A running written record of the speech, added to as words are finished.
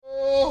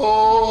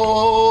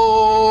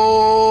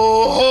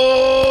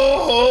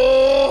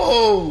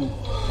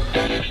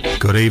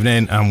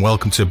evening and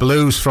welcome to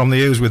Blues from the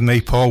Ooze with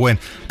me, Paul Wynn.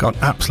 Got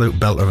an absolute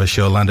belter of a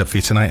show lined up for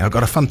you tonight. I've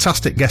got a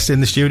fantastic guest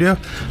in the studio,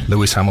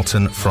 Lewis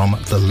Hamilton from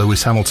the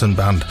Lewis Hamilton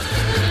Band.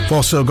 We've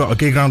also got a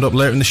gig roundup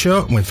later in the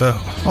show, and we've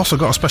also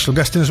got a special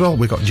guest in as well.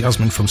 We've got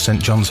Jasmine from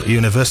St John's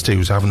University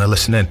who's having a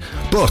listen in.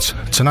 But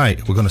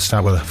tonight we're going to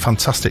start with a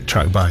fantastic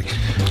track by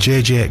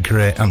JJ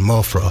Grey and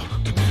Mofro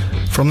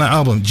from their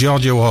album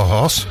Georgia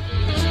Warhorse.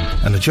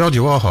 And the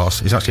Georgia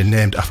Warhorse is actually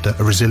named after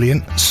a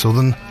resilient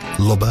southern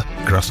lubber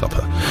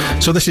grasshopper.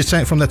 So this is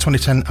taken from their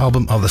 2010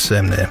 album of the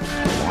same name.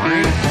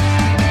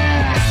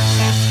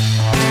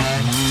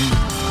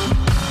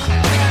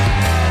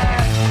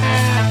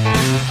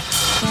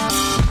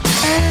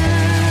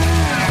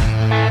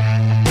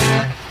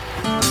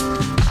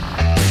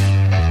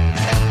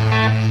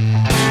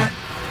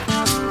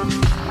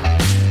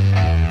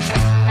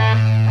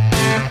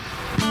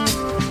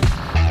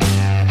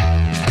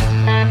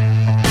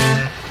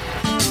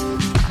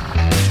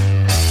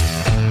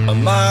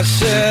 My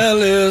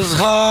shell is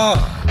hard,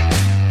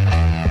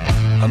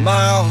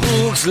 my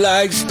hook's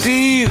like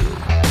steel,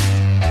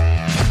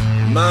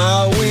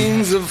 my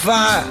wings are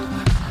fire,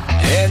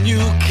 and you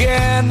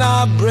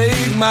cannot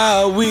break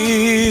my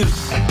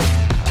wheels.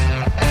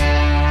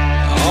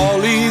 All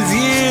these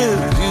years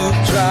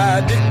you've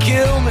tried to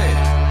kill me,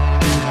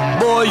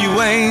 boy,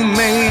 you ain't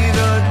made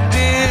a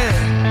dent.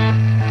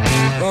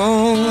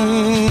 Oh,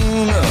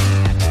 no.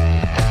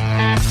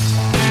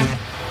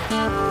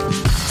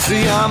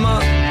 See, I'm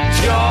a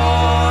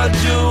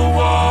Georgia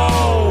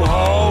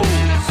Warhorse,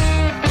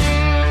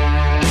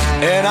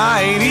 and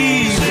I ain't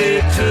easy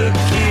to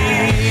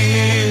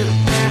kill.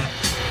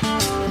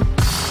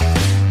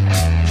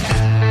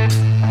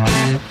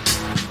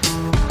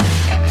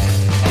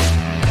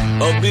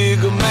 A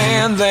bigger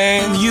man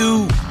than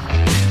you,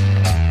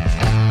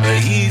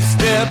 he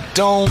stepped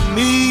on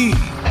me.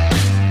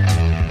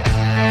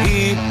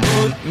 He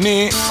put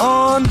me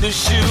on the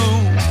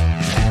shoe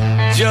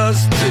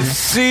just to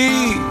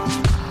see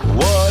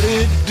what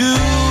it do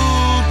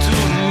to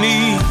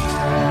me,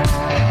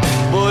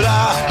 but I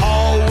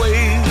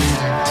always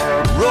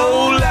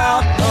roll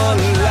out a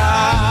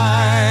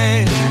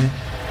line.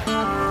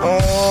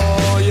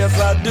 Oh, yes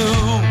I do.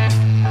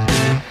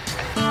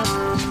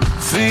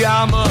 See,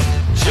 I'm a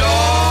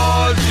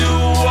Georgia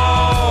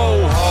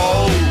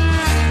Warhorse,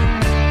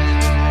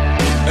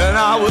 and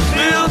I was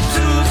built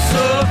to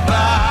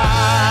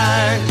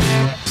survive.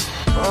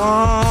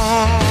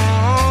 Oh,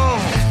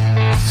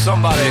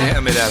 somebody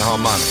hand me that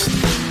harmonica.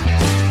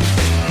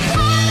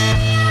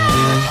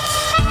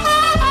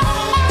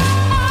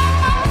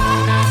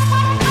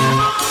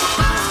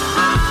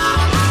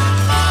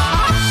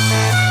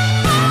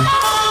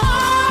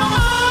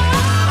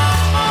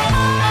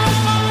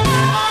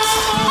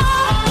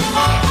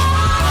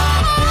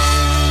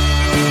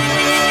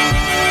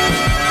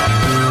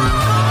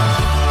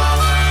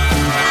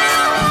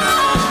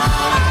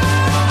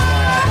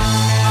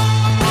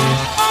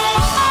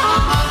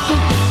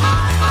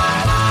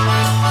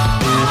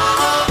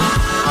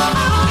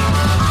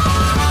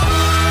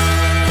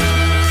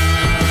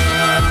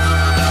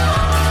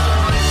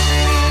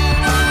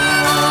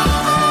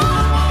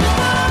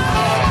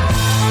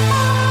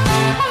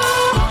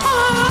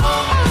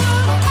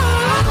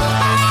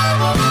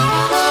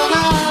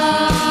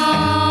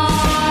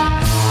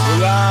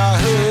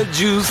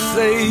 You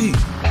say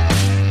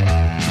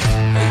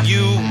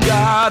you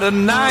got a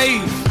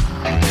knife,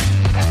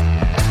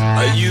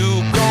 are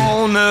you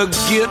gonna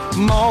get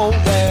more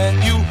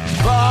than you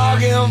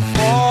bargained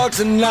for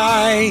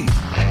tonight?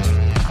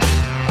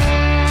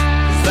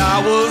 'Cause I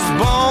was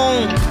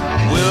born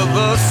with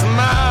a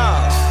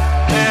smile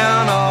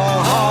and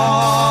a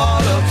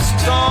heart of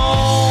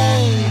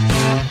stone.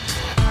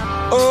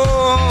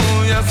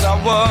 Oh, yes I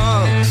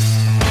was.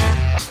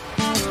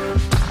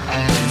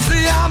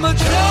 See, I'm a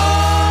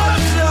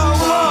Georgia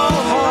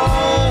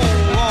Warhorse,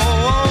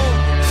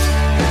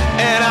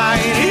 and I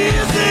ain't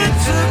easy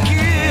to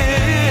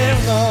kill,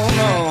 no,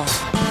 no.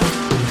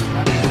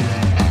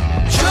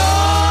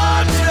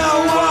 Georgia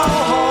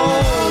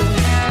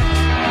Warhorse,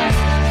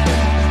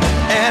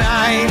 and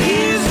I ain't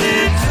easy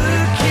to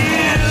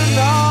kill,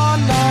 no,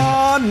 no,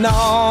 no,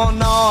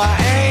 no, I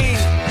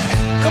ain't.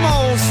 Come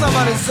on,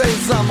 somebody say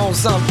something on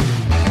something.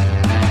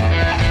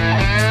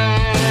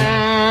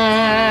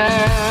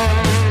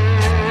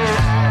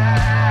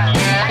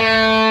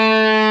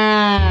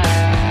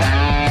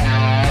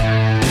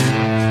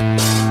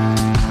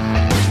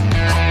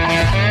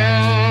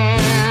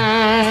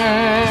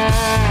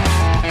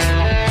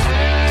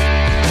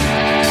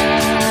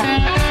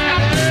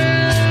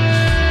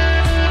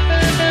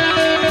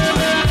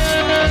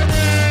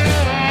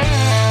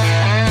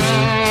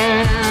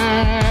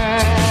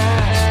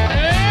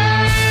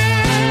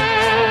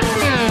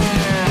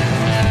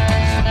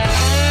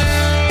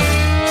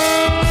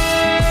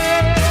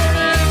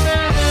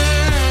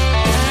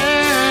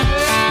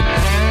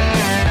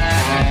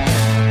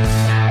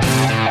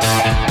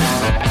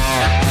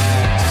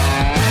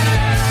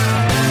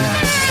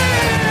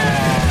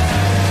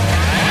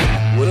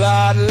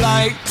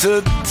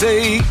 to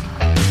take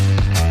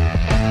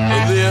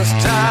this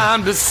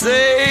time to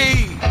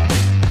say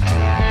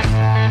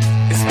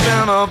it's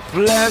been a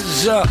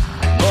pleasure,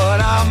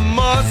 but I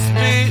must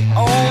be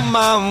on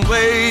my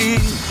way.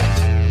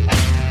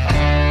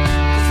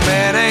 This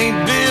man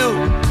ain't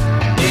built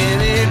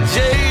any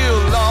jail,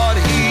 Lord,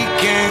 he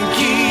can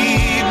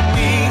keep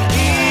me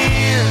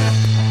in.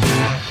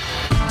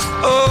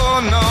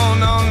 Oh, no,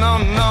 no, no,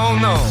 no,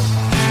 no.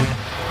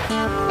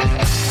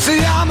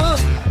 See, I'm a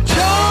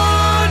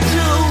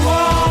Georgia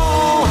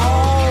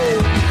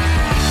warm,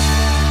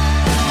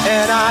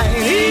 and I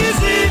ain't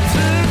easy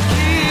to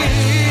kill.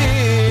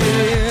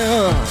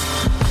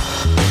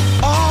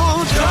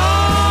 Oh,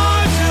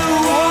 Georgia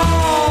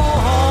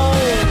warm,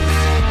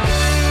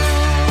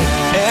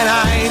 and I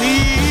ain't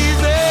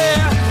easy.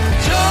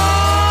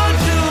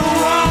 Georgia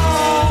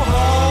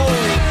warm,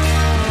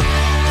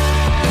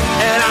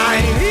 and I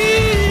ain't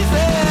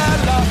easy.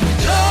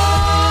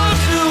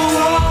 Georgia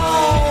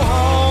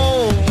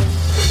warm,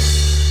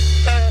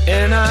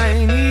 and I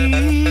ain't easy.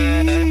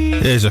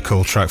 Here's a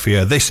cool track for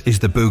you. This is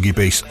the Boogie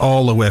Beast,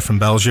 all the way from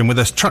Belgium, with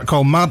a track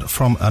called Mad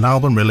from an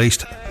album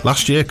released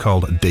last year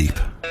called Deep.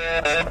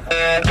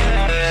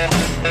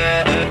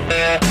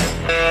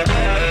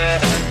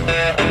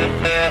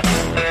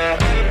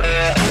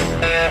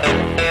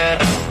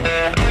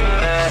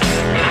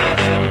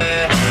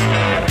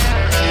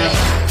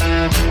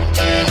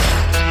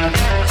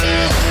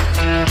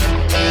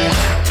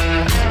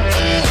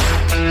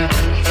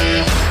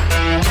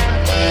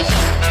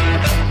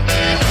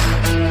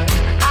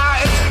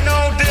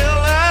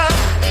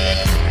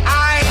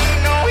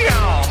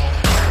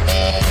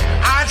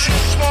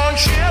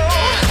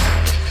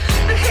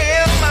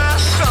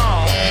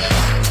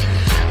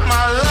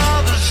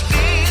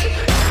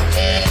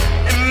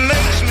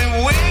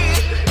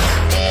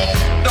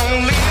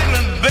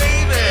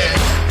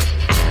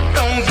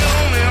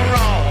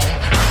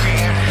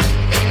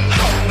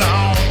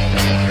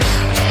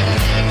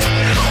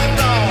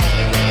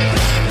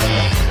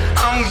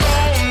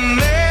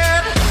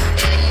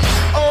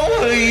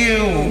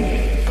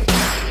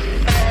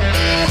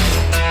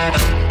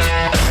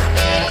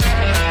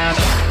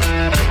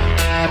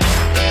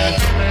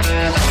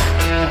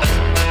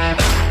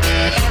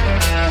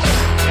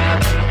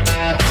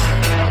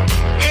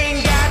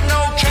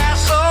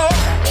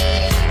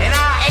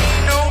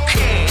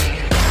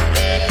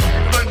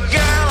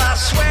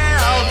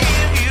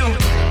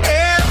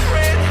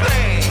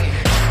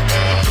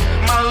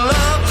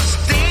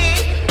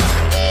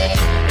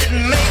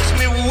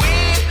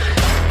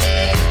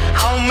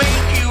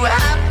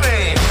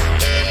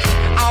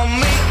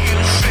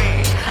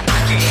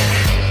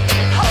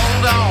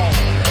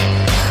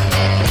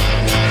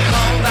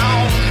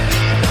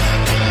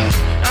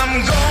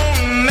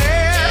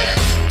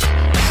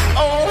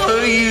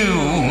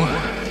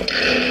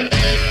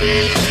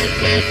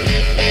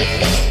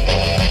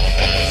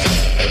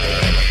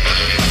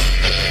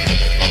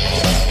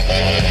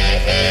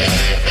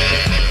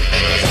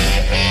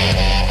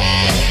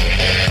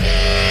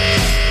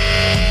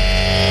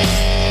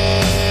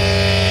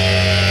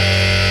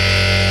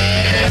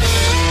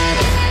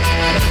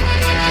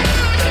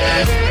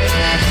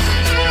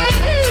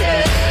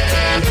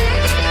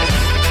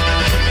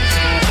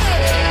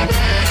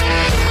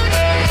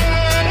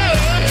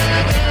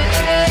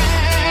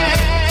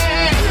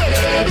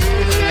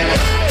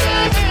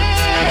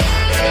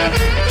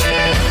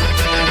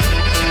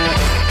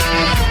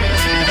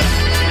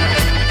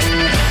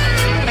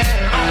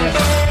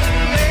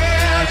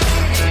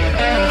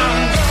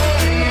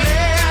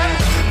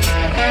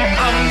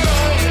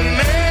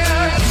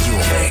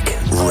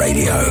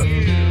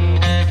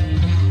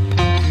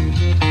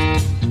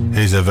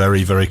 He's a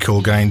very, very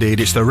cool guy indeed.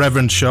 It's the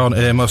Reverend Sean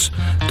Amos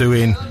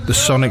doing the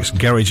Sonics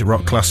garage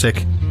rock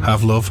classic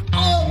Have Love,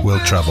 Will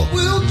Travel.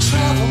 Will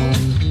travel.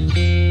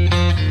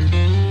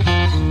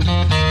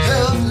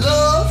 Have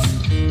love.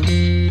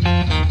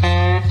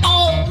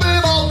 Oh,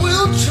 babe, I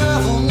will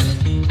travel.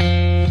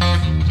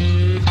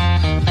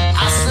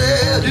 I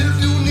said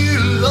if you need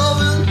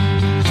loving,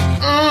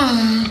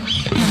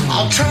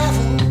 I'll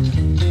travel.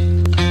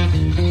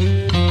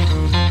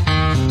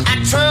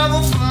 I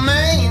travel from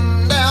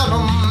Maine down to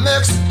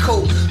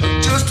Mexico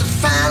just to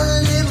find a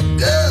little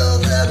girl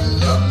that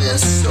loved me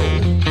so.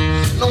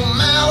 No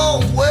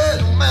matter where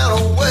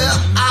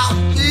I'll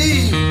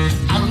be,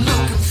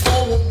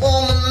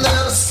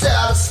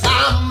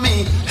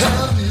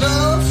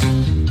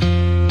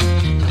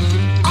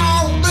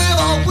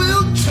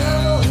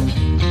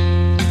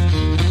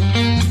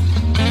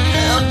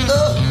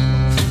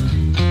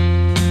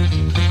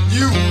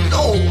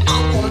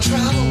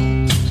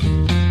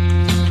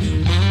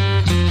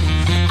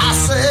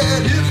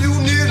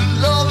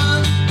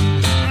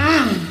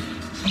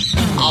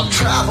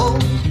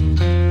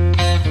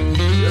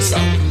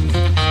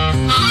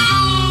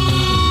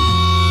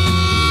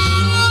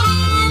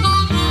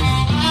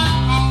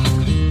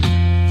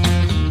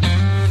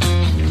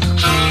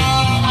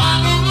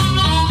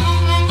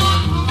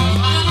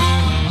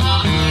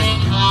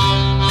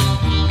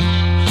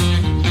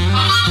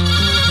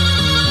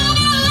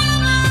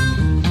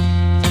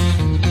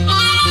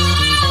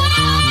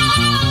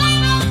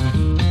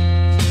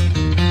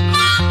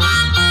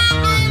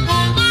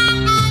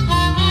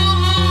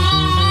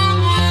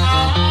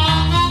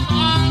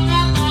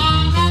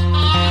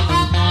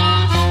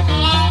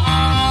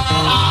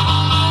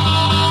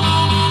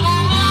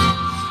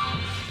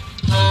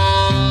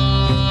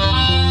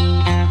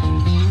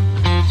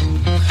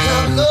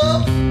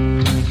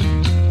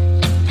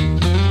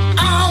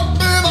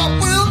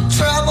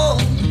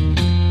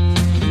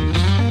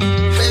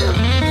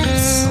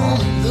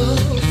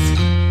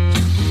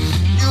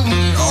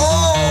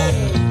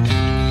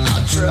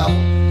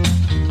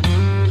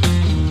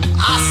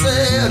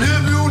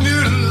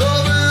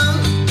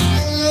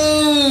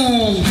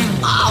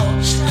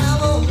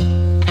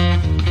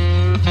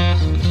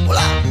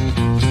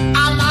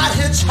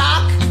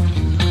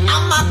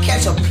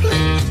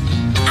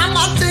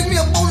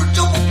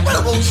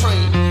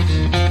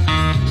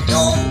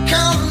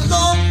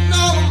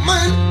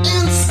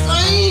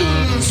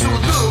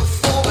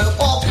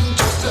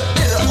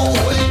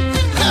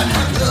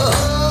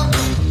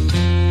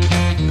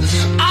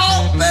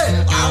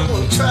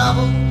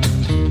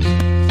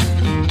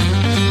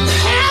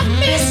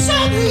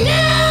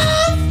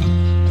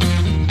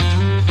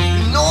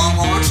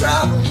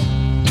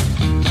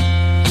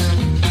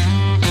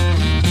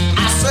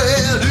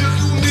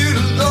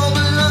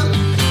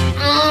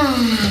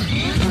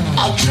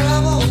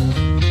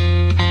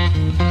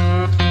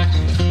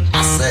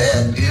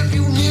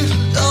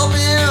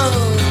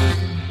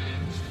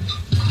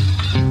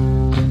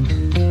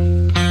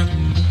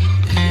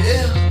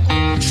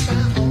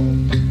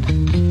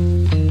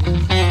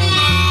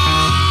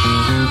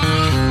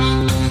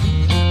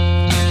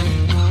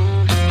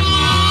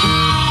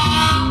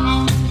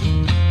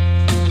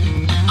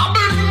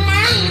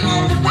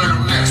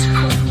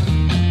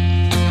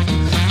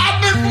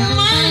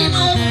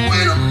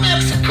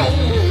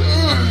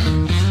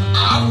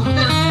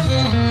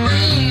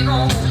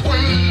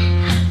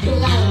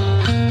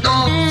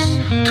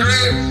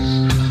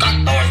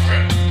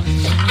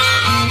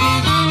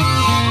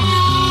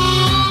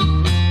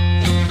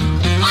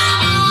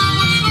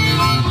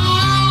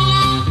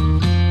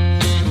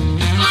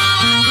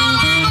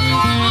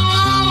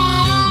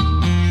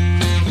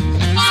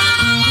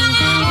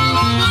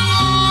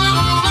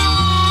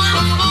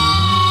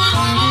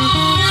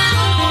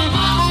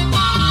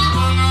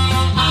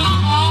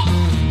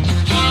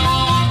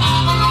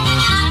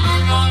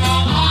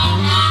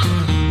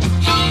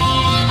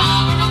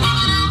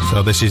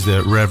 So this is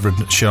the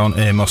Reverend Sean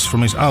Amos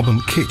from his album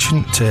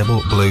Kitchen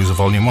Table Blues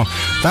Volume 1.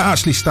 That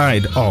actually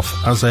started off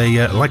as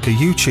a like a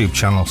YouTube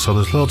channel, so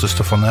there's loads of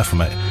stuff on there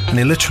from it. And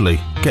he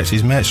literally gets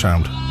his mates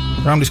round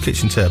his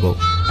kitchen table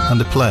and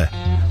they play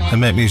and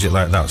make music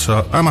like that,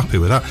 so I'm happy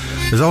with that.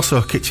 There's also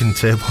a Kitchen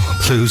Table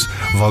Blues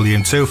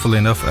Volume 2, funnily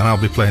enough, and I'll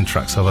be playing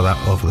tracks over that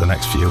over the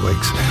next few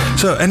weeks.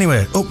 So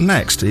anyway, up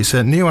next is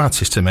a new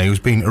artist to me who's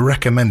been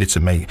recommended to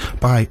me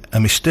by a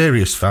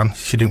mysterious fan.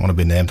 She didn't want to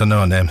be named, I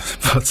know her name,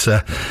 but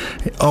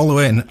all the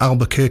way in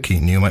Albuquerque,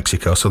 New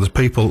Mexico, so there's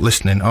people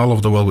listening all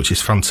over the world, which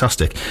is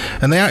fantastic.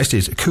 And the artist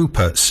is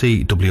Cooper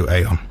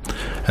C.W.A.on,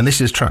 and this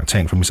is a track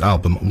taken from his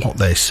album What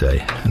They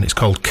Say, and it's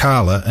called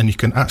Carla, and you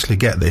can actually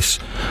get this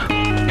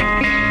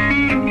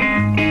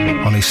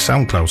on his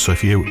SoundCloud, so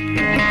if you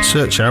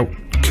search out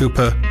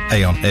Cooper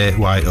Ayon,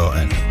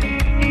 A-Y-O-N.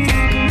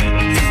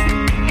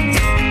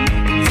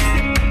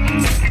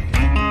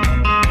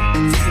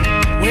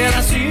 Well,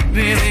 I see you,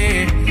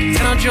 baby, and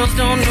I just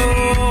don't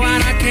know,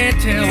 and I can't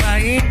tell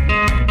why.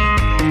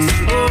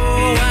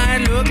 Oh, I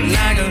look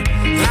like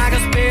a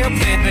spell,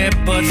 baby,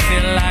 but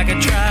still like a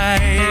try.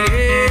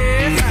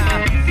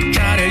 I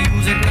try to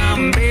use it now,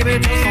 baby,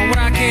 just for what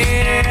I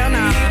can.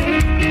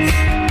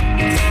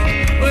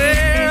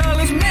 Well,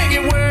 let's make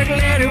it work,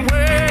 let it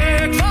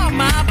work for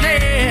my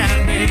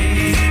plan,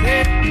 baby.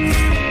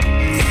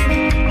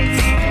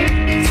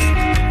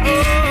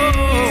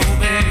 Oh,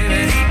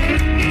 baby.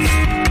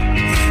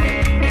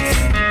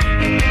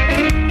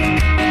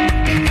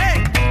 Hey!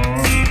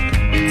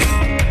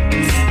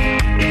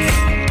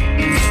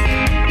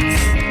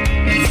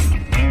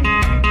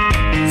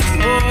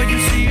 Oh, you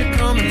see it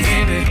coming,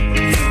 baby.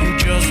 You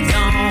just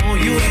don't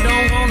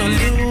wanna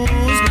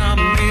lose now,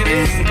 baby.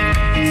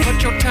 But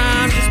your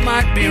time just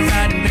might be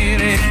right,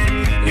 baby.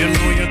 You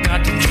know you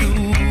got to choose.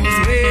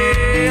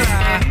 Well,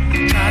 I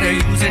try to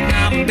use it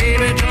now,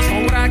 baby, just for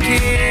what I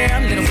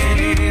can, little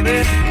baby.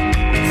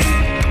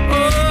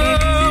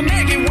 Oh,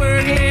 make it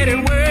work, let it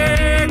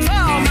work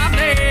for my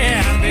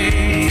plan,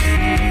 baby.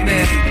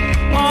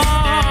 Oh,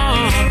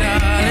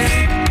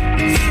 darling,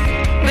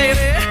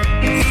 baby.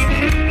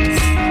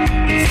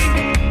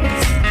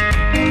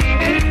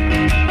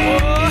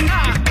 Oh, ha.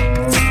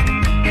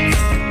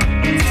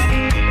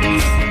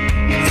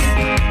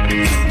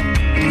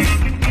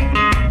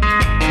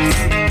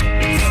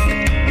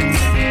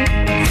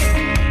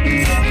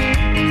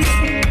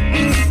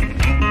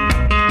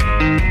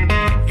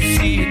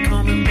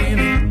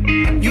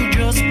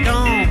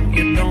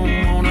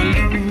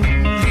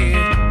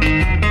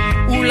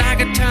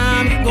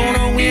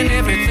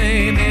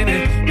 Everything, baby,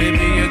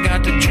 baby, you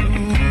got to choose.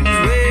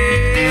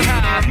 Well,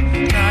 I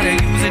try to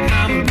use it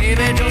now,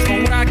 baby, just for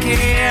what I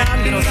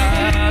can, little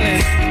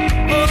darling.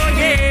 Oh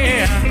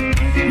yeah,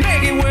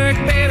 make it work,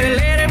 baby,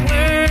 let it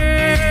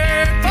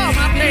work for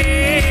my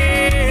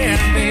plan,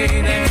 baby.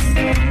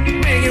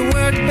 Make it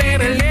work,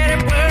 baby, let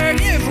it work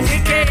if we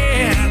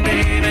can,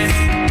 baby.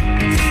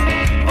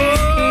 Oh,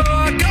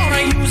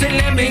 gonna use it,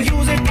 let me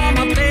use it for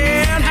my plan.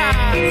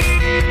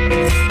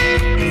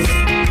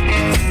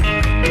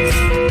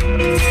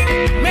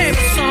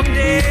 Maybe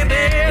someday,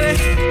 baby.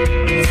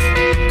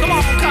 Come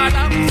on,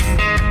 Carla.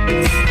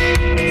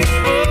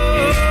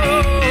 Oh,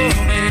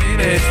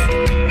 baby.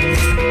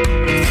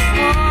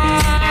 Oh,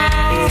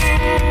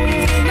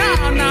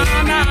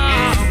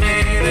 now,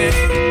 baby.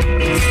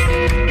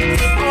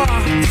 Oh,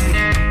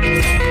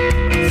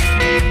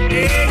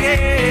 yeah.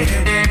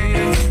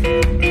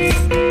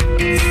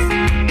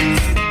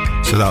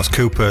 So that's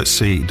Cooper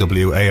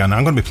C.W.A. and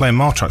I'm going to be playing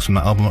more tracks from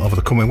that album over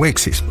the coming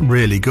weeks. It's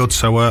really good,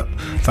 so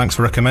thanks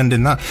for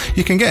recommending that.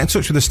 You can get in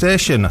touch with the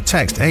station.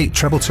 Text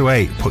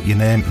 82228, put your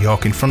name,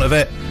 York, in front of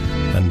it,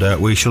 and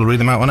we shall read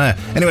them out on air.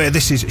 Anyway,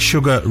 this is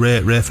Sugar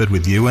Ray Rayford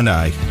with You and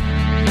I.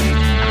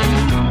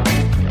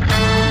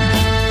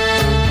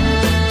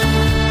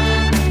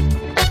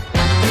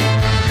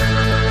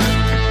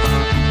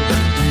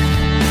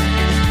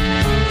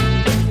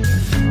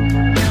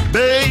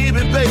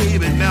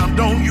 Baby, now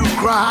don't you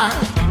cry.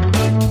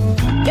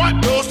 Wipe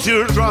those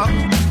teardrops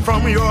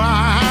from your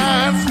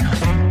eyes.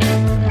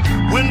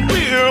 When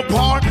we're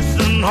apart, it's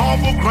an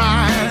awful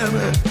crime.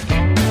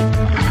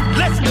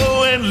 Let's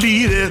go and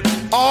leave it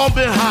all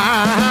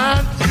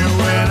behind. You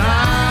and I,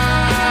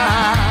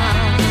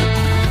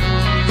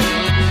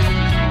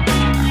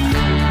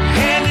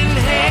 hand in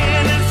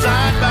hand and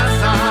side by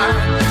side.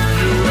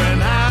 You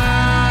and I.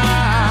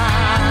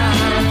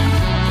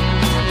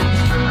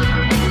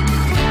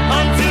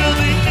 Until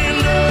the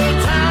end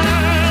of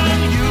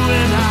time, you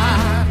and I.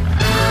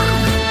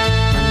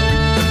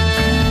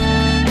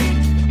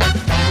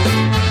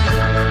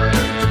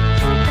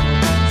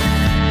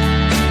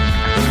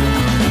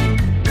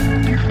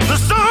 The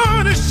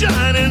sun is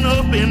shining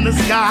up in the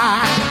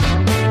sky.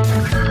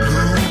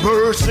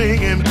 Birds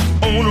singing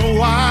on a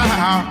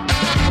wire.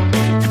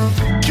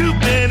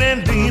 Cupid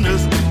and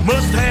Venus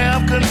must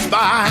have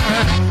conspired.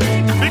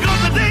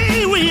 Because the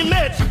day we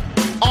met,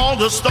 all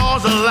the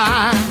stars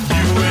align.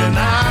 You and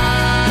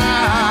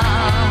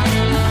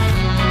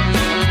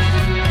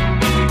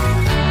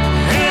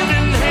hand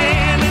in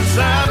hand and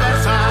side by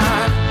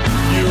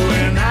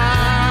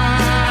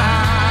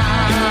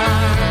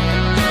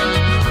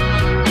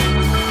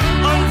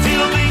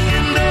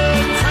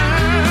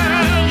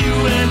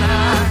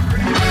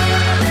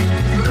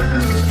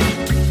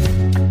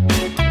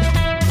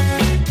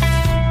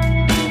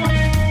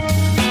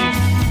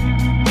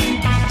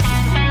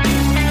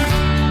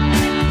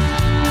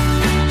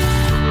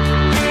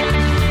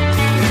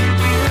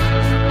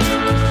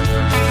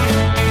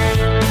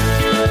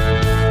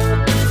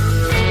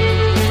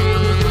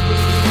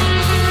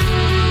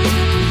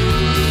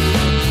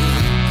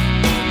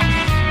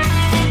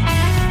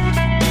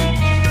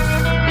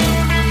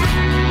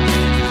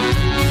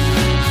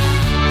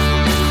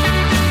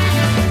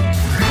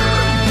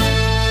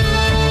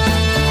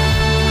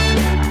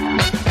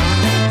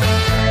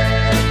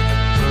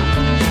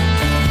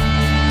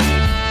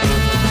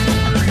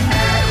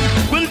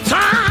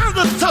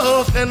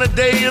a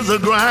day is a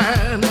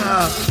grind.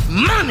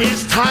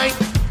 Money's tight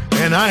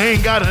and I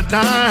ain't got a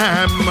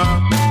dime.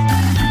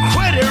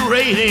 Credit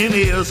rating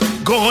is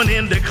going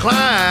in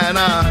decline.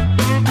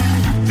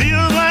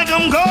 Feels like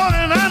I'm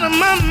going out of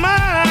my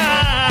mind.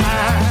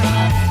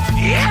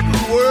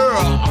 Everywhere,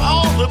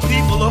 all the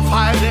people are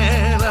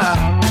fighting.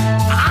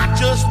 I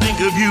just think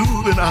of you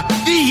and I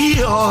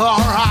feel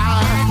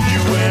alright.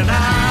 You and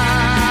I.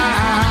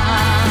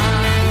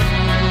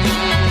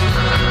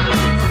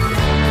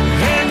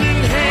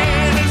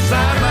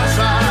 Side by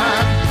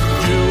side,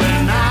 you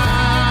and I,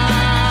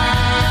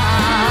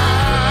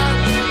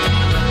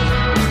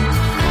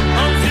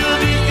 until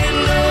the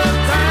end of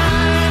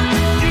time,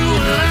 you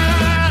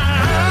and I,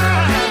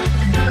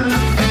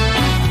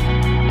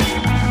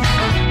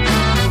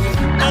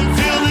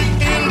 until the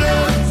end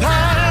of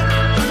time,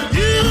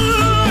 you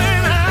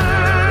and I,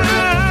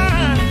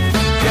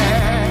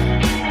 yeah,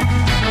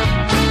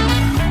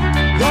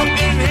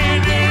 walking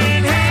hand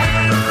in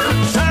hand,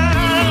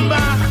 side by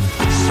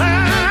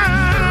side.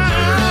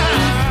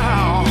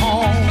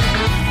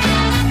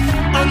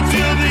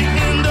 Until the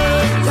end of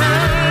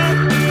time,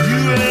 you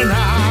and I.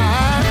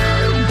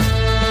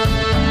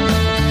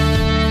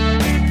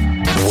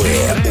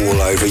 We're all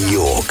over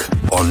York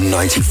on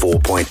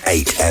 94.8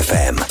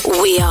 FM.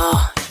 We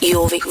are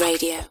Jorvik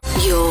Radio,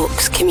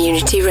 York's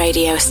community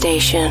radio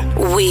station.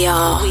 We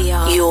are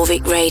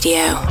Jorvik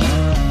Radio.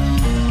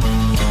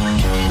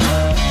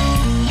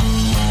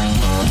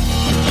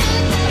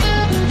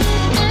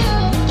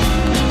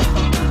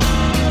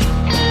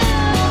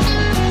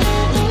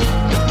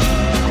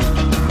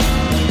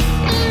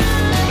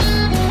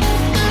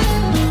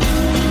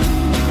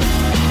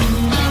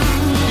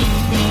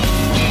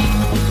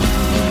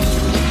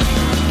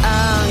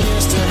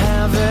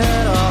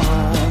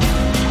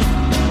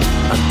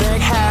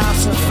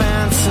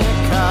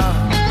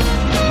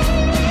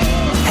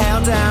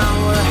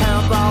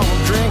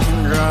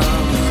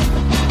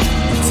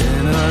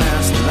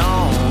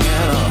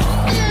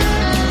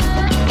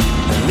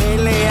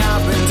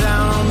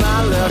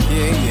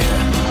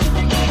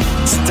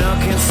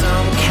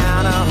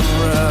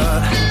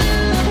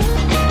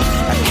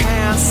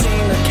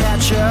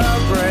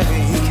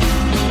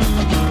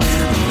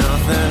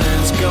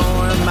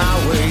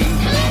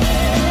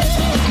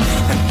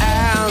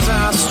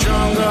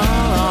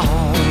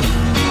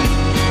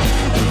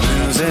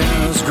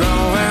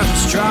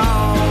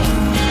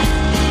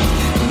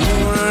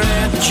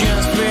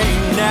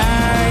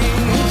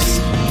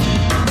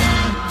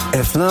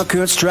 If luck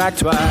could strike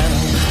twice,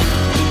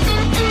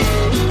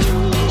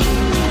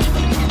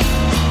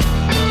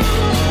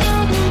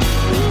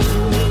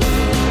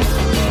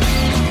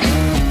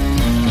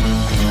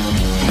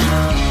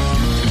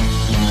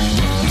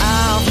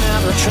 I've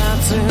never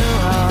tried too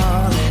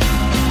hard,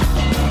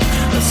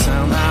 but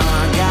somehow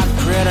I got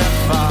pretty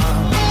far.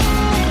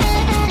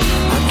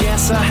 I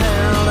guess I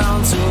held on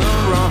to the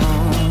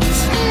wrongs,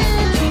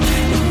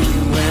 and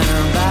you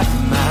went back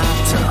my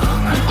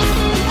tongue.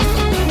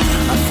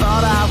 I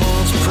thought I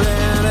was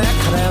pretty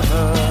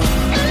clever,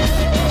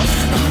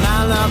 my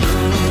love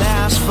would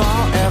last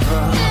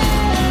forever.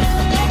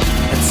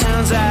 It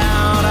turns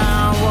out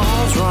I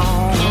was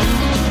wrong,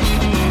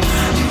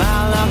 my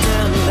love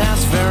didn't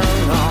last very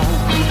long.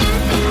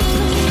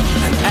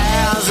 And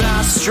as I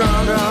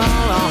struggle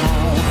along,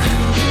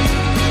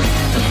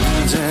 the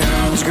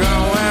losing's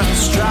growing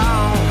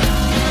strong.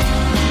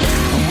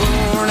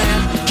 Won't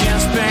it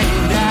just be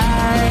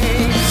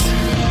nice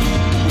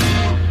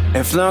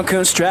if luck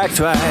could strike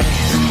twice?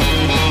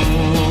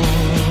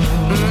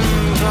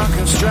 Luck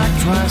could strike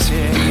twice,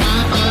 yeah.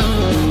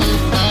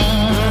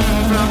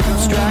 Luck could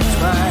strike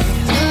twice.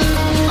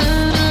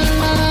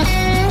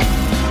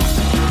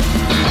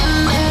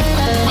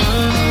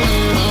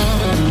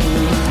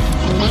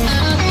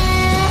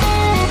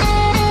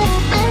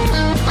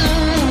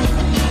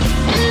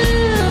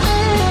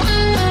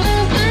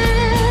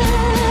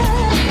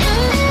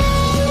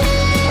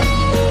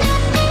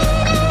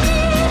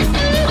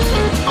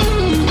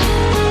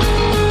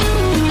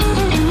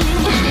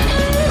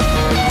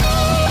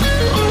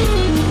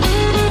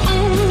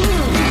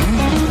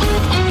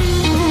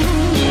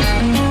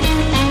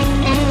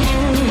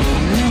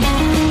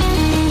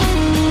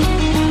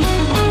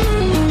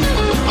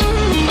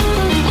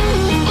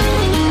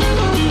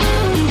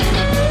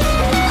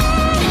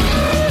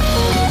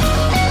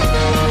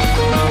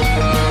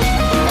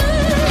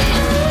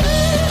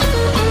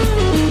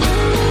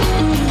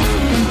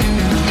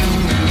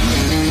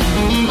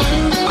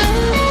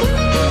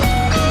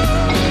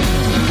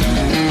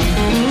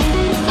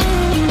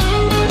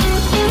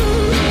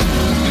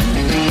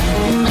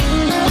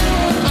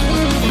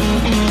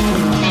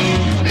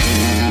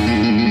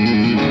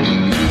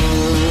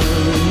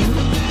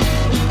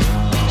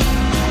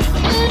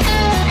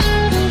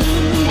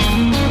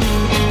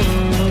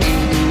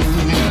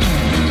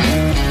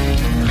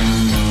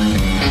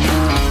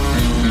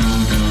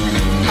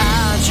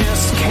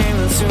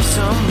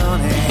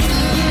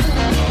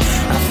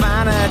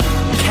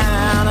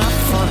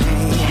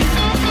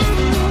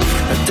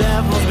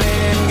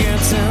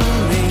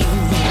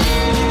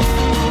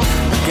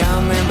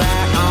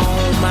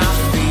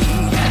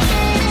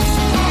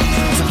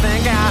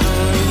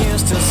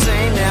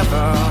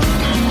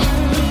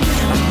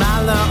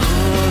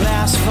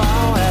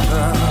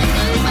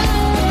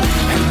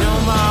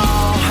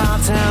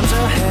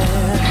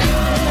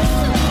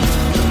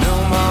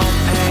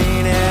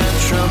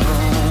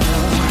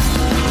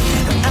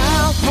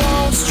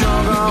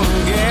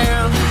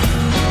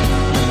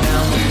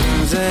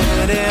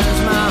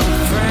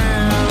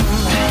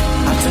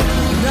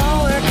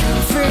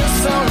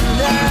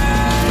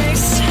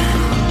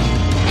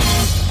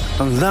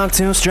 Luck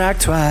to strike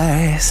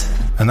twice.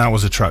 And that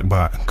was a track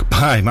by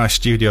my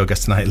studio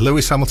guest tonight,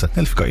 Lewis Hamilton.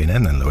 Nearly forgot your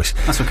name then, Lewis.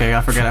 That's okay,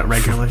 I forget it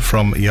regularly.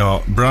 From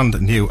your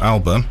brand new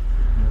album.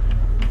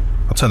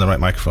 I'll turn the right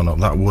microphone up,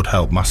 that would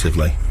help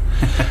massively.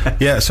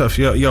 Yeah, so if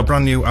your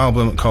brand new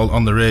album called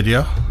On The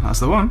Radio. That's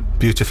the one.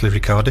 Beautifully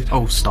recorded.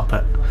 Oh, stop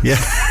it.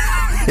 Yeah.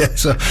 Yeah,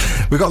 so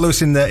we've got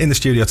Lewis in the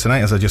studio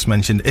tonight, as I just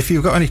mentioned. If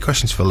you've got any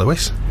questions for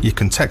Lewis, you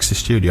can text the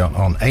studio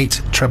on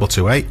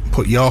 82228,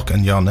 put York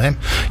and your name.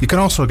 You can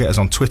also get us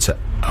on Twitter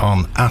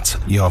on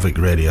 @Jorvik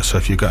Radio. So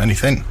if you've got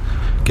anything,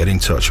 get in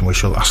touch and we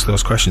shall ask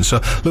those questions.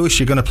 So, Lewis,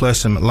 you're going to play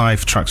some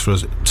live tracks for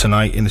us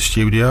tonight in the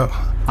studio.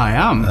 I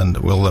am. And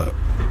we'll... do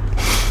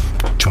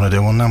you want to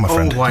do one now, my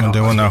friend? Why not?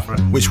 Do one now.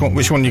 Which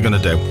one are you going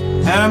to do?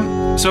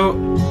 So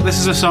this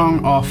is a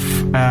song off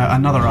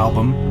another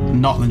album,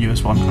 not the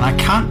newest one, and I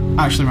can't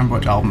actually remember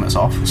which album it's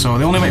off. So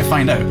the only way to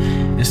find out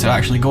is to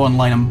actually go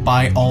online and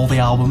buy all the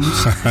albums,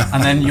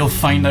 and then you'll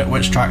find out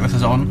which track this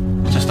is on.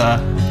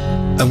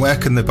 And where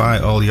can they buy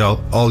all your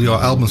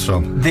albums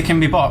from? They can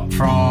be bought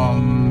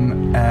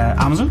from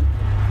Amazon.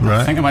 Right.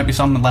 I think there might be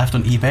some left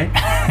on eBay.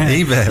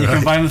 eBay, You right.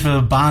 can buy them through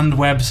the band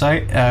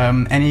website.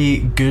 Any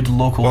good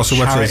local What's the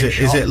website? charity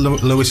shop. Is it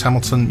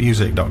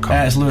lewishamiltonmusic.com?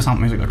 It's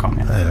lewishamiltonmusic.com,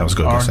 yeah. That was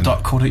good. Or guessing.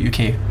 .co.uk.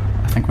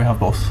 I think we have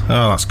both.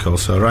 Oh, that's cool.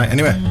 So, right,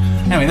 anyway,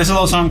 this is a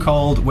little song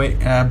called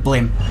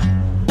Blame.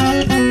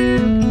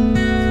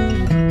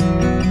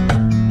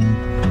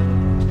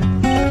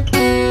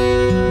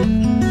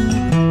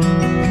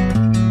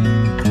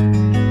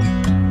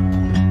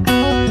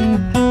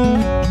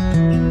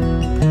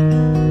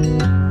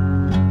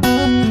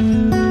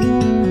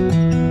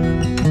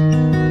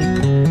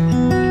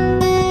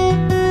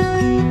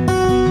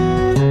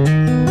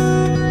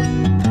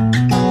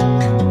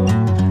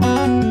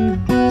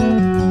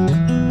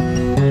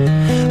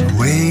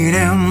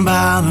 Waiting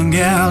by the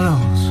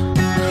gallows,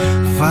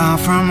 far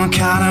from a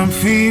cotton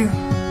field.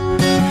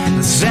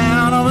 The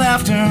sound of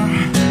laughter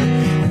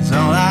is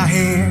all I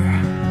hear.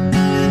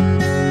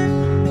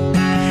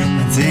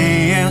 The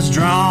day is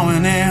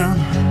drawing in,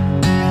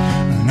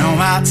 I know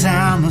my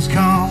time has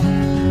come.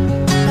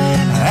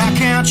 I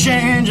can't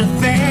change the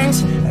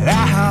things that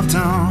I have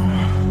done.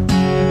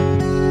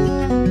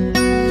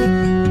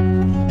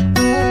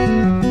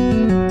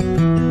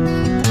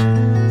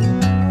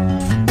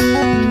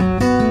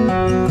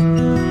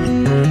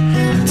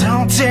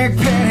 Don't take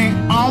pity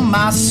on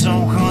my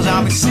soul, 'cause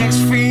I'll be 6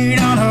 feet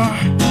under.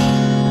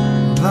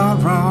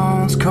 Blood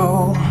runs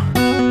cold.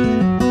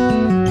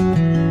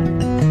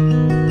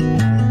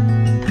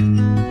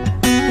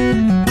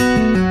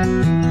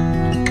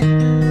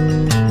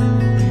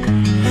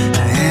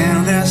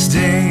 In this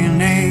day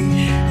and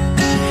age,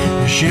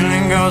 the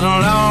shilling goes a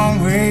long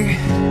way.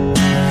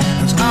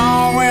 There's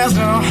always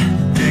a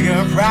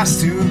bigger price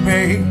to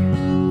pay. I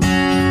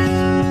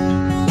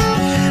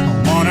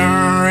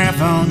wonder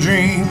if I'll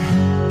dream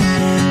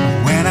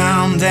when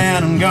I'm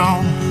dead and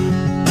gone,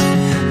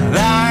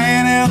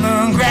 lying in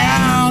the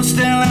ground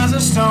still as a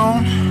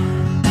stone.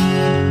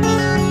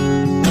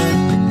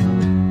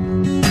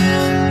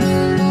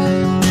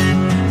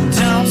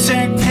 Don't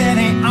take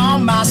pity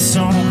on my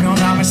soul,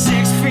 'cause I'm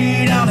 6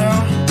 feet under.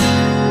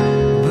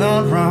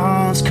 Blood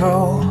runs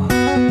cold.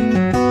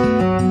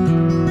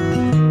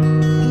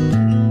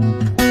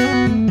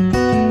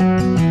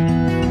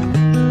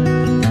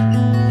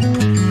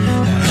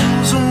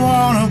 Who's the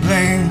one to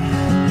blame?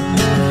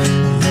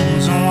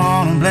 Who's the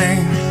one to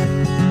blame?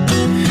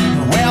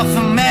 The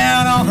wealthy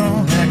man or the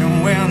beggar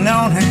with no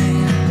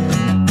name?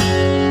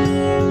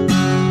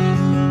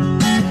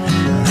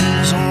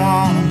 Who's the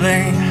one to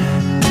blame?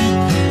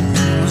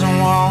 Who's the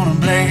one to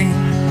blame?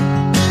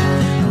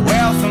 The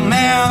wealthy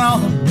man or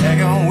the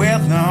beggar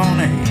with no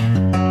name?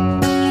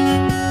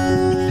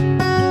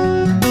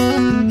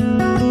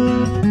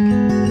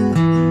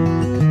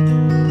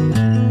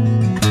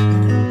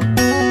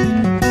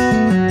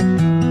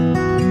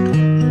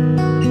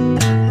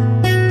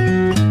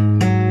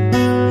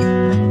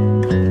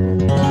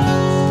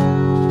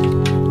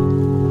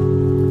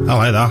 I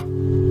like that.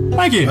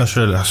 Thank you.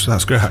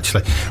 That's great,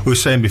 actually. We were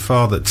saying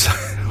before that...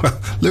 Well,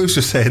 Lewis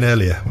was saying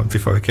earlier,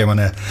 before we came on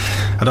air,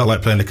 I don't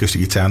like playing acoustic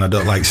guitar and I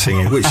don't like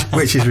singing,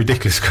 which is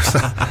ridiculous, because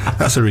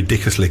that's a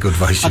ridiculously good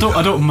voice. I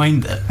don't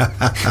mind it.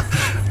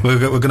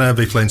 We're going to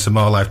be playing some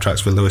more live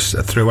tracks with Lewis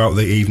throughout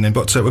the evening,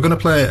 but we're going to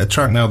play a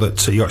track now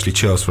that you actually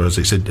chose for us.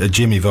 It's a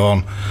Jimmy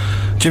Vaughan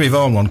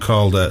one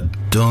called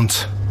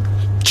Don't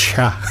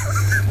Cha.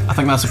 I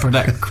think that's a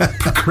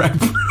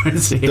correct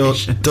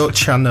pronunciation. Don't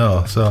Cha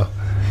No. So.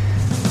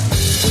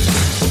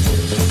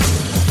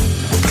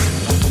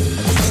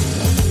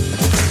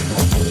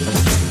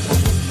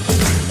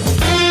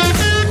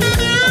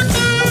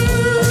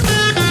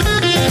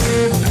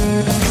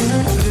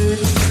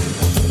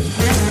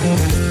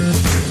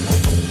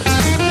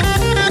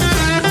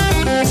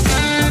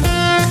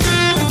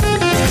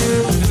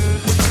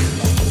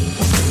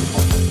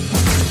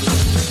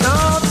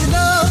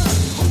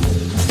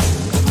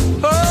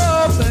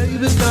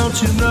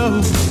 Don't you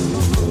know?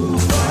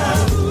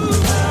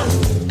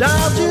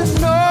 Don't you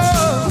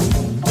know?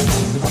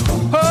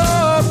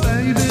 Oh,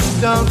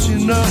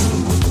 know?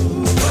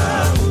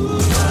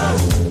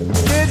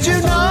 Did you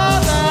know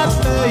that,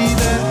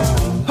 baby?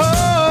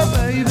 Oh,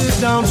 baby,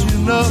 don't you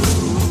know?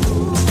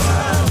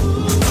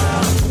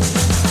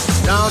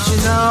 Don't you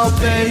know,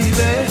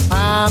 baby?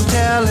 I'm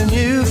telling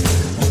you,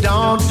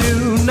 don't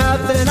do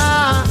nothing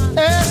I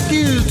ask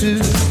you to.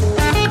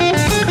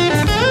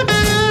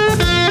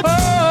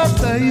 Oh,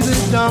 baby,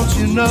 don't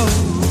you know?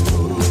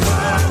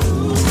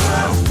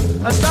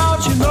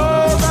 Don't you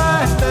know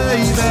that,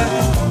 baby?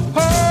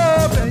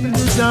 Oh, baby,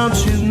 don't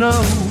you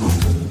know?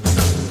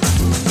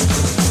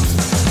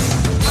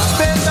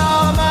 Spend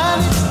all the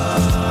money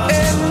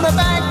in the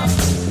bank,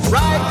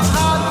 write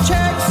hot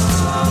checks,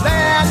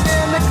 land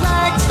in the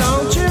clank,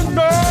 don't you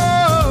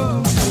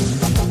know?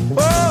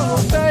 Oh,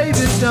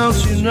 baby, don't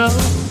you know?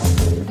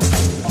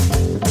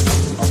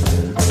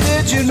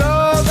 Did you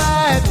know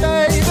that,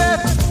 baby?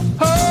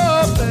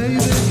 Oh,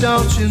 baby,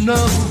 don't you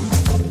know?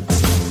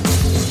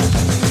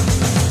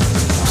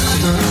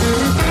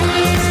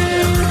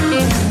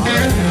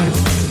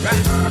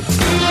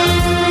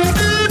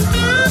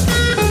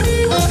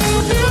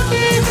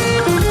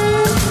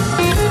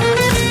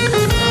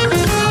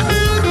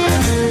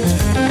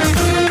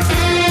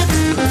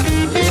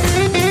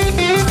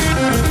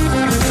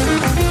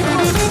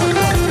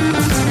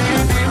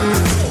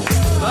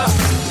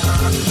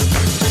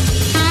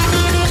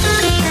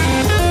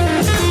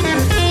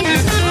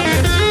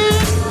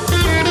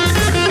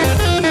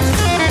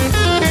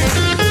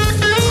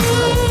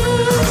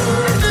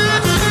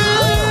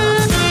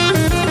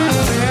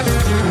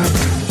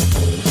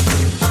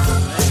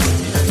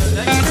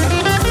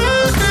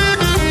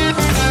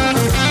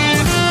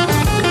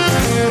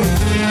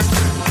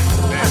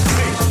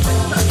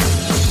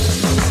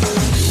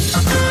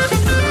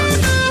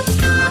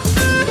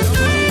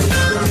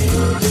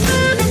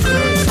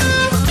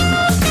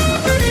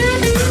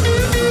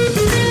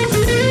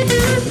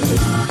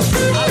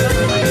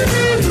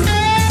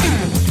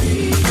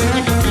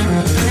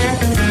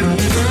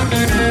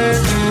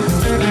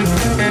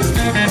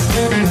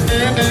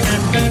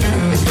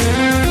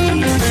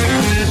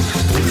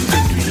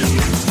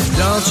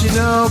 Don't you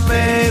know,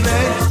 baby,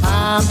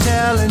 I'm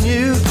telling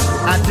you,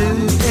 I'd do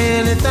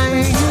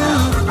anything you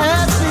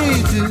ask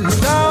me to.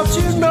 Don't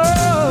you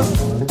know?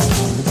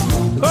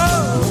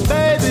 Oh,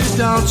 baby,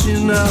 don't you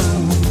know?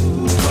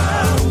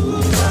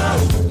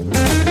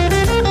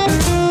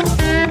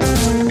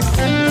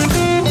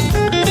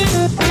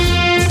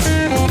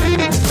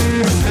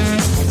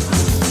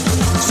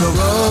 So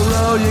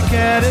roll your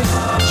caddy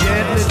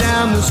gently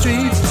down the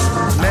street,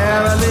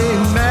 merrily,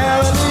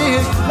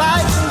 merrily,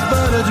 life is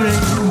but a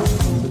dream.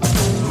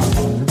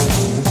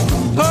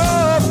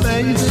 Oh,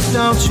 baby,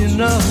 don't you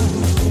know?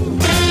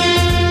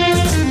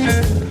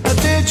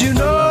 Did you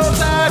know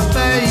that,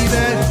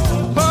 baby?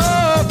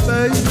 Oh,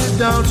 baby,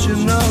 don't you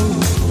know?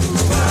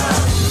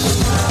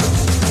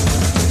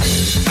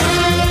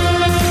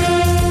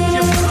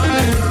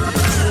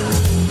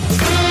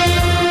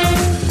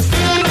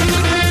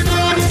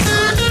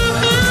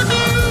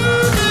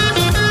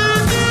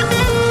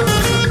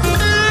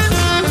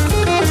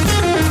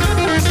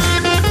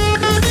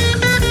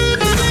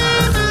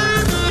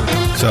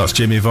 So that's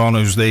Jimmy Vaughan,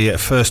 who's the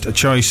first track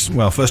choice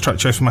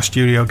for my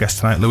studio guest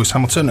tonight, Lewis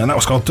Hamilton, and that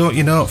was called Don't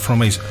You Know, from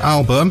his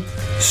album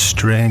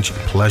Strange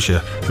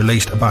Pleasure,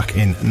 released back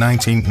in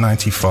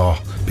 1994,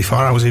 before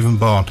I was even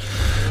born.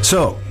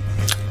 So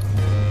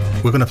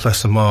we're going to play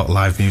some more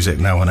live music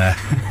now on air.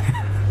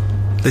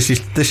 This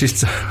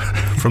is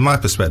from my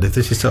perspective,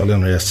 this is totally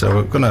unreal. So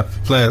we're going to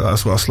play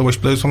that's what a slowish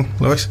blues one,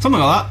 Lewis. Something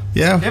like that.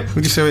 Yeah. Yep.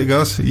 Would you see how it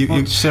goes?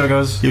 You see how it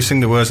goes. You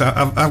sing the words.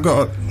 I've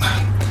got.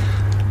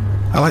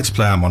 I like to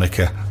play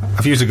harmonica.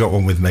 I've usually got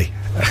one with me,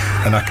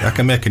 and I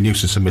can make a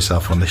nuisance of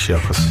myself on this show,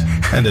 because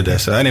end of the day.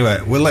 So anyway,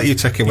 we'll let you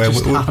take it away. You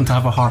just happen to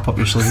have a harp up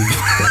your sleeve.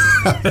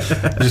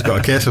 I've just got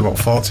a case of about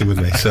 40 with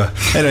me. So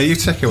anyway, you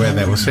take it away,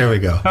 mate. We'll see how we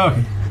go.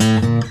 Okay.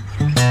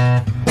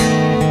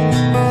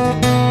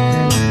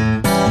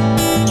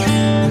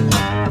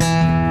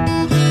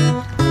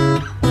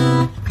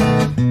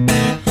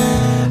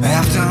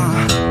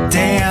 After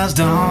day has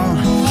dawned,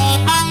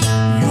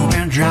 you've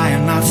been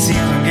drying my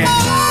tears again.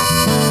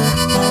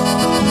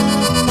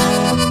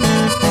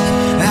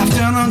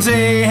 After the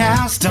day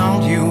has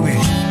dawned, you've been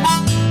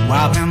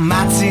wiping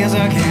my tears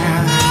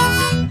again.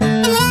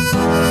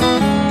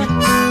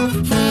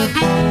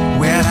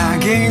 Well, I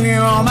gave you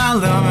all my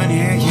love and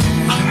yeah.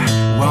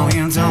 Well,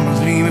 you don't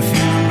leave me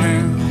feeling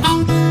blue.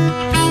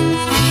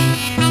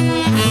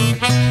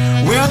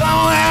 Well,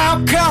 don't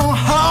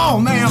alcohol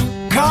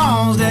man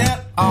caused it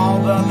all,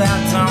 but that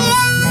don't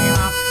mean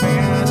my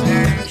feelings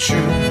ain't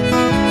true.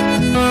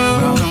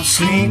 Well, those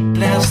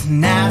sleepless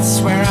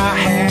nights where I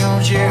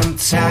held you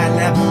tight,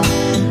 left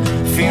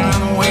feeling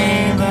the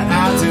way that I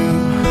do.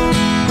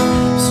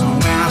 So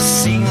when I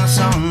see the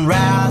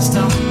sunrise,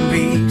 don't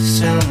be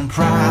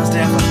surprised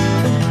if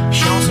I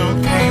show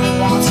some pain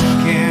once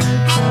again.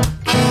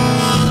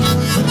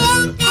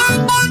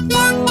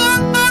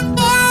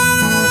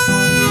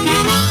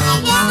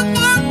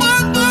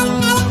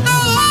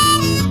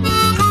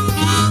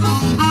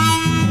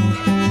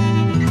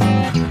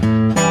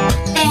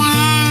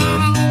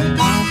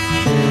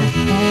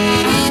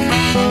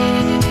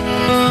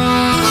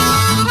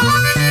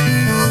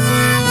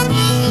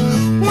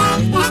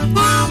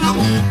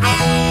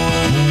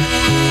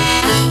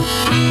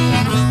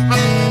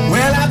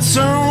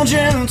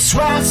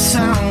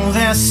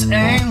 this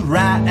ain't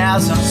right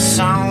as a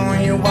song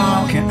when you're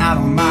walking out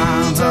of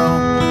my door.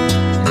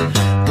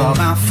 But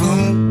my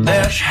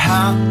foolish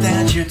heart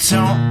that you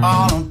tore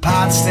all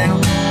apart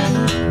still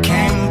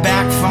came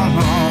back for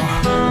more.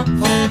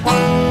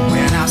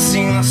 When I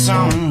seen the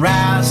sun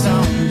rise,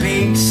 don't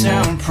be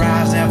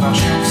surprised if I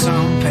show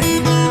some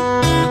pain.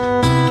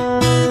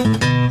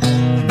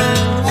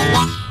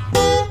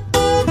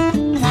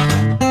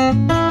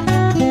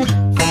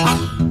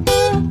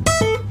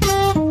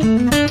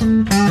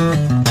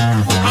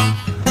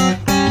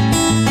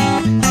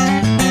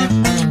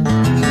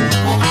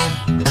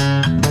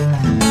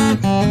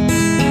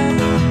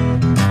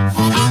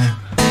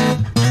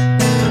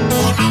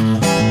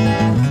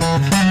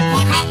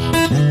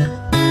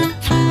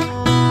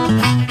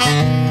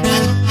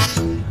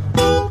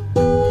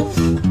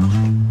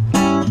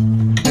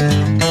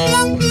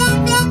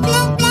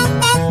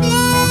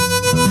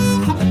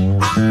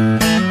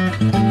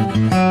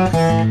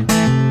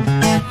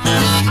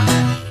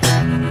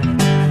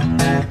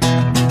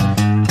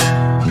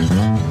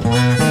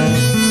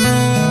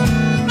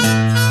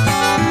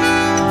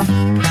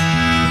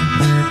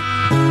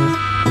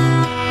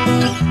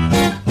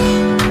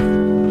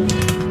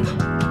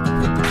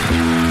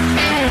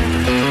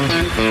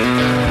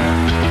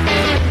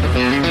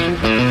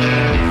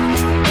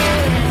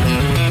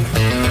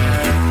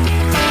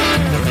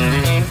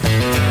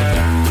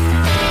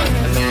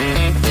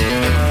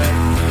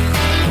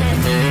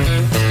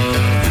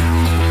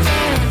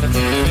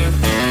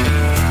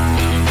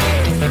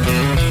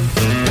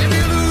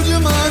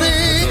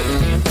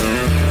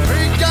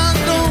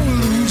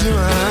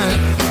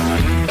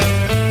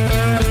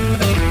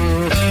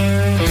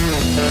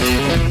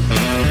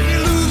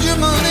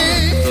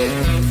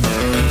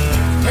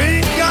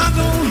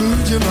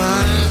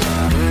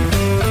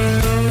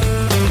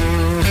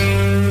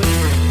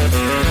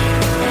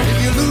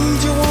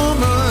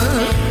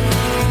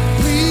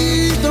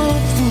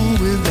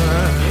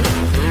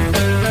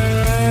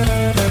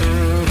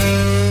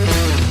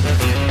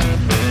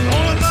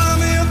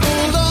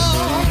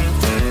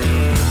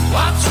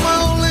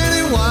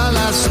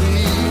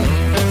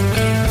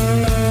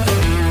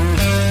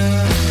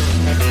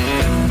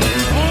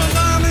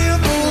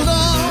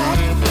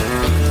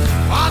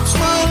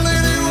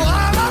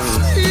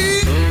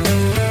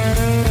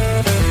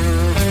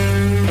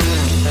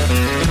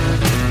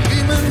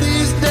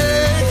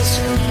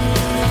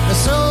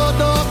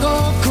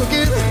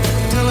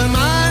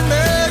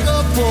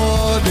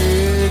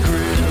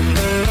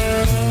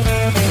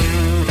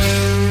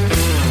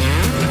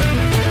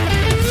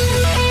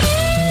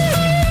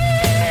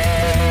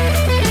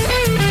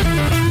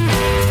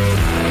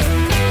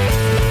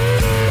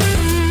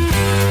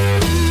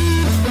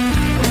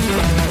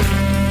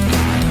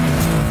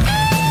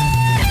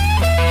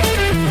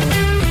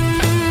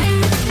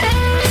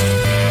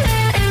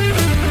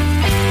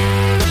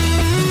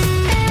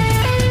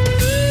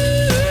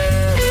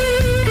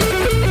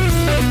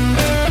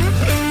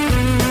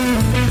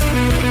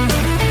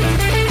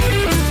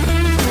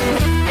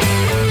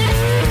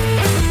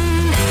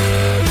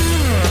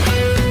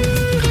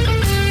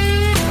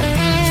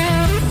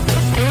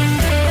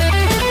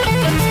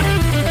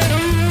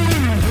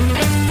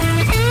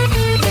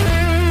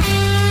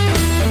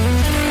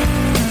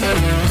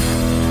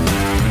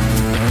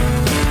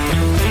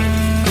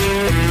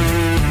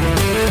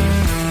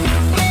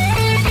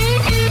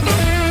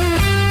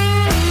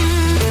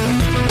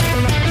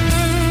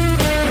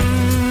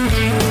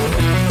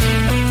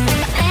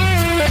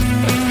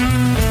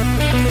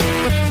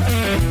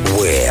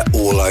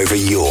 over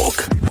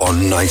York on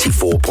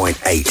 94.8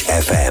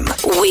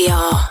 FM. We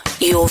are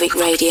Jorvik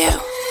Radio,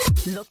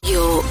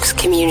 York's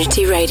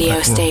community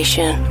radio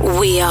station.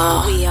 We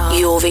are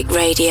Jorvik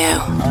Radio.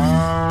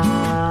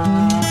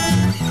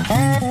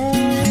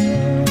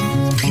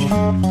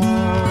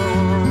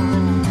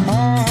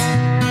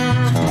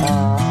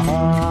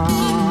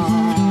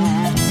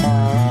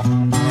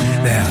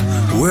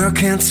 They're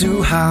working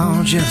too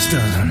hard just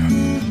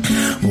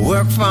doesn't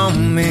work for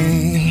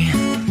me.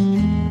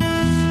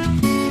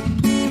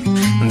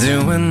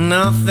 Doing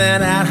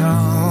nothing at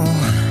all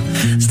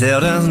still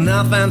does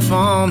nothing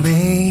for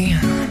me.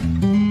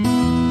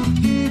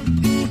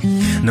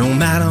 No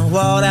matter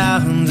what I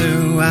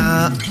do,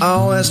 I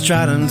always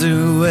try to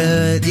do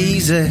it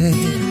easy.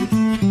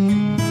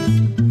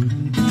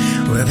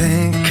 Well,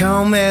 they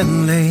call me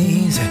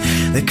lazy,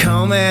 they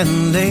call me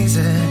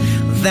lazy,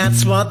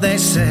 that's what they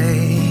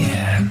say.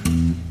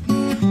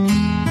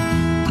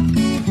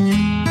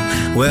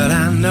 Well,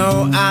 I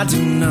know I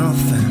do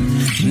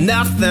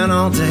nothing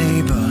all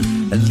day, but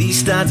at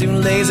least I do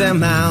lazy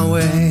my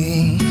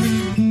way.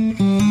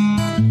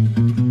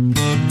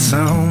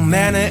 So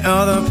many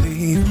other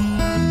people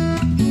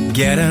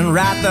getting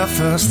right the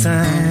first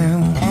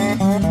time.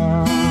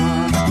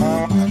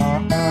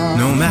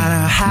 No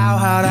matter how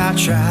hard I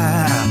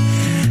try,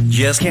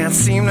 just can't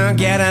seem to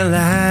get in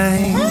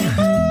line.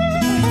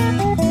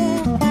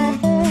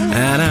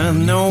 And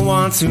I'm no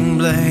one to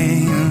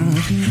blame,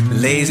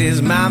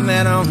 lazy's my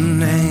middle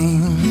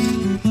name.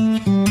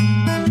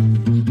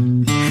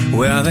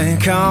 Well, they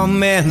call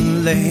me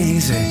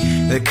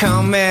lazy, they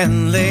call me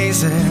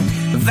lazy,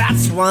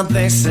 that's what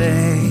they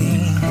say.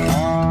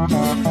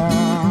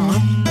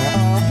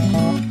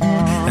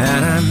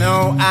 And I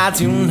know I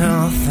do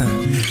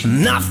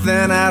nothing,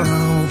 nothing at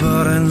all,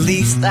 but at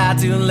least I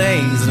do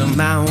lazy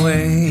my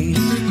way.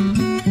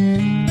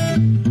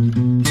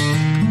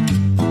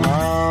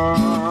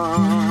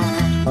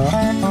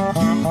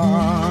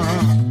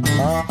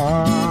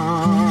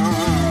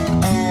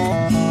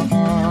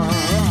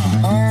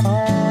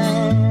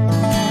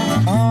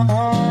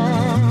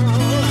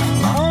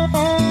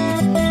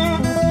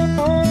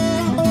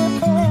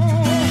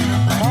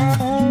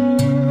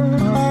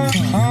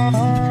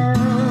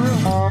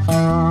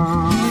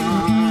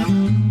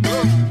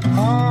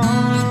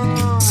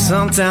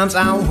 Sometimes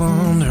I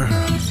wonder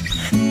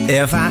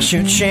if I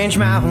should change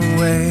my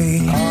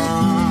way,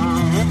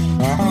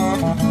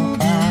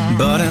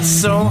 but it's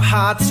so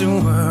hard to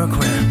work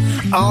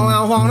when all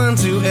I wanna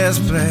do is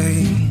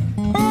play.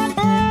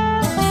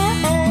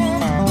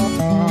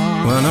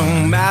 Well,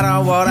 no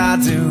matter what I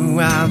do,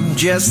 I'm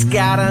just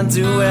gotta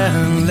do it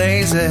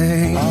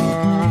lazy.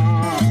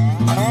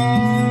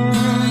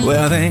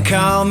 Well, they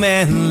call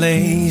me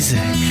lazy,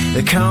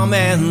 they call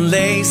me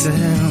lazy,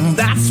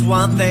 that's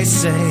what they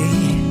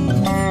say.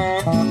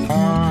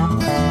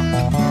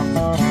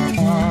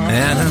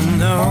 And I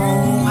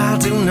know I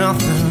do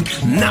nothing,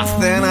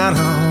 nothing at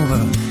all,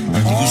 but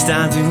at least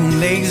I do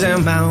lazy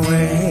my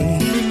way.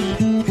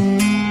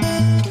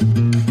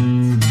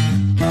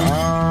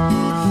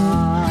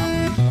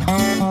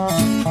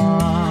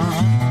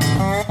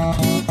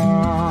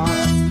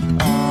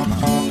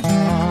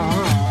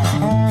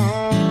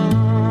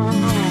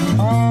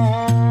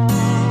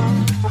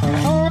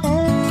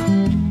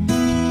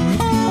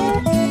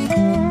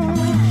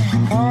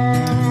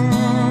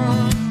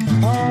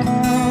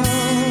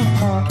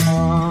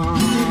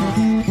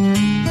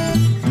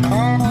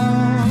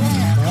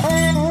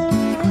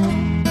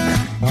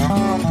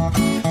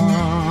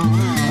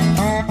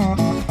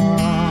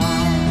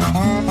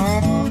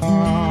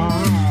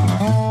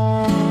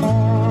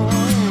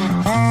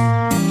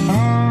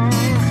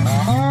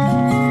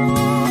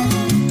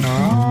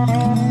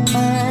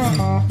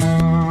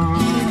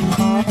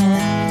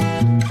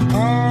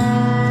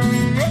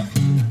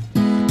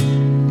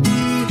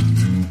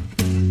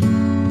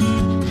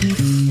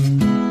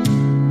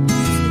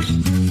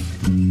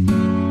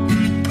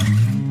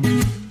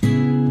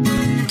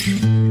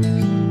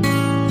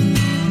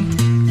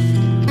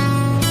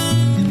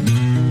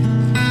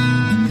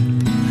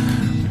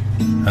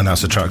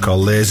 That's a track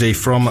called Lazy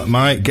from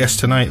my guest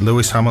tonight,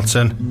 Lewis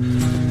Hamilton.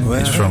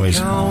 It's from his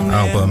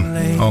album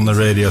On the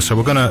Radio. So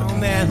we're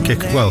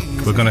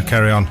gonna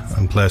carry on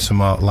and play some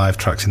more live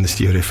tracks in the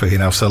studio for you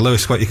now. So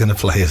Lewis, what are you gonna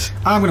play us?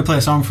 I'm gonna play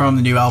a song from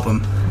the new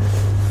album,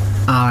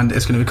 and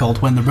it's gonna be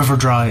called When the River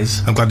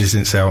Dries. I'm glad you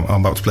didn't say I'm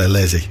about to play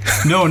Lazy.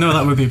 No,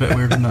 that would be a bit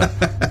weird, wouldn't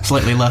it?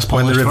 Slightly less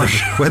polished.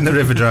 When the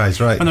River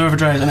Dries, right. When the River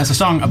Dries, and it's a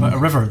song about a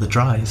river that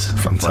dries.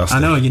 Fantastic. I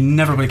know, you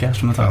never would have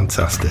guessed from the top.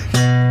 Fantastic.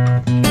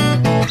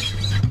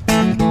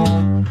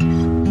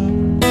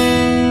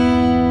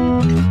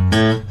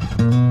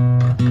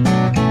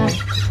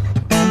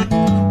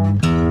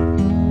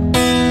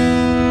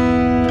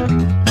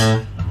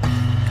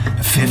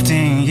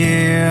 15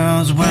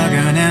 years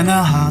working in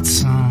the hot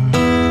sun,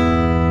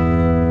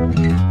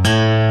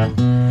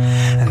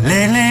 and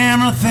lately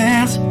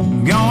everything's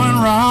going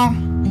wrong.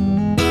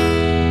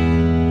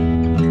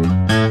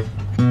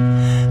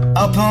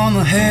 Up on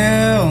the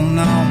hill,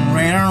 no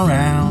rain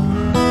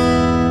around.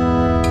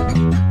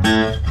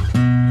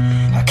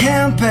 I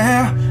can't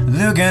bear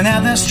looking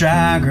at this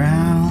dry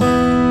ground.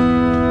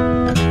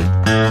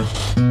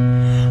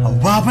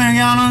 What we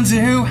gonna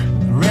do?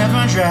 The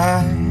river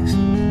dries.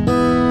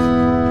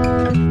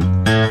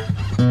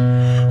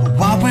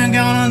 What we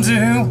gonna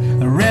do?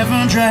 The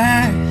river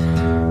dries.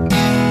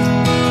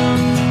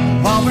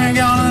 What we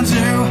gonna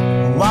do?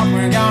 What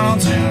we gonna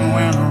do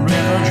when the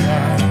river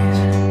dries?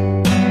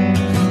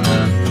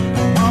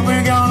 What we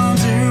gonna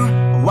do?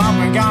 What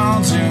we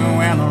gonna do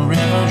when the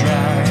river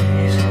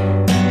dries?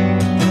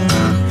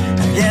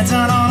 Get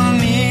down on our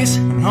knees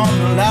and on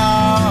the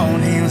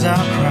Lord hears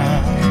our cry.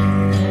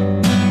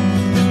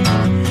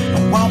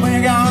 What we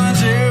gonna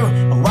do?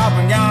 What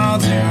we gonna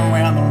do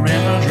when the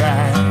river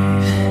dries?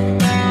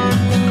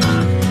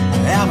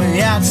 I'll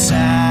be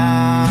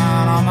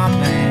outside on my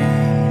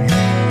plane,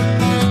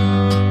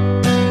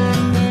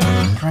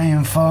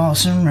 praying for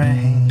some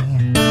rain.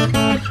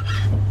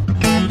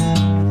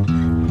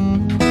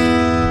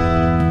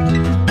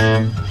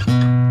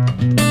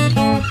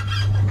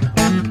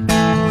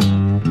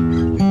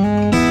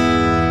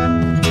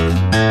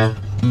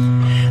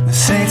 They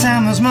say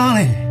time is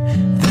money,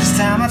 this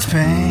time it's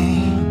pain.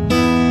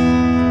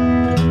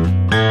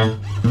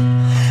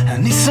 I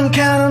need some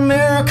kind of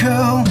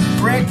miracle to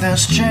break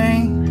this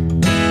chain.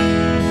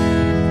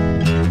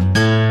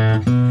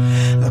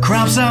 The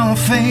crops are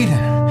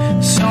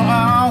fading, so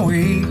are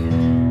we.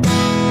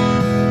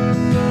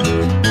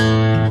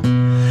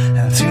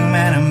 Too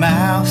many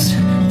mouths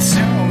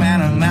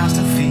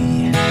to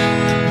feed.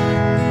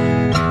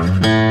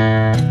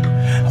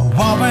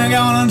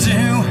 gonna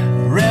do?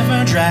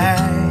 River Drive.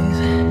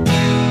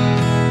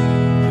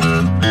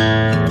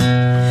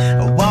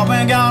 What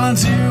we gonna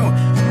do?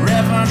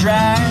 River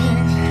Drive.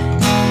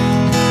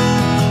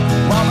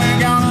 What we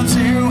gonna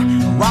do?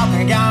 What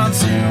we gonna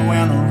do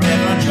when the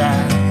river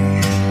dries?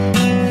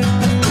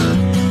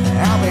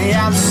 I'll be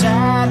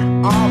outside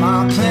on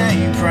my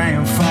plane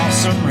praying for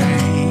some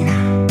rain.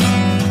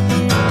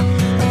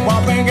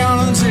 What we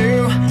gonna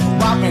do?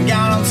 What we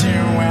gonna do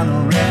when the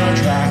river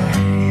dries?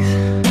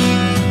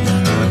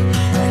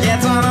 Get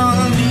down on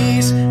the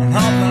knees and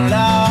hope the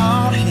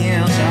Lord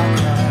hears our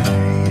cry.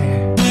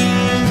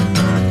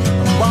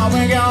 What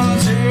we gonna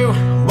do?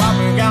 What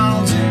we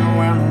gonna do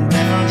when the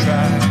river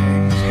dries?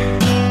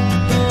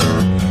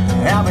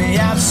 I'll be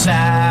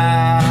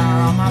outside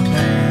on my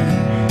plane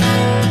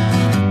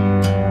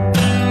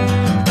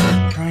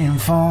praying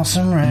for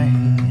some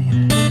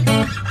rain.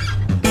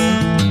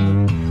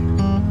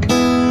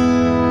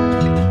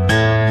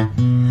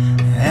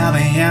 I'll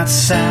be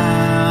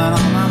outside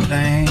on my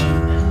plane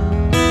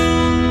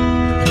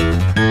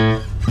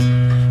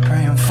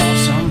praying for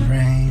some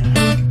rain.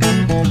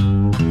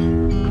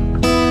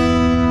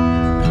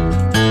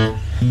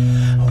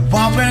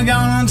 What we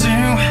gonna do?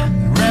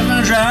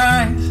 River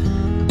Drive.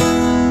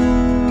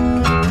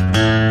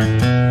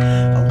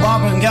 What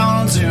we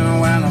gonna do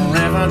when the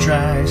river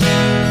dries?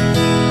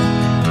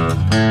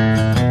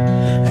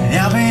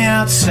 I'll be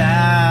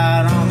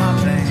outside on my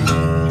plane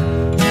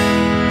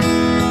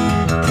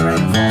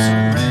praying for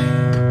some rain.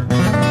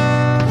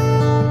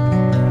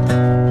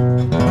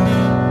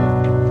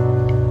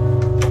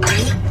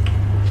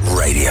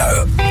 Radio.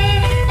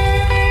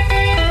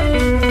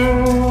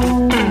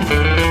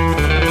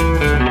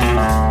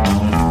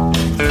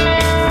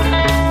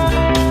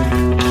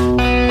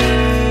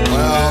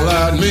 Well,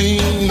 that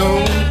mean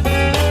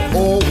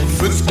old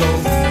Frisco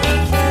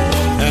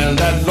and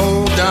that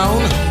low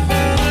down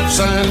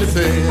Santa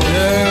Fe.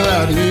 Yeah,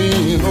 that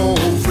mean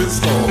old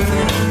Frisco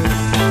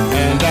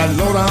and that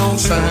low down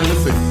Santa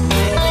Fe.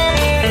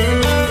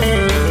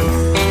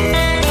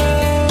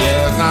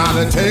 Yeah, now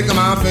they take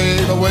my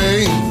faith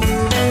away,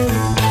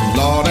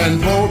 Lord,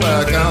 and pull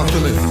back out to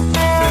me.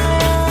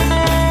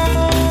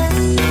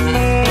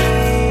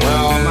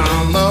 Well,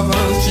 my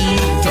mother, she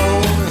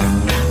told me,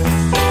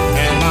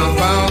 and my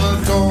father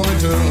told me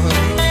too.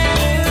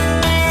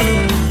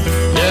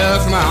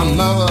 Yes, my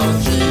mother,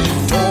 she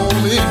told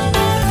me,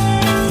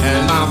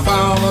 and my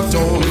father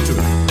told me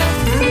too.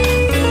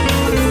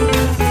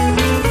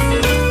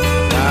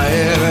 Now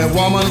every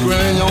woman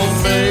grin your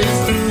face,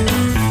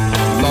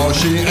 Lord,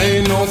 she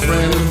ain't no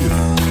friend of you.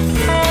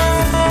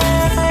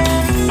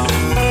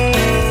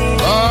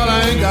 But I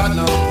ain't got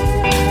no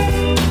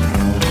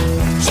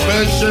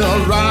special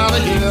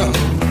rider here.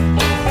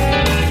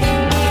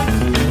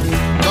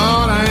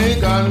 God, I ain't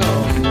got no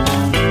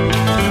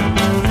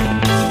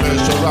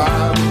special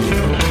rider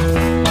here.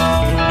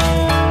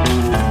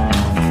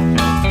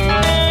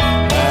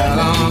 And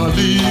I'm gonna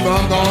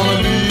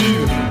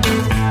leave,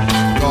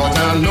 cause I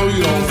know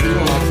you don't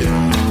feel like it.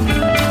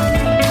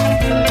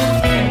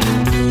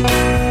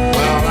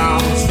 Well,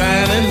 I'm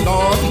standing,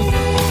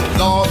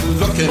 Lord,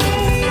 looking,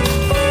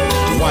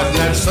 watch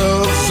that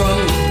sun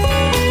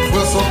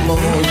whistle blow.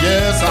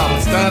 Yes, I'm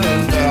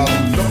standing there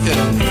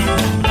looking,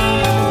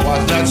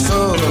 watch that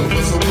sun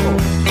whistle blow.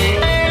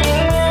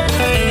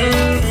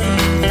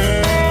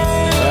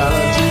 Well,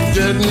 she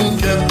didn't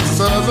get the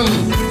serving,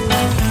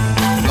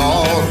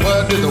 Lord,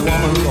 where did the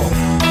woman go?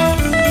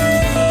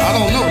 I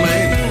don't know,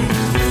 man.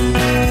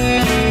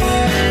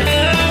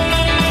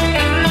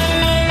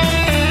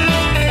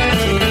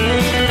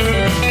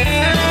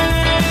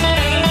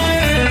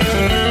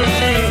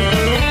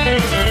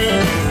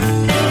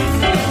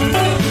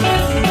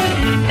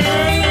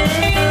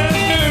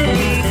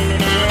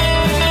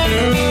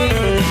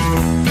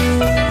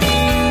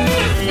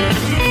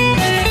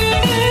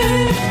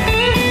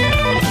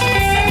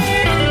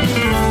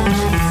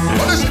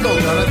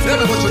 Tell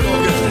me what you're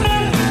gonna get.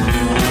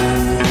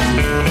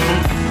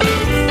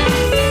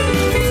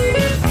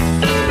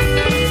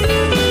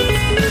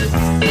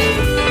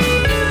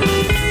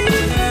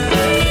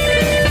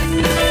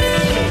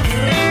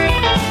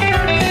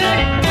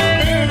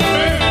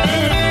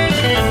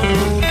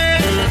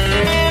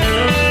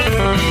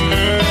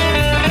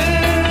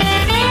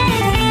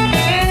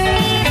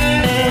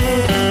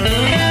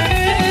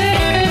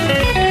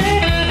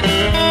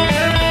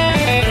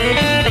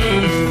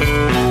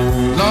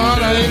 Lord,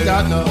 I ain't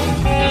got no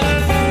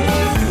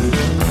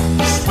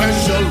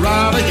special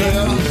rider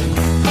here.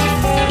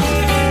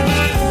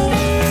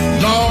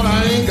 Lord, I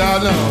ain't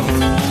got no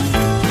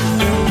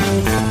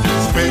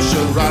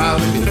special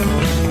rider here.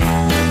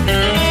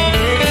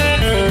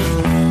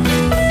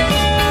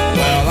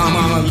 Well, I'm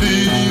gonna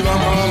leave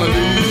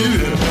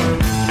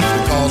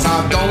because I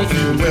don't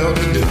feel well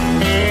today.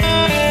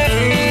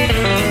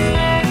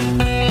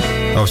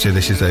 Obviously,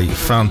 this is a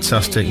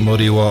fantastic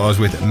Muddy Waters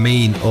with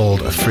Mean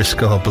Old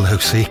Frisco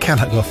Blues, so you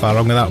cannot go far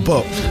wrong with that.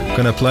 But I'm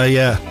going to play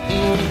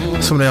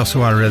somebody else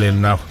who I really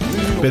know.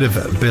 Bit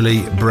of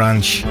Billy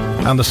Branch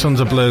and the Sons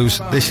of Blues.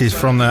 This is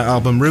from their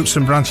album Roots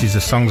and Branches,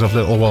 the Songs of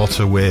Little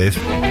Water with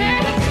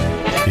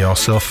You're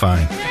So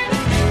Fine.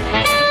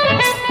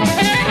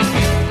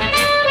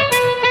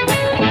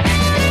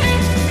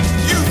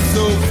 You're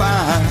so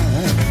fine.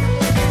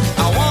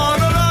 I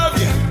wanna love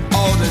you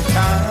all the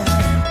time.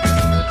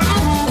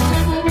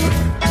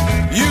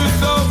 You're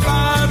so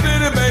fine,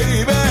 pretty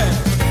baby.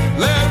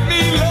 Let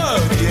me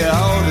love you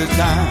all the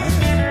time.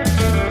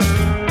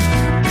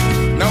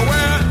 Now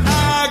when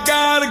I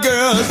got a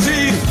girl,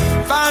 she's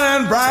fine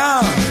and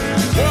brown.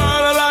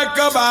 What I like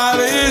about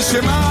her is she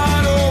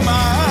mine, oh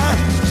mine.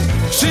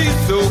 She's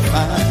so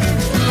fine.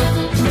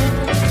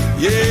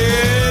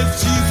 Yeah,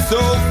 she's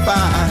so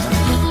fine.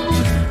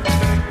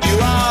 You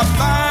are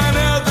fine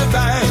as a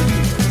thing.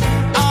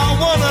 I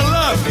wanna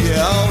love you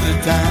all the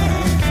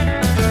time.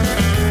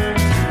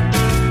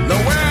 Now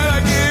when I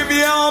give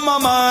you all my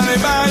money,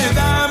 buy you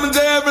diamonds,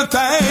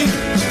 everything.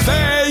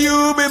 Say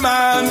you'll be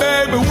mine,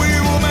 baby, we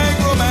will make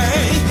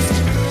romance.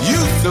 You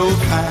so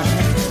fine.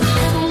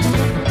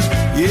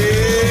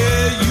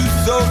 Yeah, you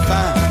so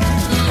fine.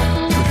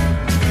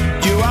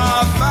 You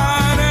are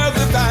fine as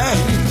a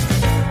thing.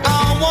 I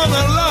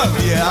wanna love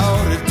you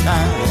all the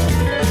time.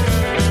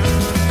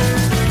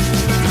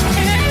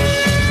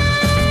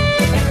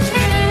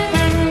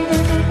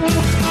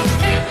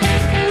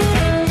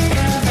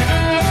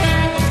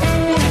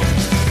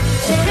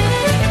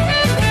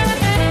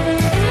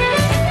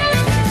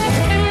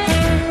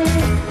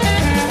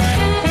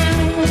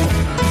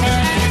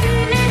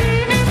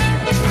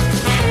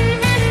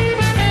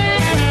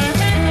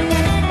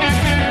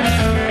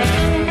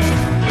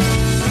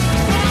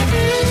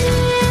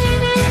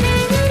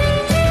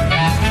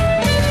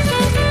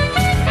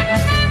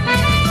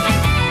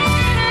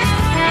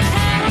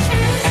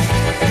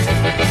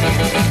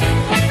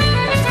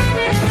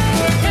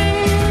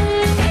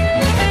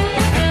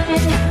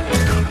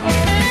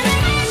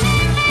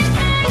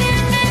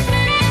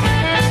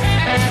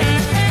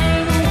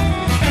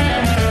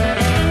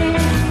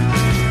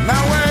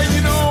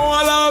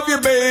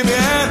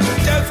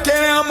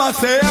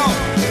 Myself,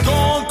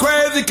 going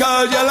crazy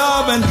cause you're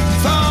loving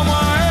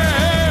someone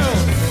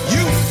else.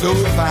 You so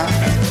fine.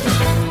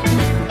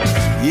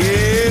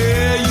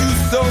 Yeah, you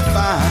so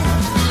fine.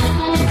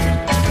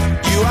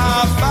 You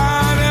are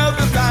fine as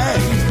a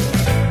thing.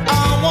 I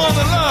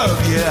wanna love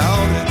you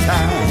all the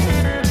time.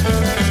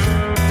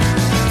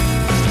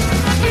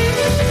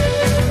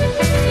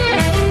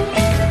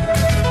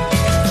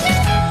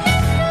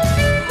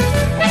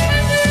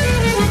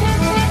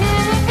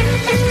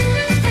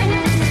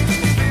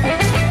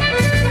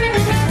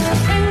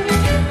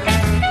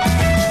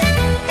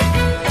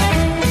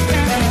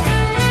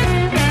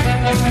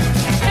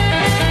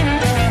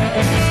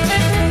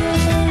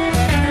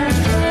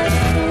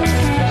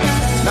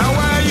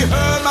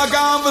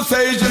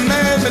 Conversation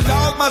made me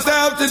talk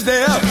myself to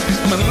death.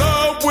 I'm in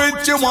love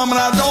with you, woman.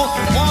 I don't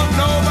want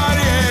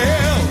nobody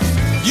else.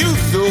 You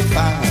so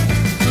fine.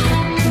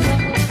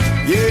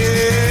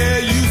 Yeah,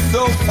 you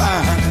so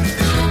fine.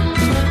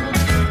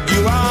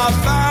 You are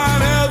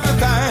fine as a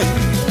thing.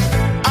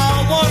 I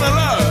wanna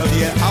love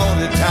you all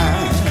the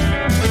time.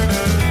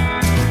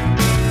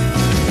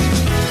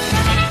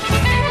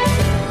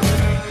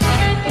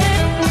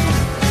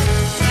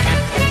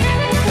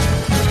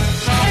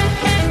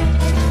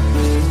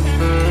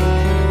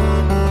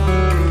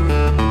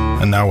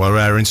 And now our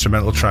rare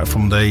instrumental track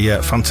from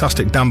the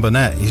fantastic Dan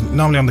Burnett. He's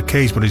normally on the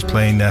keys, but he's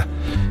playing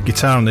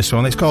guitar on this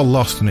one. It's called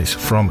Lost, and it's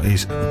from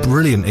his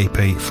brilliant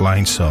EP,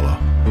 Flying Solo.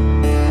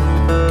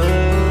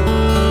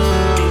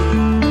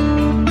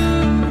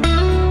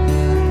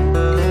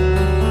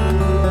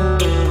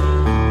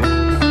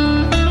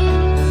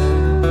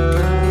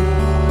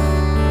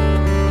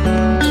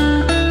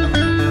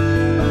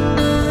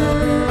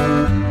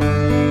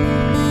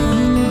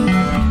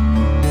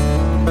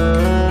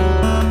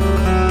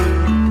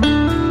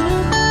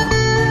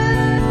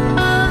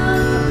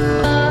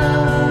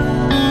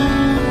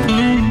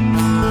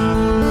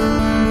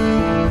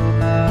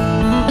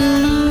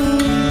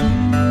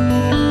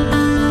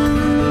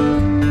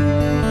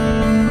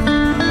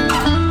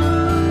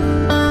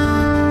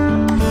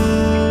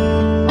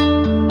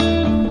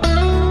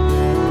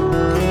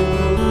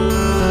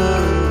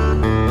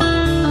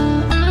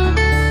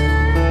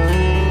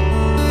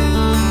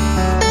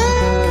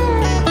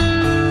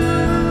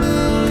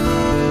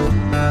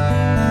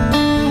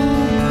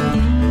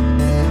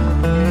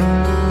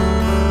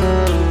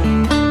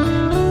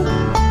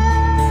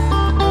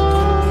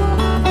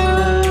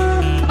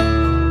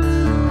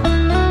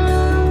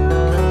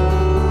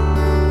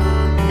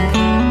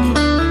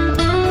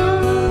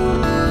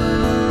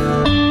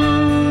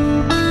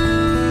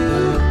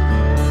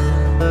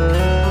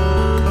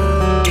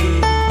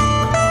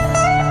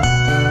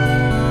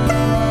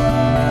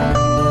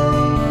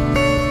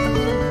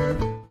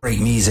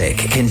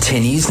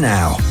 Continues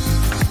now.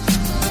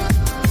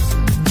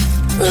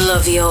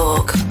 Love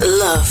York.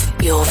 Love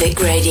Jorvik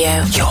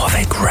Radio.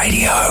 Jorvik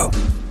Radio.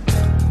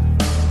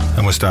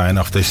 And we're starting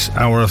off this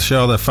hour of the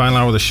show, the final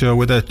hour of the show,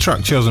 with a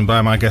track chosen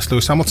by my guest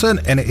Lewis Hamilton,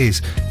 and it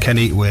is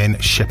Kenny Wayne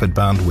Shepherd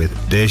Band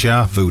with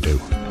Deja Voodoo.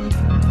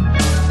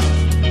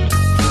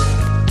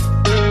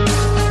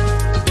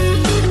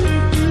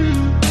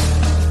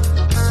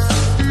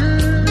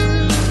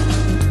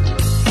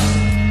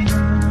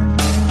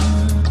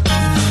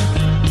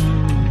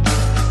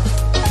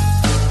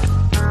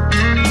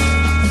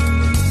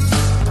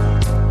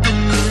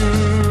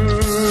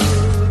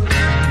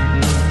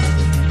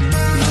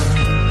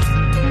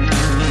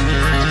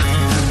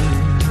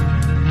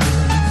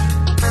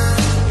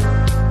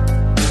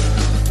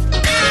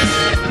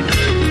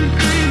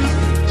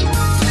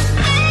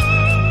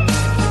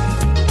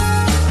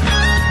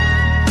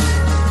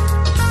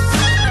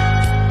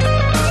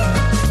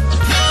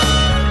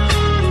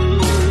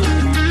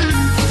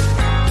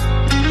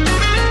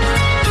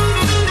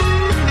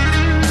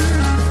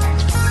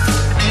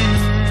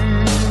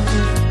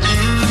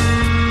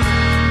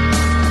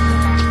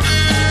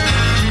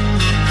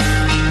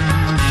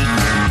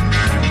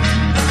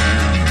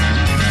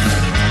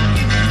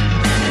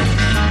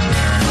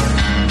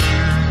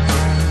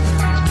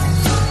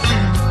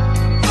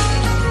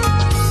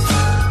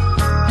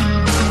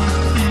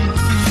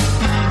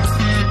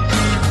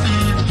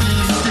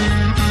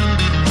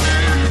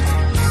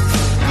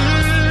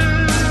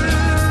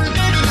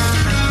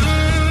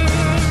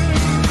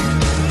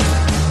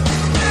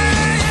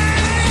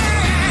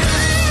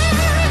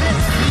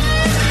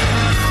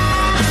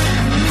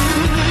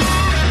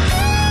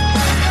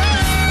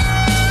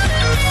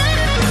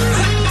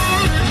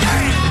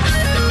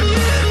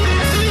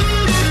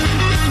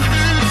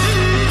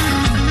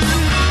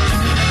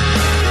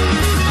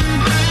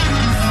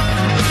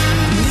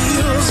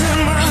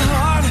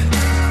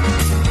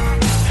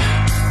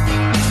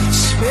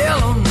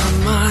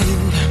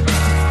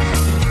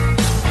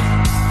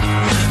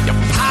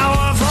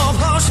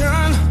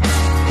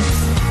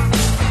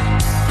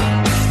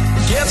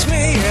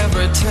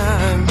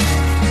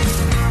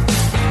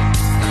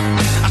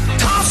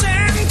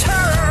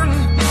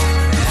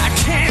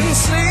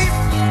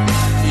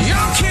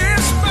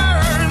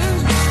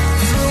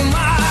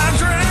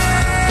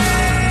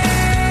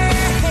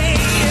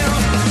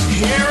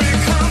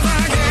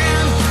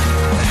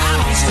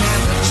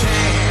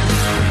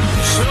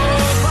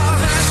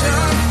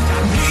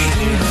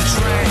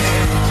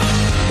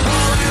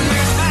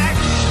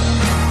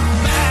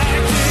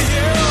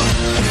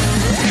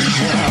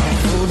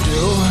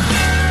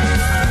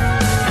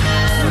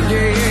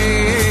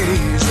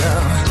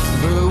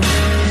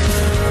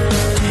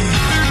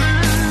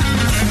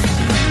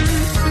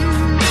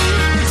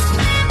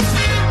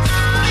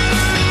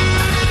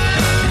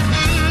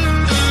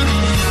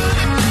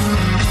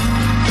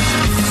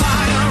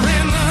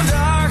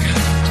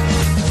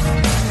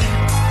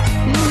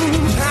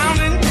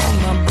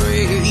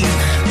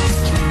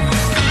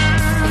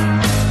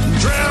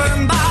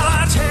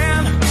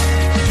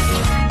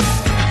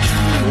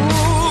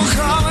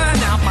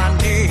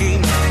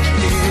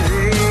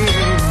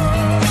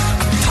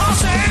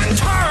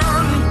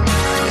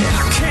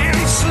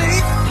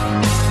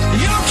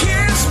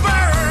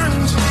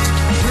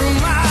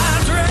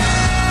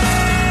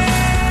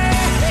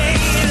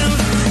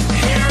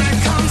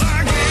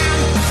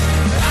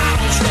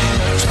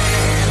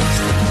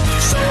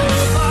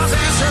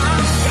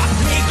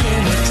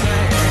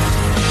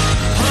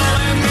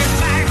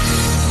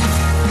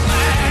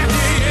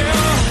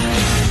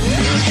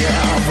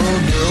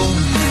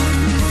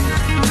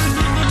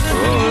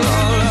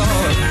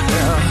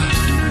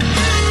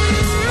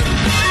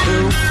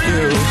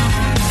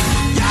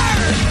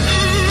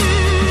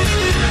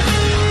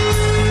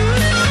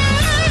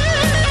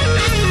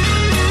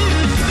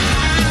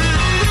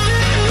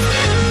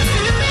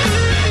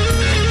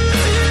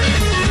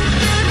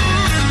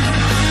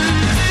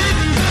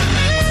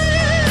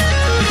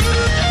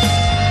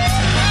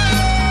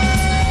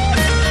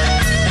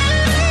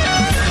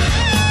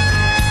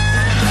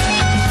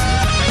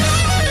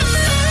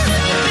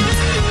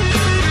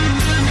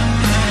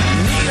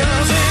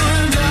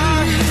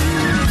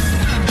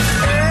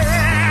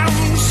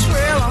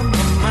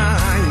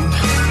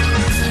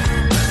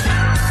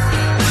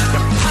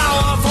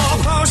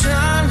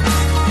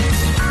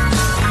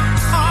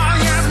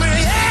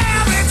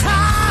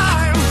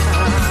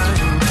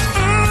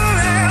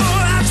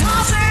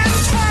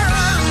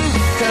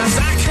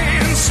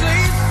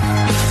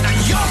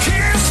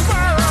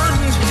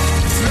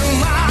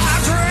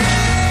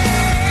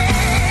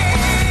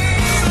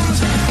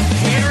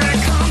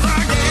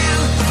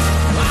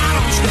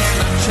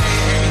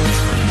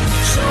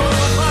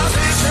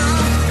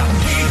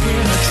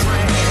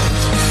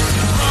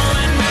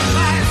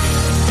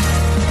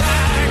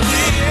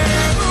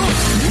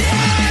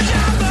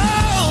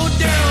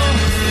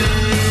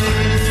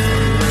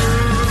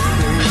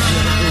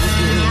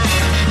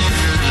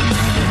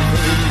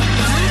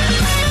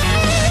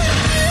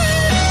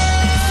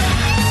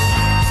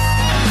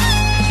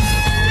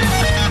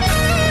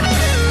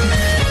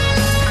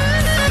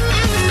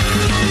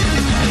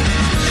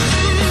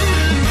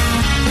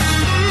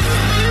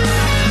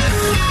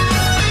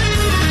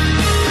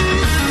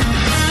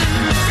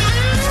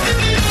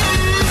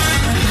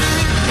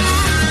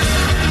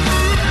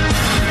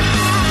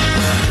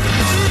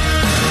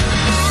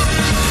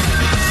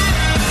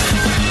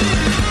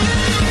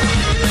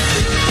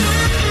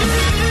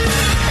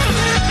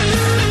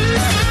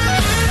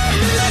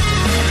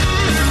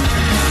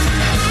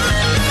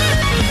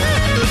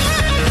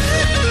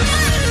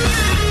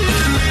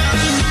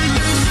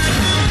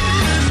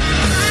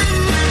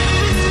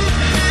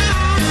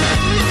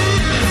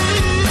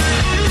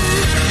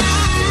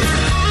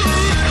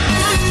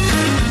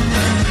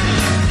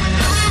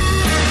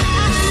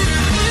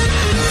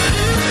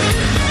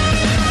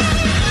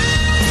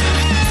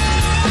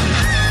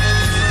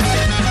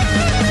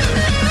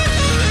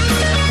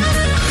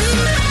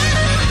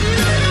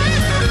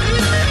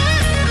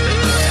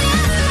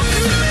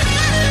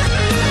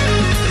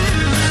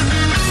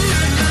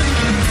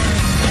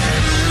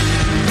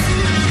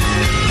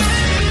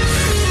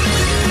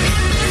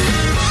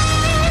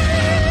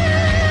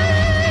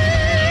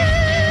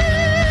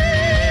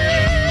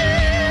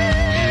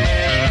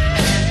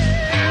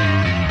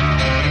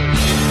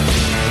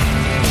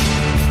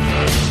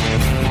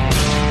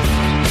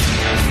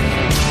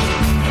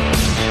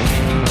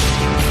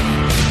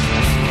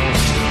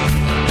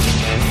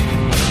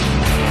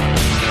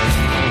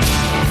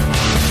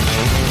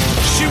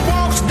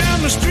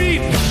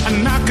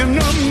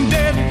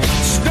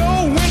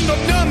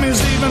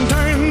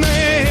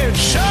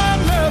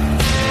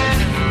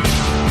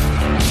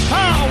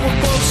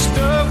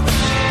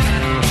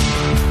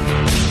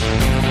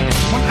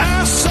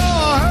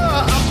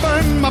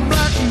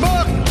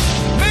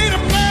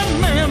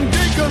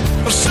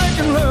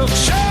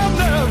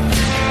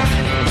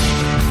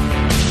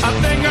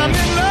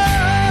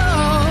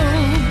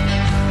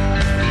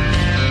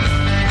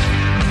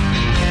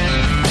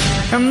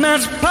 and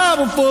that's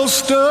powerful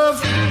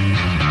stuff.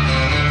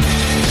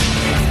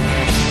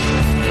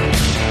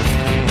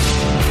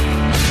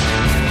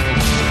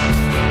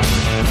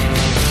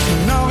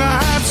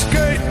 Naugahyde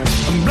skirt,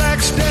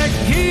 black stack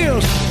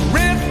heels,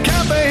 red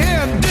cap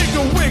ahead, dig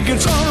the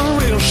wickets on a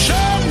real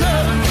sharp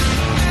nut.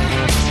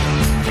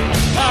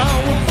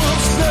 Powerful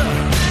stuff.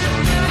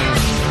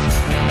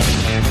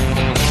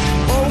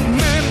 Old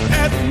man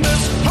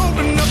Atlas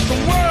holding up the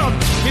world.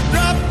 He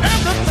dropped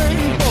everything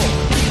for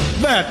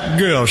that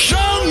girl.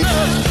 Sure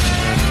enough,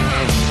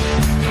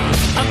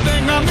 I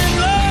think I'm in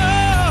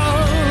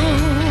love,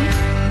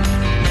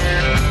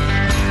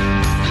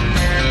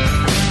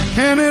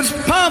 and it's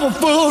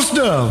powerful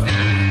stuff.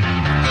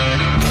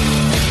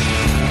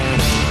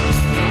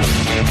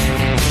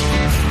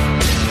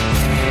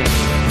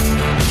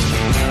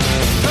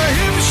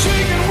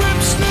 Shaking, whip,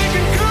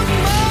 snaking,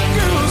 cooking my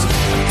goose. I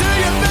tell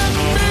you that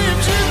babe,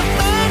 she's a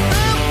fine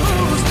damn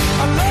booze. I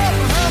love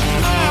her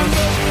fine,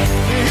 but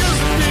here's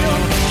the deal.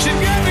 She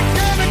got the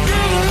kind of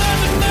girl who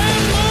loves the damn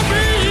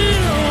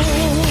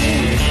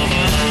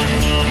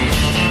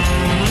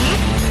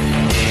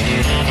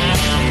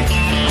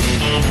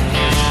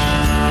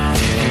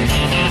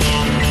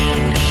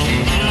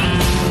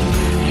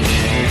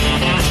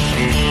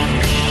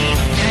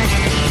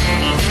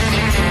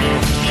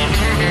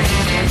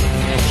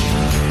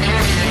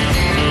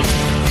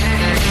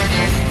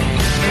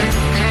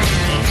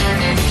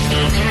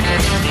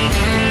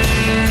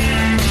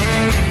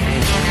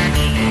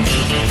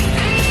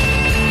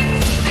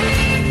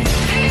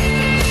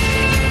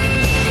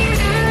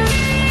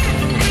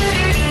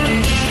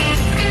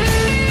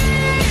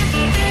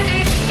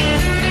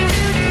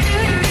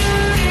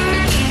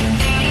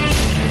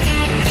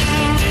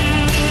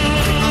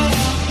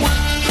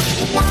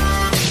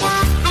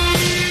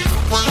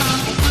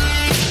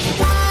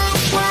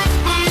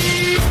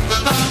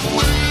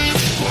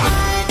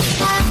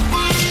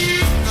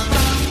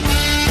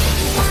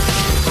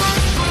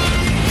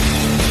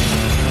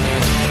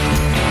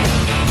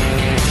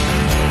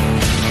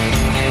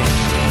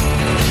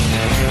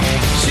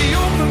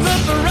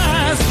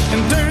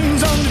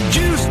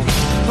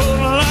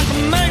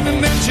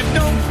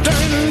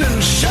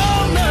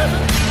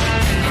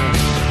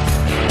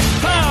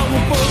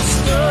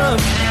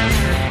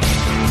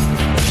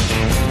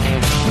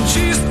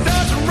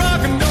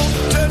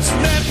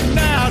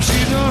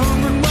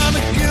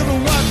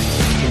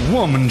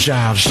woman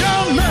child. Show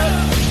me.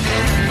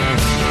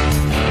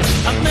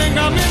 I think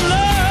I'm in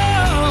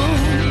love.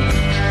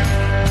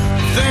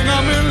 Think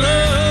I'm in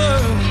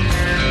love.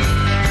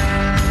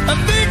 I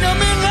think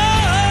I'm in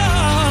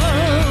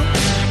love,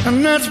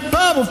 and that's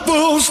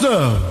powerful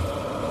stuff.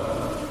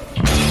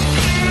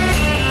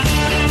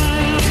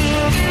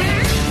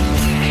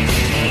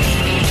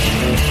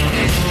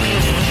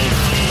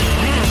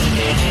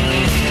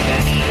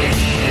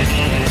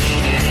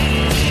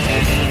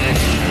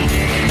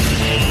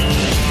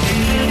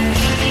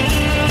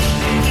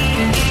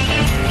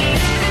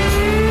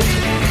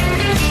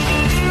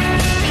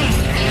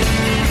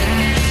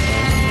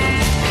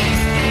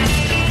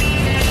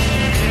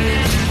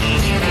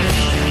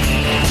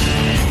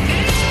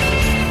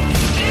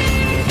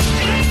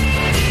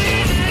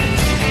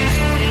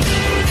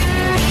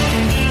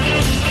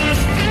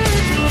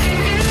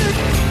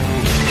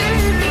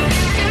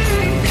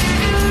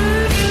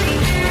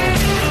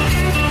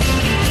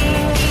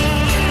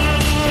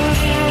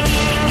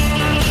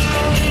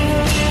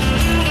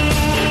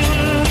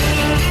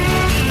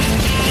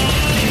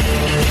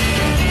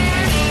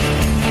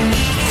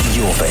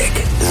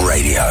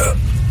 Radio.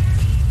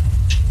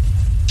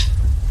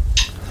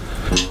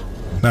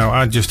 Now,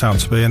 I just happen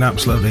to be an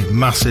absolutely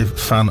massive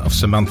fan of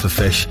Samantha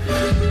Fish.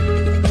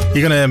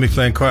 You're going to hear me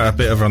playing quite a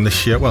bit of her on this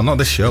show. Well, not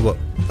this show, but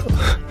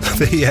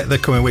the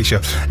coming week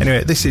show.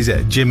 Anyway, this is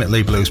Jim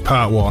Lee Blues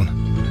Part 1.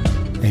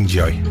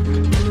 Enjoy.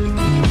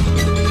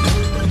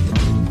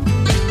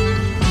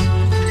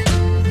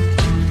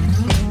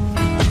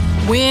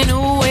 Went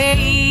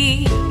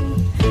away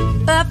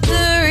up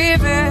the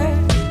river,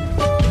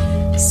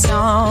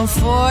 some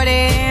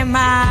 40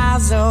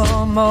 miles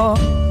or more.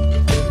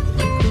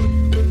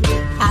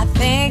 I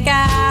think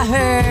I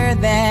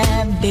heard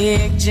that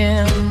big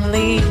Jim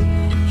Lee,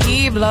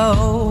 he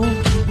blow.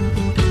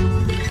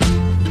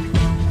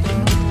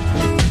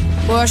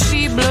 Well,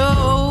 she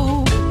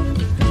blow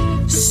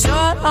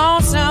so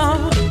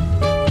lonesome,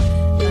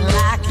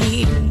 like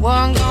he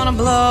wasn't gonna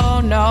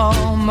blow no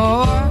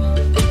more.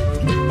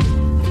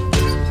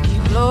 He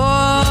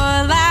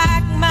blow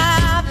like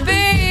my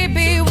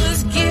baby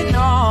was getting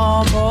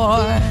on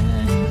board.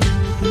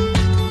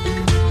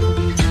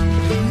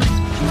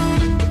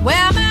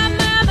 Well, my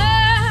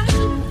mama,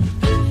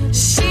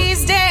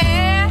 she's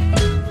dead.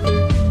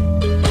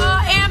 Oh,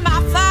 and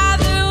my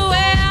father,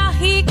 well,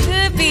 he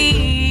could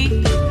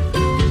be.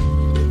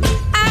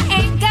 I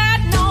ain't got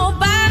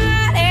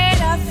nobody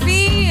to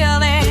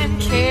feel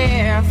and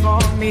care for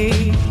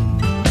me.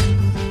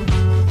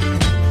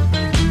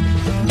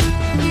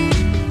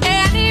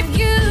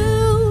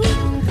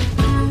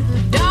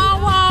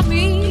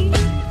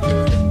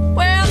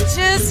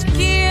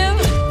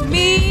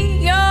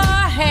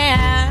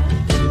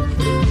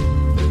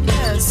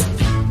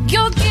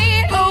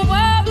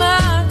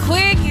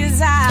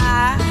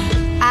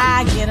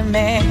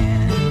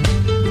 man.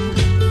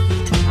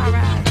 All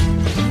right.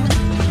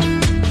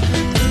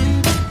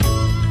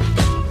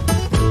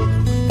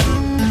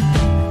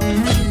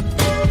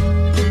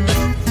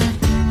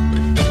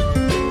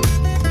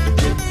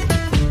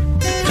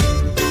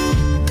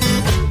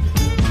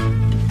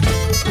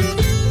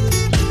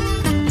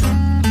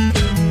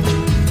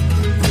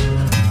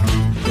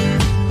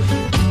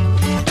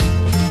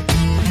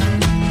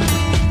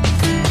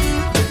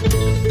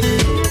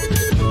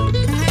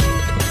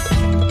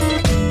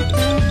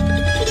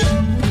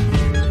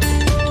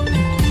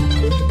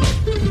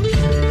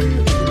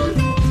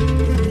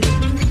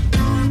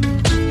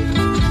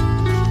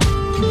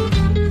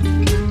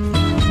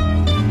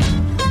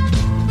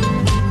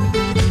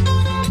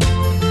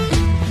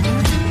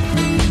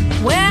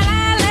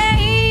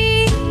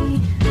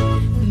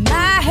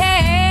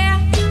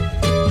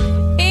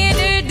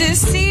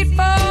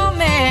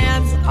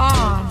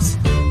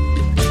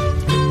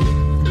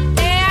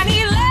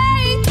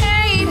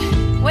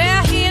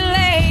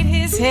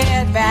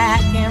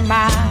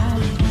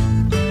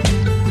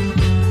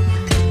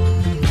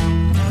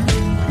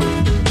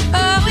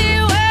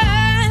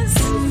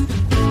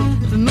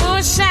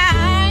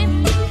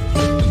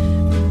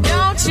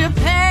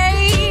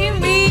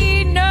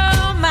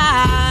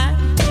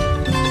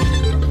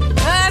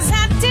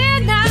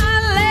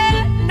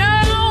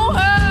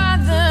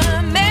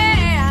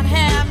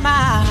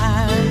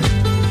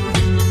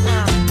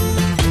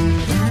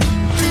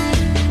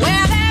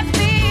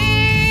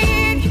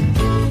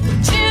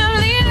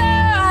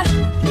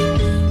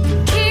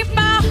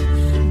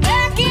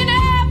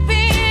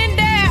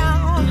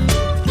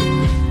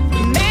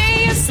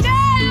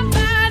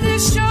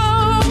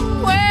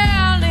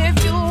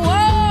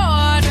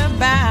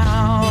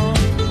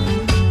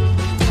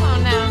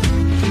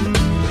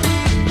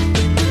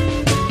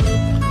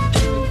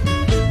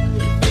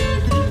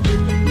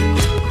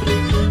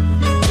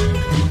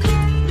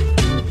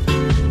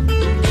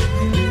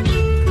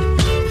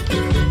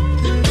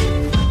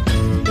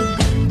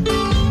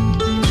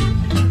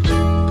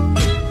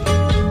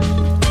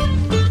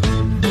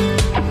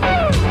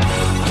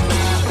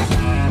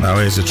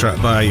 Here's a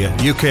track by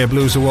UK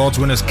Blues Awards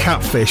winners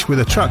Catfish with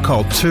a track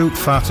called Too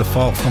Far to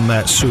Fall from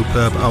their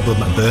superb album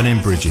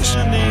Burning Bridges. Too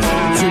many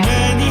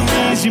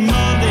hazy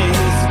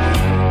Mondays,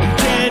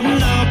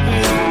 getting up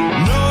with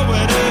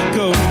nowhere to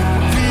go,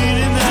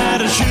 feeling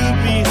that I should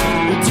be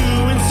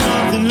doing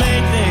something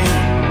lately,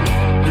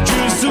 but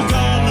you're still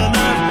gone and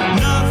I've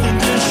nothing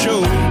to show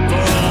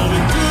for all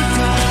the good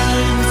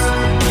times,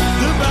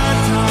 the bad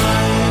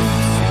times,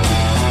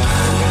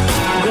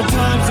 the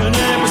times when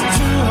it was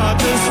too hard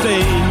to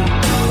stay.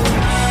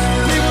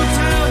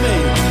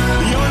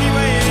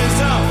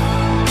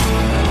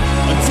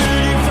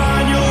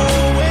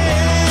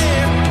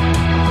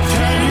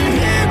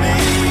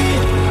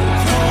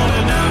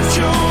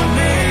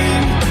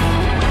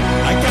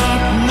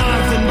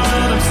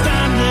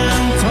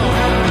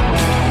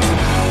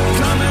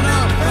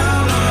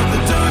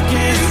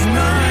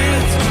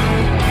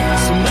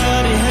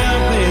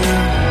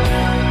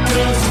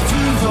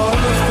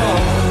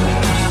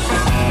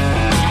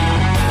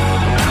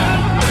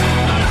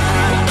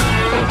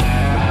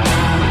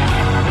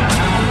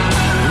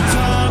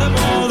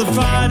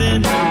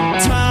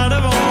 Tired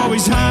of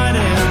always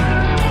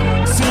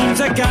hiding. Seems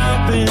like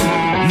I've been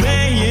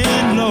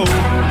laying low.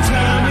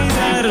 Tell me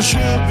that I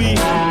should be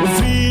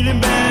feeling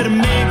better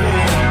maybe,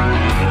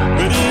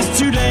 but it's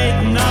too late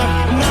and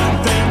I've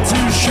nothing to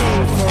show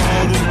for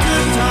all the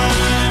good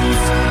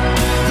times,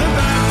 the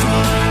bad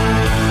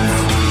times,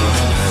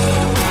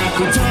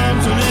 the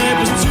times when it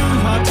was too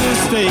hard to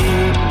stay.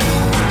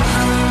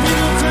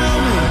 People tell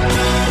me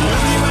the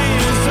only way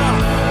is up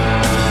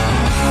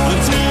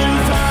until you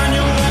find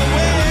your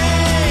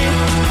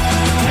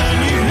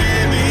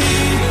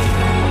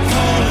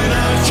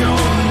your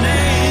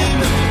name.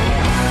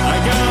 I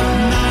got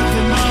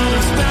nothing but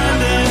a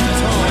standing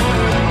tall,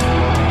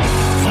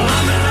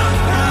 climbing up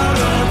out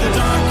of the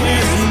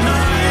darkest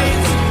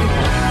night.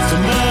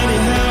 Somebody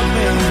help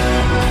me,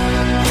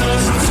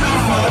 'cause it's too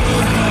far to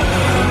fall.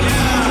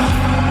 Yeah.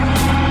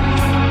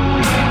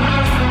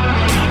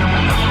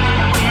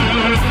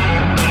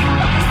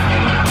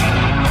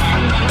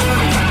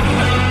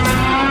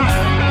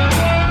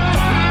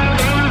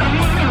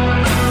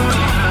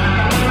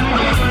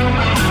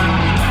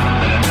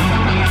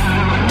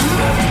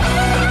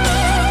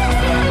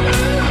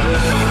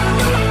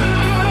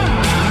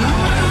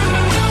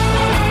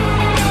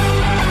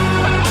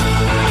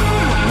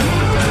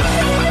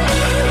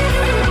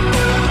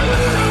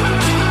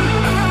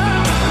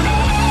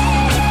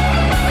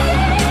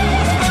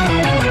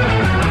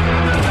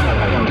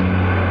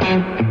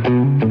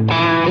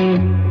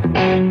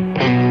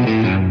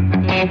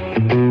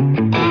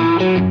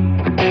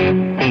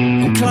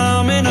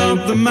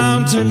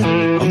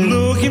 I'm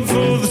looking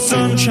for the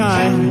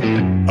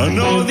sunshine. I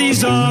know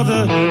these are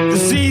the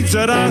seeds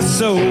that I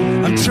sow.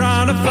 I'm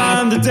trying to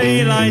find the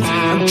daylight.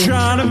 I'm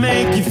trying to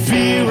make you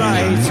feel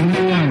right.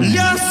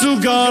 You're still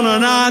gone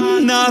and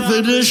I've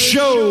nothing to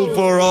show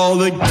for all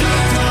the good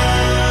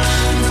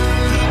times,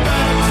 the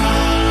bad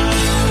times,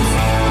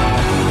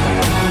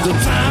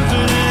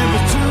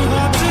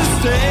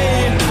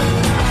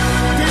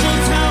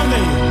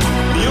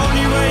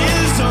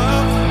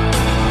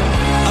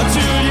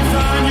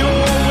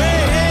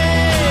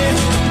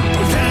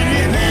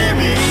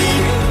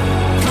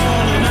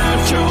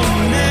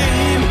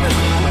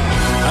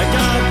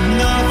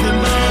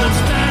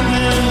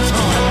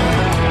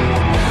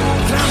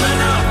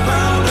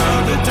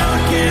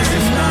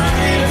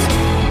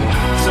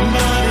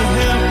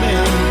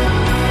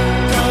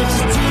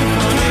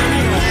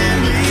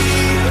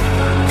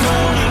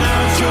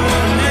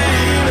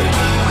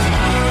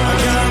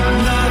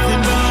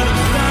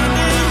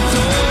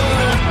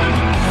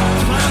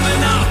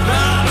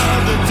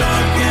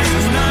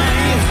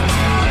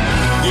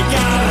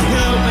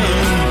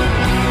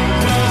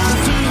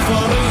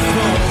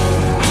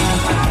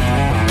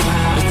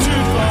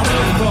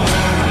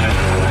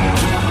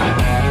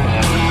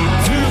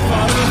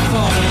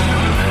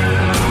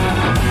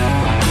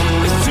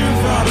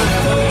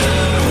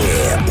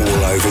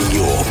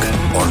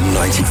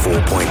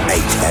 94.8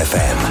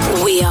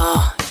 FM. We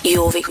are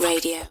Jorvik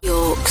Radio,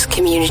 York's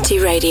community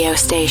radio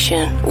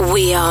station.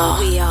 We are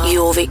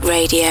Jorvik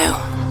Radio.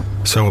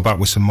 So we're back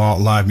with some more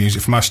live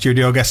music from our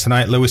studio guest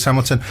tonight, Lewis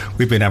Hamilton.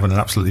 We've been having an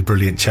absolutely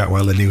brilliant chat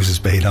while the news has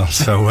been on,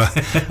 so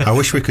I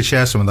wish we could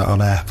share some of that on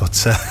air,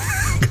 but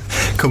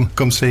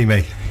come see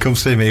me. Come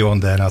see me one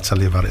day and I'll tell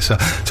you about it. So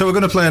we're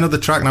going to play another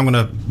track, and I'm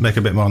going to make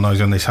a bit more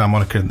noise on this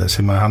harmonica that's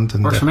in my hand.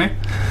 And, works for me.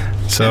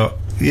 So,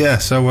 yeah,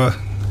 so...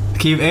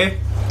 Key of A.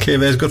 Key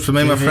of A is good for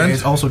me, my friend.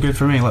 It's also good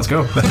for me. Let's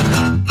go.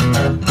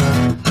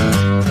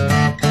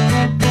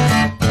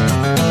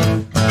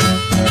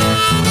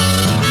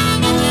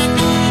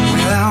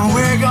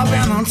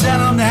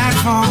 Tell that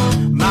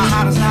phone, my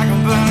heart is like a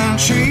burning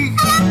tree.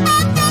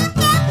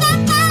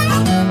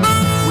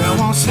 Well,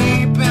 won't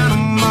sleep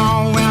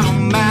anymore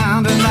when my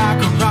mind is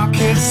like a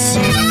rocket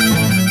sea.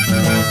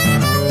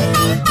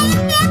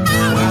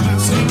 Well, I've been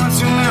sleeping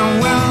too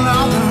many well,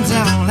 all the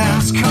devil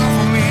has come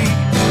for me.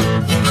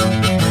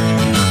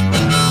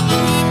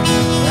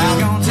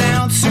 I go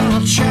down to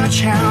the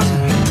church house,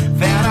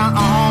 fell down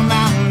on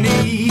my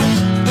knees.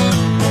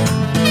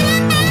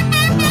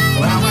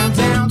 Well, I went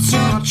down to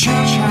the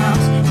church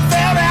house,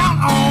 fell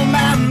down on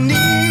my knees.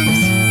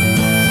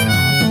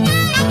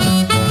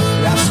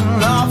 That's some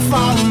love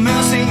for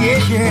mercy,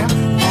 yeah.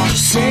 Won't you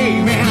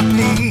save me,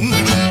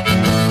 please?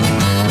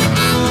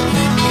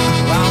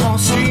 I won't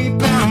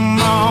sleep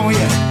anymore,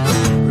 yeah.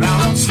 I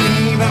won't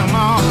sleep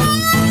anymore.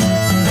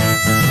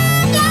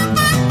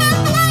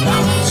 I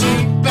won't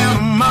sleep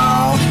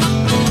anymore.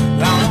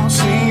 I won't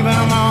sleep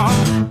anymore.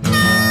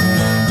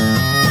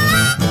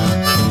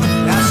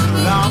 That's some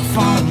love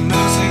for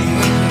mercy,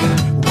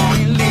 yeah. Won't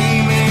you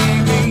leave me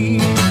be?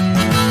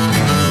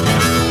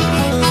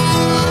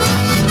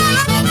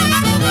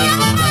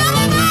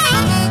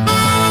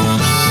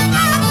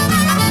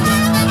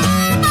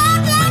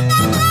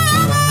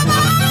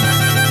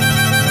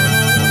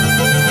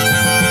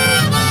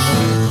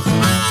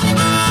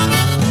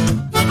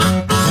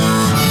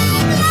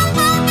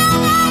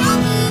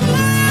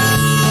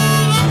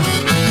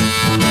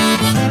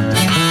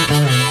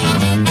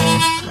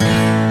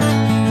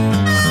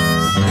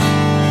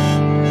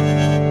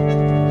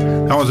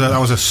 That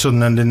was a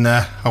sudden ending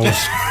there. I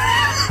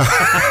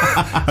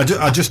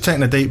just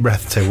taken a deep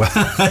breath too.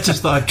 I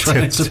just thought I'd try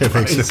and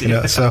surprise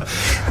you. So,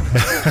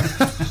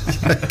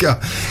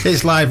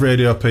 it's live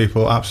radio,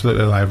 people,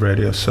 absolutely live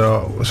radio.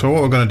 So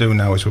what we're going to do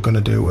now is we're going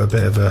to do a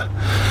bit of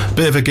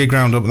a gig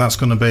roundup, and that's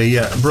going to be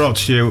brought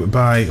to you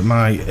by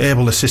my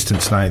able assistant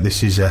tonight.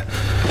 This is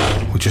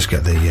we'll just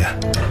get the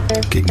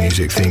gig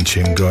music theme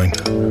tune going.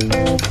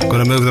 I'm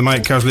going to move the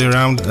mic casually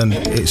around, and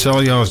it's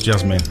all yours,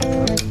 Jasmine.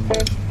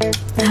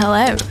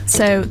 Hello,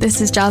 so this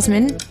is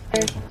Jasmine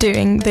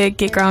doing the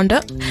gig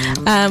roundup.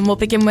 We'll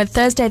begin with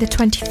Thursday the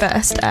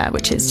 21st,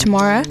 which is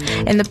tomorrow.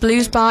 In the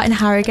Blues Bar in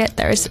Harrogate,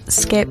 there is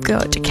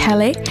Scapegoat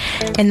Kelly.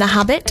 In the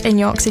Habit in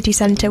York City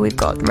Centre, we've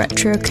got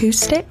Retro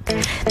Acoustic.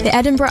 The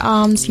Edinburgh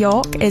Arms,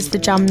 York, is the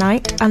Jam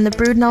Night. And the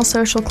Broodnell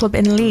Social Club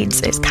in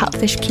Leeds is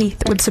Catfish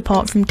Keith with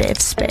support from Dave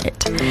Spade.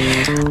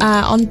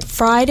 On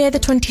Friday the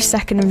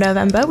 22nd of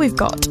November, we've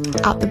got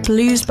at the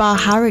Blues Bar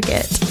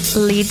Harrogate,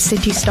 Leeds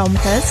City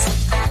Stompers.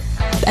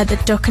 At the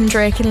Duck and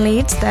Drake in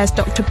Leeds, there's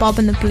Dr. Bob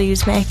and the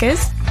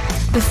Bluesmakers.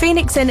 The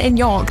Phoenix Inn in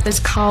York, there's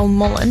Carl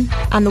Mullen.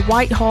 And the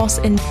White Horse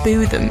in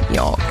Bootham,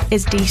 York,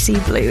 is DC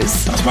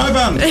Blues. That's my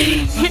band.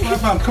 That's my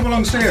band. Come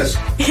along, see us.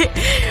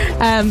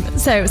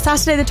 So,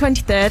 Saturday the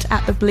 23rd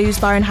at the Blues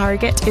Bar in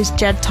Harrogate is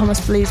Jed Thomas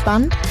Blues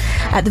Band.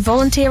 At the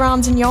Volunteer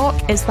Arms in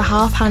York is the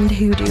Half Hand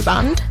Hoodoo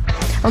Band.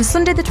 On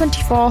Sunday the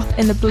 24th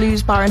in the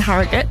Blues Bar in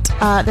Harrogate,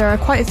 there are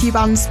quite a few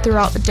bands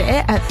throughout the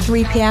day. At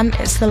 3 p.m,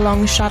 it's the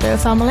Long Shadow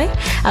Family.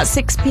 At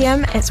 6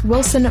 p.m, it's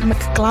Wilson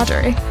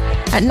McGladdery.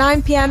 At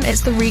 9 p.m, it's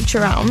the Reach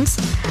Arounds.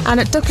 And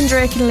at Duck and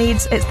Drake in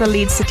Leeds, it's the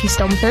Leeds City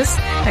Stompers.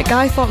 At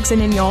Guy Fawkes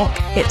Inn in York,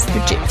 it's the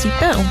Gypsy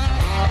Bill.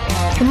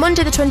 On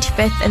Monday the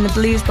 25th in the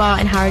Blues Bar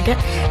in Harrogate,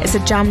 it's a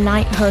jam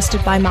night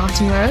hosted by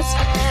Martin Rose.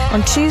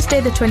 On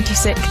Tuesday the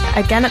 26th,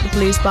 again at the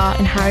Blues Bar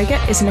in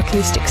Harrogate, is an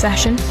acoustic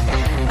session.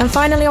 And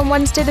finally on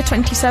Wednesday the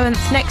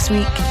 27th next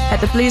week,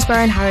 at the Blues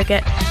Bar in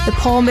Harrogate, the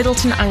Paul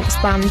Middleton Anks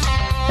Band.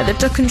 At the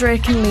Duck and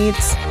Drake in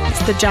Leeds,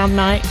 it's the Jam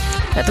Night.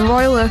 At the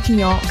Royal Oak in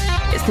York,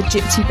 it's the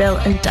Gypsy Bill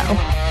and Dell.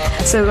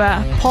 So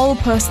Paul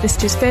will post this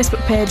to his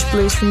Facebook page,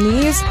 Blues from the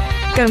Years.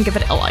 Go and give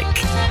it a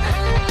like.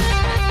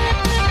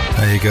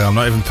 There you go, I'm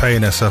not even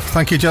paying her, so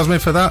thank you, Jasmine,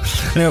 for that.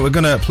 Anyway, we're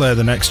going to play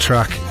the next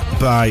track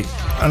by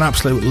an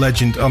absolute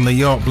legend on the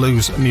York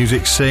blues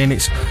music scene.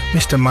 It's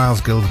Mr. Miles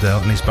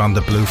Gilverdale and his band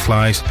The Blue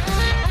Flies.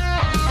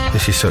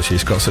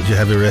 He's got such a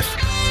heavy riff.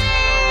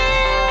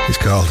 It's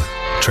called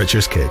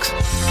Treacherous Kicks.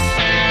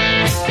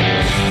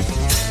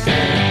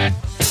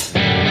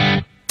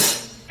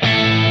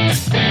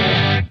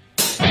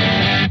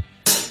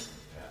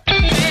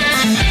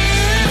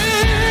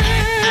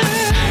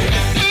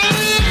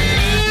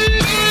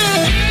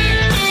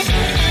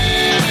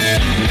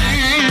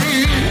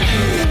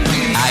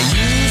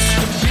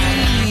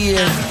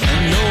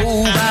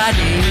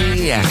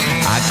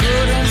 I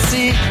couldn't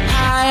see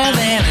higher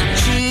than a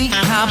tree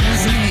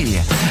couples me.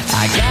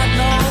 I got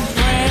no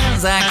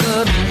friends, I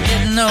couldn't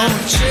get no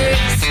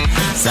chicks.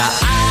 So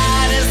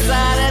I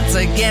decided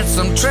to get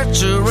some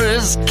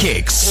treacherous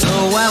kicks. So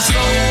I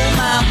stole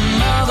my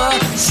mother,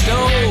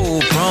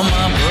 stole from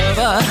my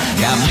brother,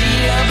 got me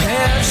a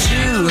pair of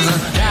shoes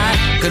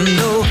like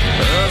no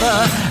other.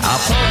 I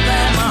put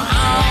them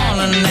on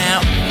and now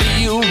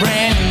feel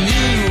brand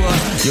new.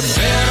 You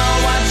better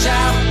watch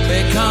out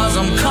because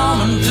I'm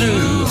coming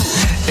through.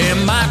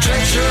 In my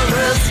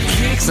treacherous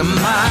kicks,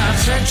 my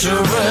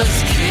treacherous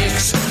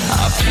kicks,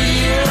 I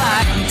feel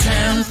like I'm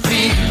 10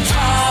 feet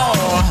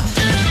tall.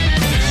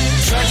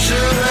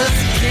 Treacherous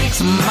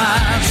kicks, my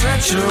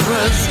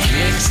treacherous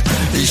kicks.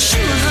 These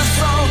shoes are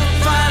so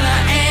fine, I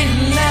ain't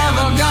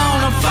never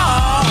gonna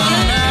fall.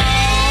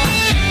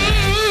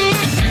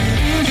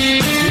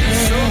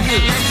 So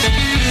good.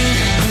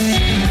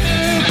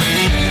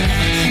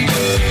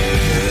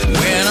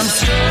 When I'm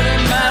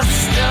strutting my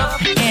stuff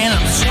and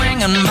I'm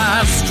swinging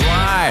my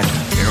stride,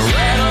 in a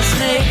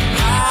rattlesnake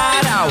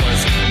hide, I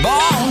was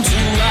born to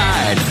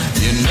ride.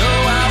 You know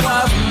I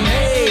was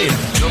made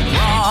to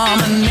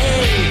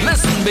promenade.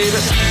 Listen,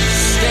 baby,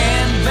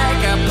 stand back,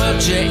 I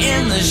put you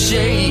in the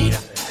shade.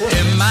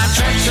 In my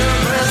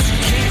treacherous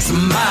kicks,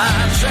 my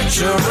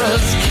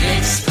treacherous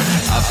kicks,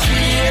 I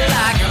feel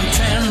like I'm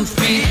 10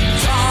 feet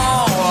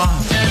tall.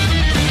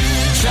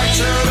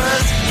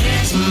 Treacherous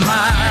kicks,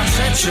 my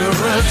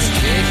treacherous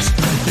kicks.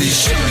 These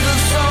shoes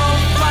are so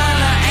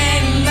fine, I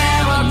ain't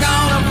never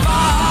gonna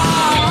fall.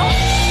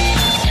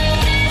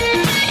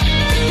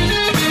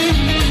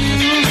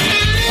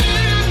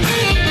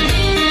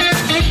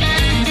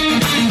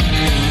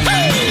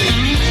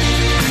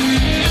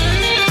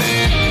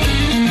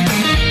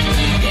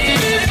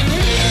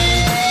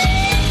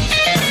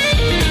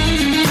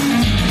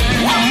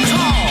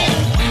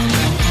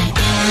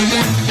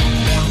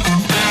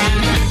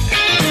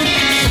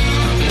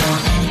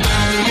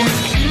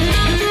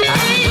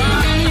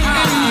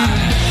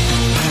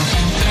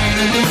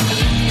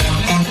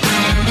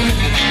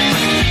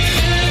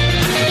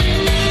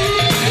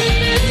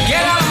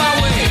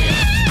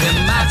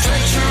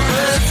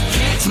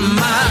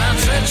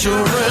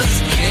 Treacherous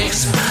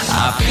kicks,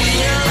 I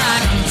feel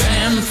like I'm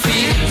 10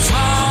 feet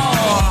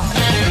tall.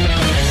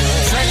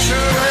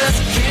 Treacherous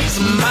kicks,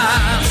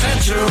 my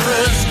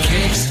treacherous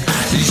kicks.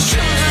 These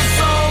shoes are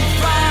so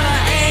fine, I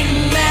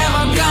ain't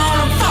never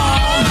gonna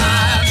fall.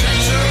 My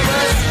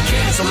treacherous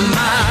kicks,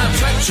 my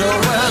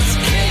treacherous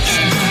kicks.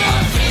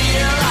 I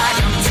feel like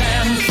I'm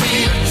 10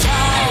 feet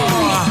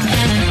tall.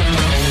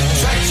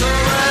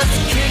 Treacherous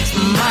kicks,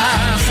 my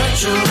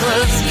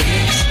treacherous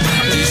kicks.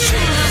 These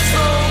shoes are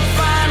so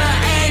fine, I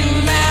ain't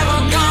never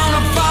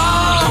gonna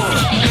fall.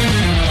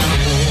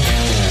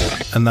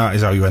 And that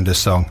is how you end a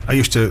song. I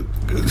used to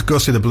go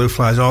see the Blue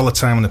Flies all the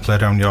time when they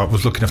played around York. I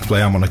was lucky enough to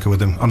play harmonica with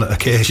them on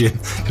occasion,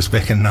 just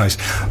making noise.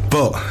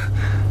 But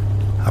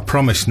I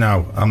promise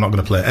now I'm not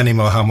going to play any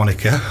more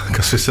harmonica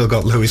because we've still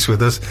got Lewis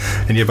with us,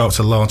 and you're about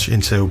to launch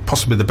into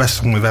possibly the best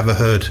song we've ever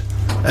heard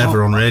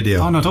on radio.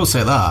 Oh no, don't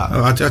say that.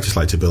 Oh, I just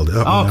like to build it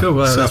up. Oh, cool.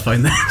 Well, that's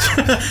fine then.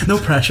 No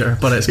pressure,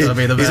 but it's going to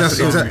be the best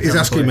song. He's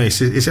asking me,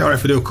 is it alright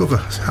if we do a cover?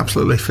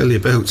 Absolutely, fill your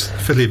boots.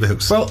 Fill your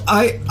boots. Well,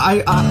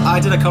 I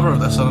did a cover of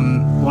this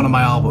on one of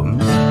my albums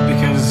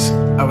because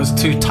I was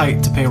too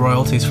tight to pay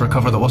royalties for a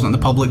cover that wasn't in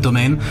the public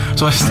domain.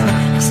 So I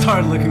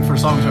started looking for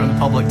songs that are in the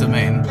public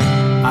domain.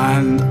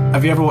 And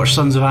have you ever watched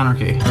Sons of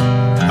Anarchy?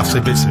 I've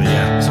seen bits of it,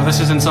 yeah. So this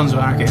is in Sons of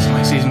Anarchy. It's in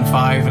like season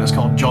 5, and it's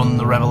called John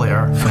the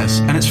Revelator.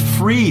 And it's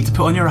free to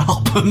put on your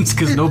albums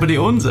because nobody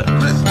owns it.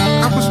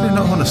 How must we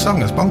not own a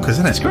song? It's bonkers,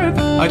 isn't it? It's great.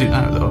 I do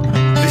now, though.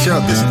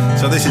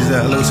 So this is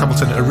a Lewis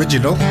Hamilton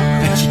original.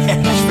 Yes.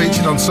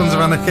 Featured on Sons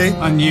of Anarchy.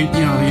 And you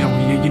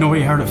know where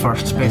you heard it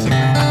first, basically.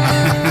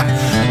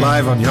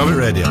 Live on Yorvik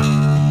Radio.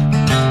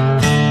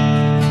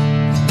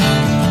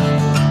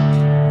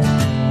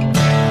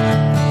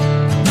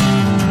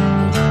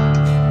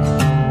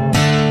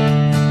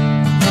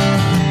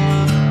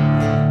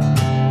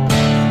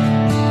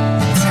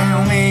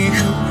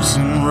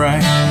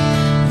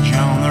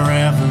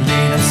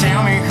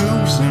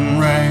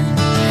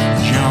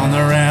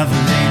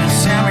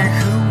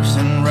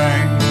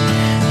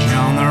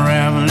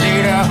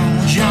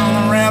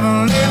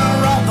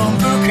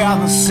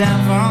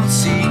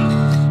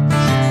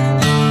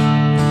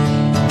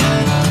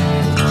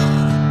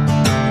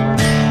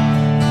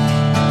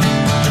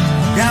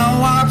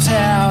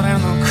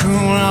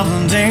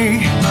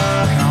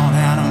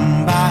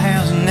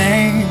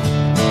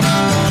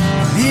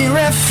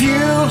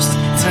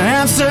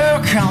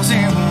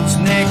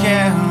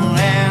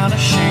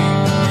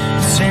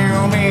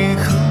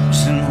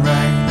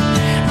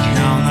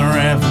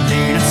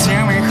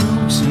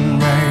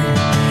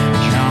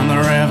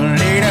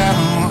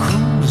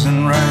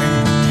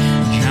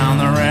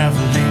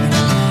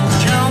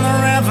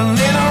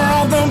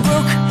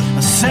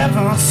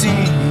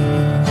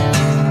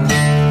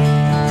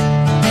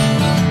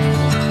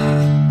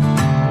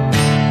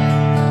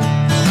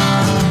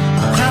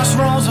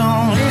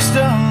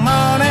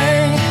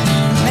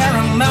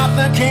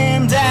 The king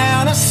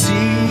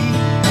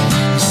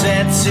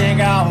take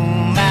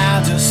on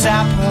out to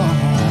supper.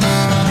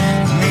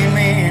 Meet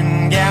me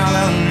in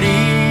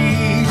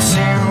Galilee.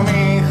 Tell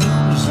me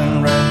who's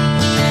in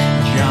red.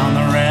 John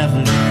the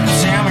Revelator.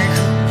 Tell me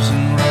who's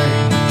in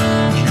red.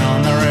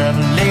 John the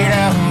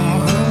Revelator.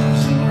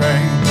 Who's in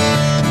red?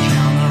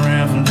 John the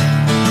Revelator.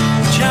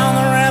 John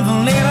the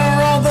Revelator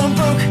wrote the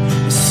book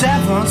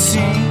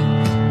 17.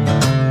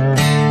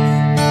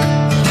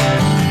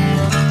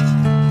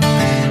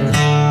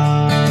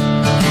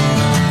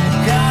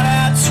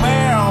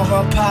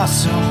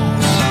 Apostles,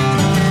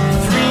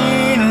 3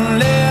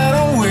 led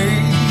away.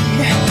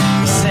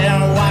 He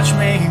said, watch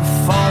me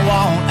for 1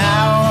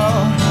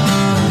 hour.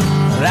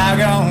 But I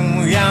go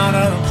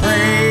yonder to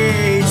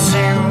pray.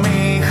 Tell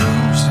me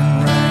who's in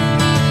rain.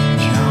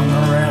 John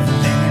the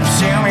Revelator.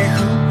 Tell me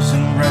who's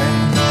in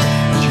rain.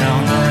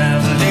 John the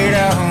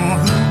Revelator.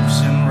 Who's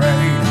in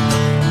rain.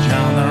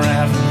 John the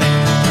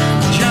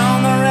Revelator. John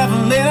the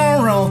Revelator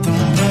wrote the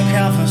book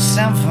of the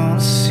symphony.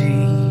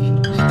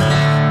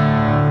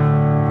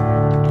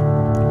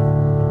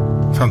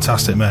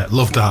 Fantastic, mate.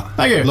 Loved that.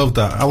 Thank you. Loved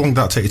that. How long did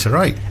that take you to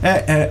write?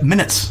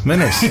 Minutes.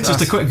 Minutes.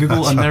 Just a quick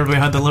Google and there we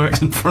had the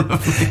lyrics in front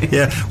of me.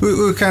 Yeah, we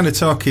were kind of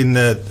talking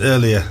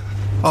earlier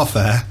off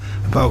air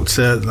about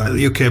like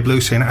the UK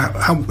blues scene.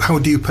 How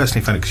do you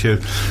personally find it? Because you're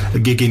a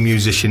gigging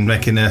musician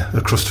making a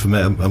crust from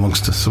it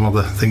amongst some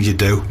other things you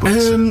do. But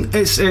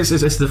it's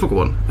a difficult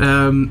one.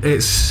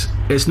 It's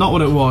not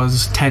what it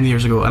was 10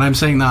 years ago, and I'm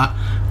saying that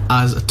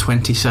as a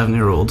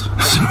 27-year-old. So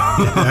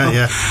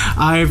yeah.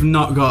 I've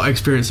not got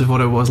experience of what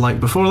it was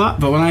like before that,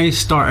 but when I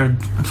started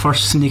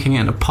first sneaking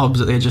into pubs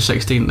at the age of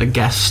 16 to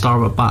guest star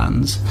with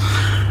bands,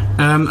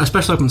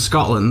 especially up in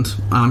Scotland,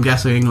 and I'm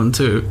guessing England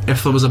too,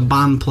 if there was a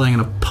band playing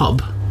in a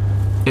pub,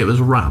 it was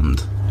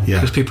rammed. Yeah.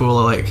 Because people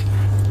were like,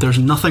 there's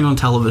nothing on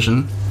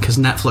television, because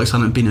Netflix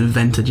hadn't been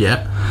invented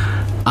yet,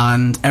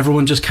 and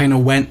everyone just kind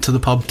of went to the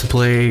pub to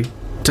play,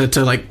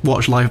 to like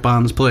watch live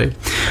bands play.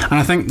 And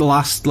I think the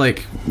last,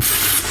 like,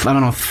 I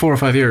don't know, 4 or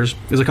 5 years,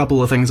 there's a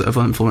couple of things that have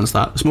influenced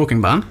that.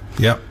 Smoking ban,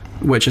 yeah,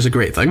 which is a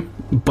great thing,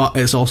 but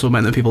it's also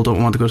meant that people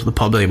don't want to go to the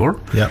pub anymore.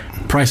 Yeah.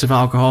 Price of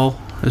alcohol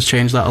has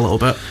changed that a little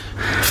bit.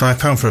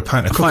 £5 for a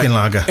pint of cooking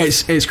lager.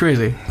 It's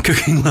crazy.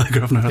 Cooking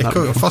lager, I've never heard that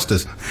cook before. at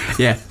Foster's.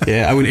 Yeah,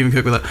 I wouldn't even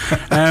cook with it.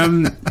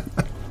 And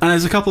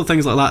there's a couple of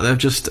things like that that have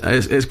just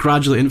it's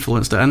gradually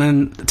influenced it. And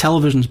then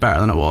television's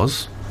better than it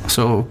was.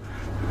 So,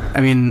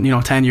 I mean,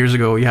 10 years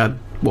ago you had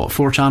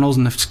 4 channels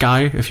in the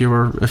Sky if you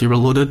were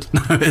loaded.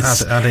 I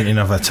didn't even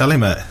have a telly,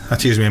 mate.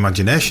 That's used my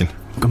imagination.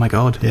 Oh my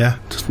god. Yeah.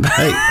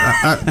 Hey,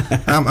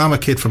 I'm a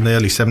kid from the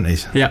early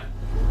 70s. Yeah.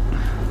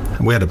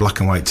 We had a black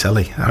and white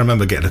telly. I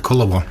remember getting a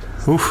colour one.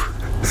 Oof.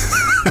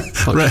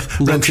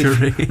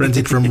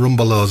 rented from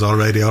Rumbelows or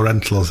Radio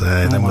Rentals.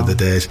 Them were the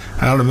days.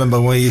 I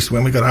remember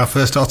when we got our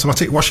first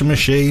automatic washing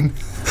machine,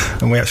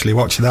 and we actually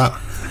watched that.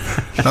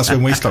 That's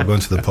when we stopped going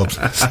to the pubs.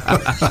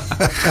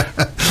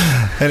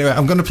 Anyway,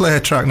 I'm going to play a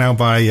track now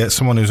by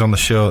someone who's on the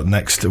show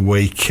next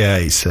week.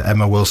 It's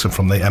Emma Wilson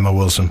from the Emma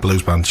Wilson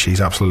Blues Band.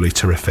 She's absolutely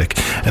terrific.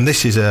 And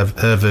this is her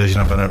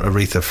version of an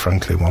Aretha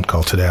Franklin one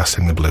called Today I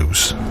Sing the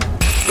Blues.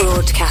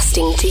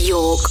 Broadcasting to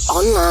York,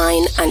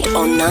 online and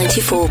on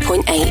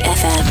 94.8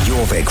 FM.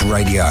 Jorvik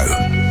Radio.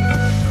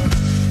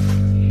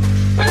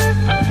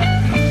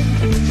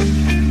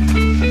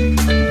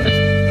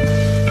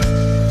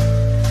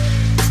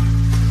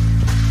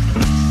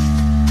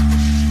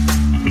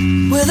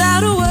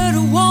 Without a word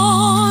of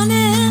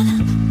warning,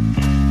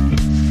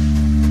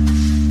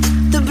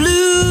 the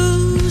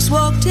blues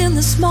walked in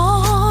this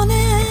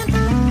morning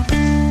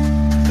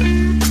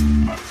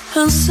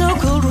and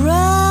circled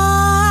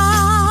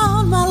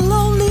round my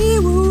lonely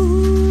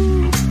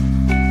room.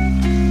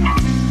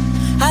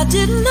 I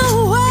didn't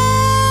know why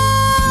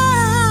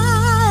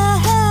I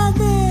had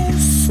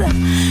this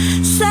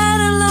sad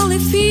and lonely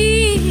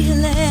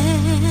feeling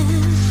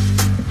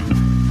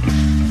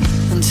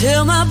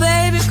until my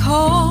baby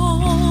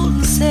called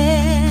and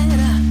said,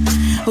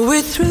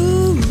 we're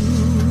through.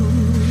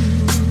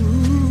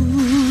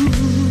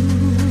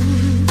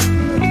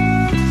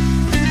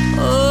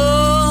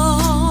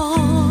 Oh,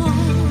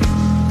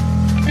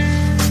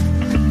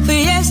 for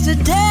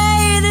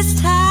yesterday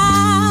this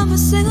time I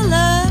sing a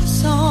love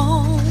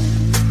song,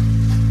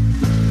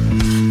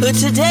 but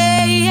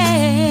today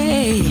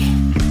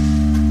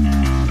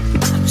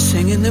I'm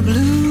singing the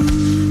blues.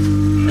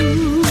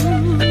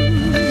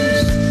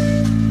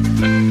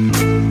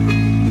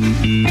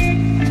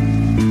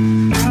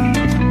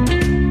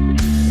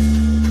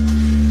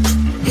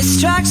 It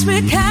strikes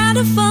me kind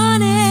of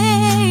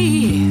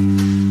funny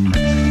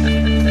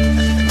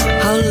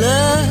how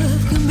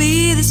love can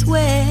be this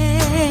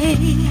way.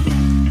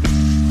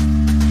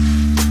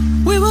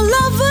 We were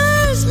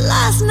lovers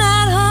last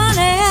night,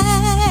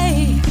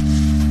 honey,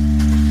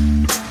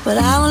 but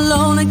I'm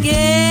alone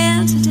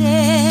again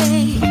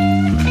today.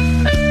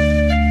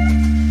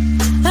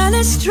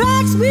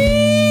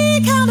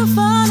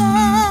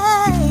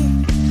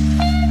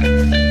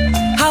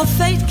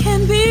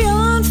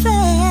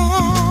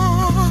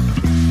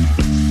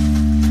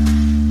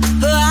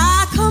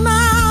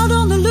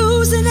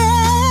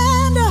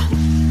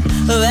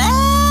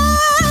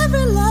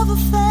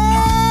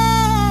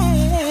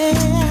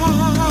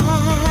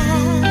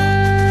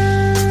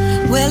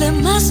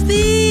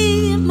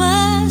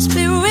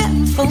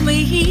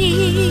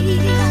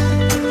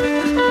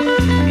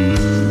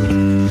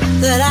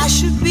 that I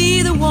should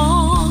be the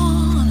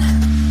one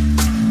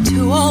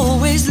to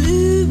always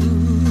lose.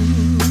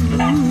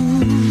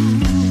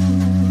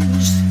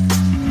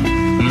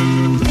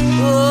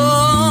 Oh,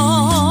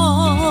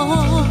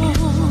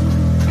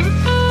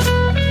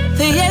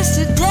 for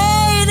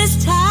yesterday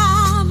this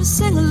time I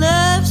sing a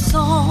love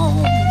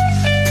song,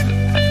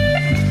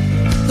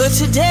 but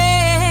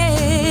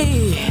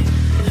today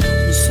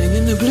I'm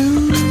singing the blues.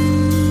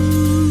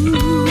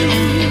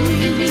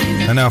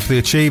 And now for the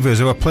Achievers,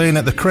 who are playing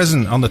at the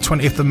Crescent on the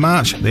 20th of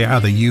March. They are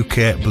the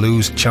UK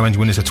Blues Challenge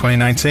winners of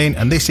 2019,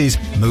 and this is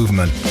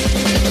Movement.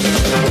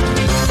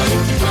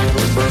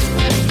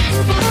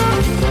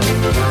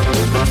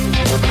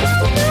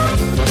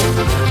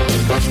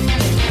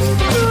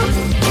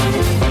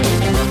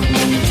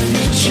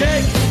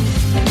 Shake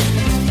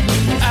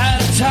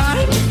out of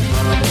time,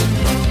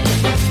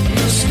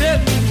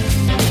 step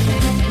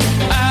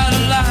out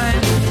of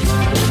line,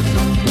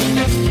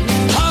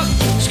 hop,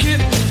 skip,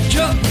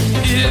 jump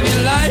if you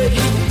like.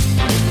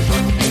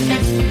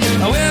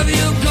 However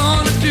you're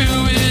gonna do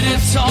it,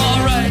 it's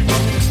alright.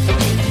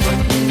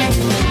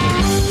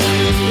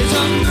 It's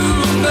a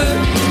movement,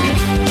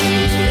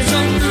 it's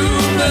a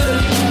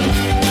movement,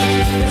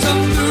 it's a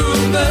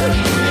movement,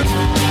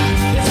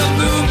 it's a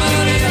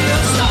movement in the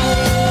soul.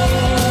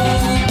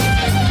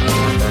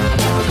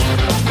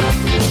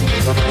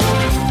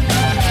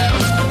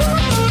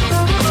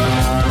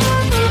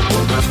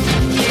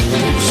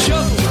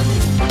 Shuffle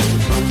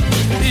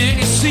in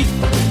your seat,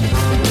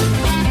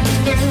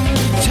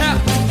 tap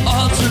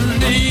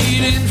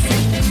alternating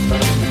feet,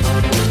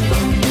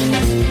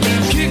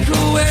 kick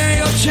away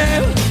your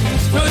chair,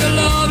 throw your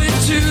love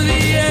into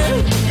the air,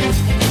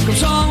 grab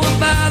someone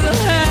by the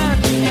hand,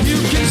 you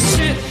can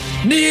sit,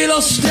 kneel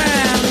or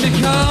stand,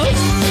 because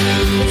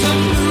it's a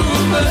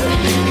movement,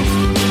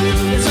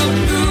 it's a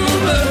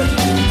movement,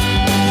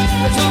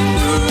 it's a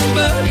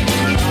movement,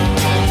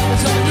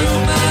 it's a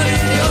movement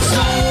in your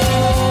soul.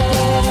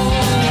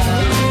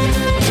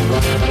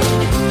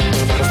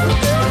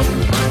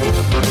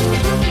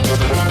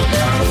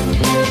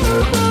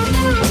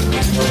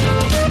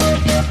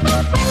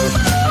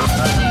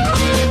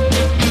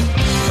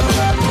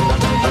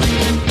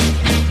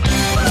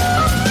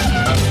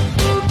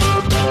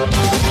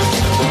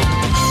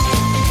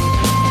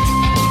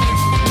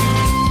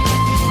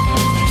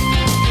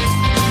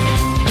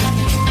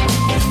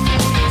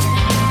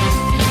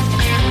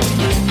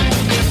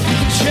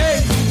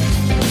 Shake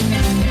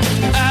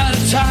out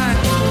of time,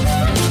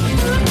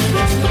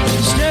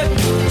 step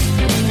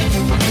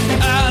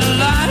out of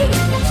line,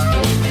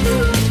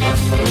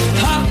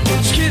 hop,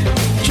 skip,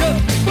 jump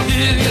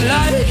if you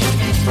like.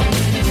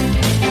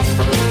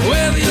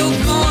 Wherever you're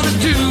gonna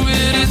do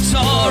it, it's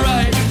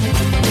alright,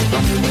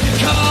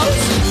 because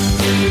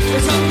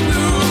it's a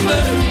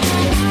movement,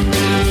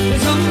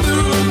 it's a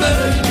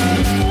movement,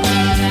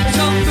 it's a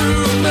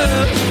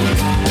movement,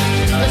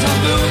 it's a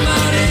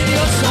movement in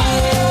your soul.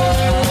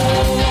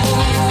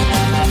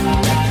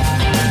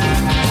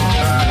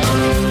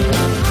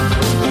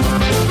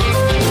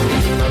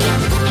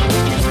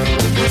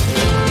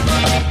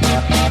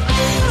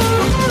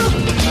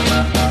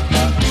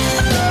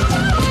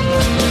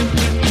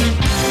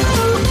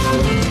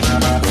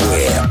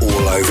 We're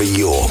all over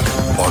York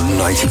on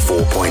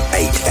 94.8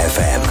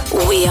 FM.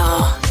 We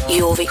are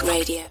Jorvik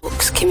Radio,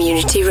 York's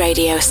community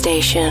radio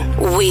station.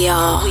 We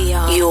are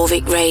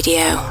Jorvik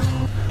Radio.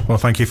 Well,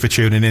 thank you for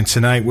tuning in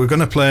tonight. We're going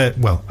to play,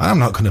 well, I'm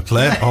not going to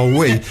play, or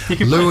we.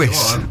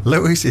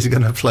 Lewis is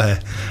going to play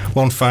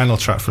one final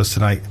track for us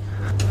tonight.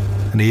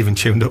 And he even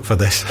tuned up for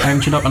this. I'm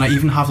tuned up and I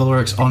even have the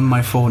lyrics on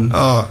my phone.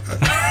 Oh,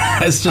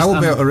 it's just, I won't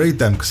be able to read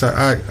them because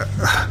I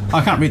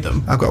can't read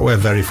them. I've got to wear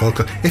very full.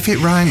 If it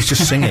rhymes,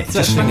 just sing it.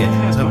 Just sing it.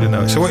 Nobody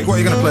knows. So what are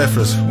you going to play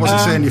for us? What's it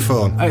say on your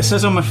phone? It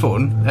says on my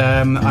phone,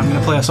 I'm going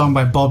to play a song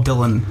by Bob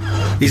Dylan.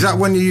 Is that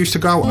when you used to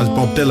go out as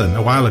Bob Dylan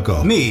a while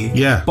ago? Me?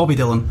 Yeah. Bobby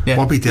Dylan. Yeah.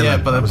 Bobby Dylan. Yeah,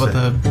 but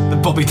the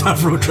Bobby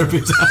Davro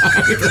tribute.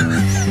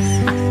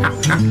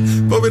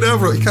 Bobby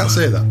Davro, you can't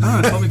say that. Oh,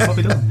 it's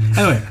Bobby Dylan.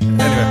 Anyway,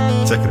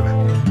 take it away.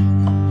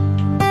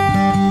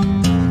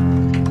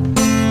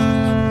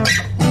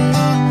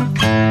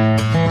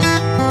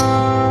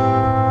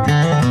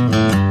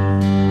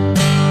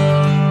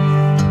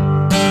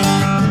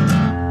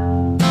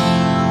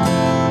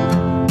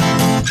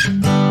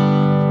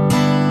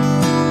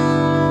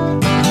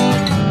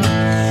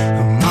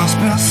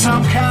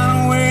 Some kind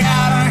of way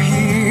out of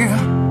here.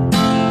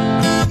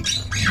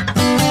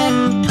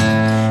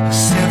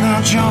 Said the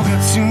joker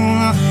to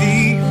the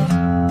thief.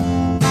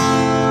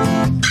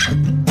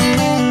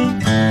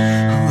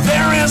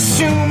 There is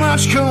too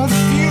much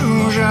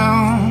confusion.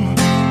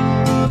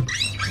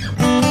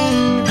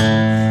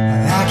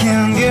 I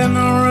can't get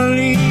no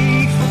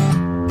relief.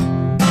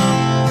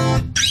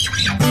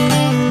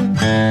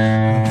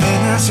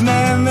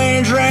 Businessmen,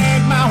 they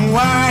drag my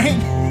wine.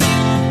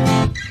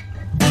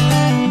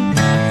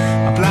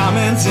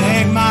 Plowmen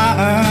take my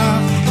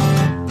earth.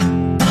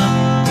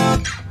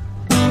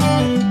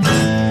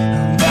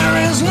 There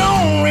is no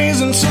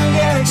reason to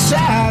get excited.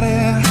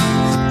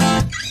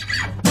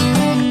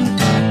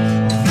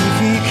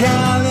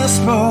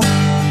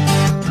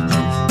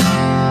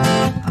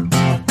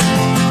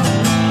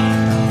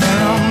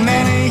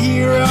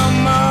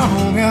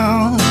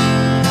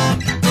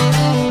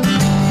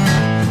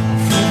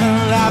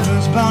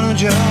 Bon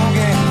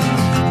Jovi.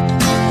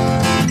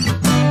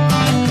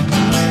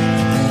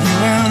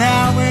 You and I,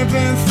 we've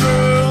been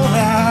through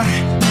that.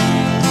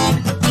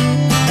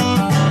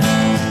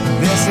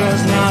 This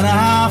is not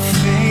our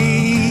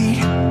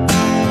fate.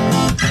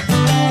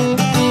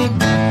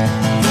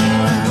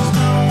 There's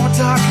no more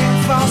talking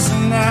false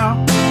now.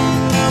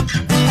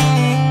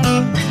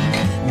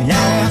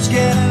 Yeah, it's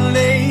getting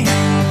late.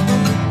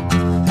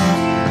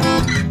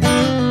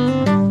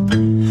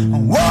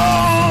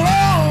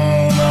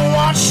 Whoa, the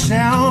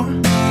watchtower.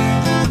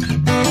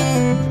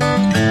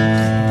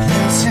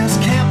 This is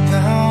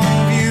Camden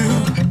View.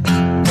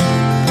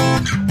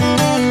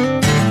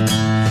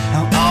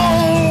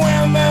 All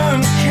women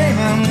came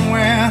and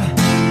went.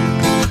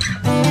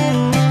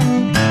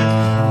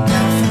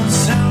 Nothing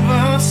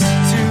silvers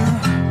too.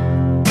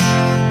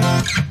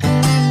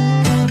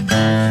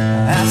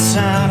 That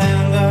sound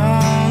in the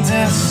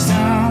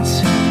distance.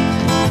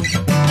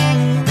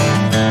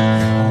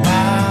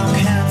 Wild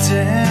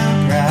captain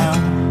proud.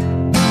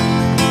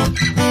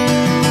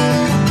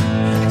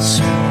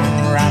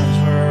 Some riders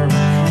were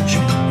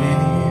approaching me.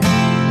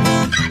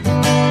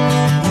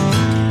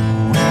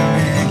 We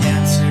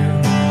began to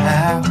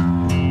have.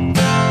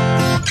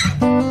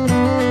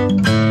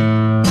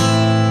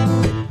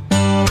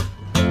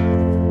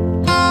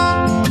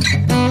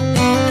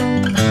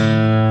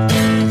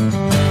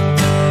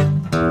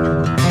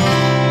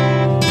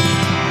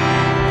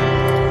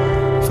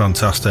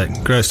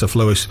 Fantastic. Great stuff,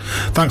 Lewis.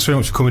 Thanks very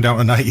much for coming down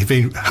tonight. You've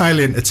been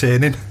highly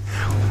entertaining.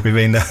 We've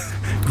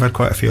had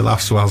quite a few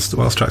laughs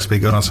whilst tracks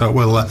been going on, so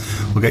we'll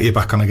get you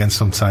back on again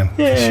sometime.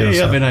 Yeah, Sure, so.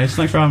 that'd be nice.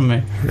 Thanks for having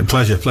me.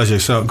 Pleasure.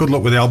 So good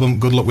luck with the album,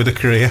 good luck with the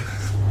career.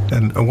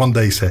 And one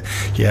day you say,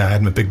 yeah, I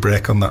had my big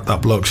break on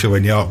that bloke show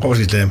in York. What was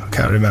his name? I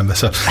can't remember.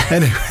 So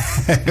anyway,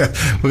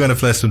 we're going to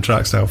play some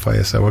tracks now for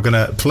you. So we're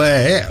going to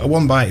play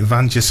one by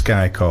Vanja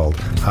Sky called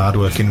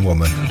Hardworking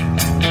Woman.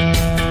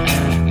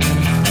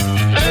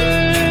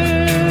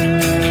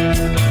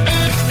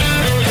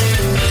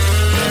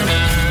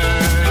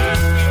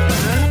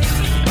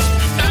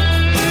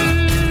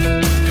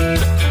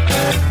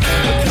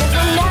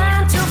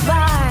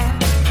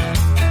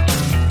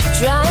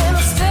 Trying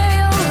to stay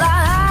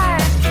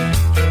alive.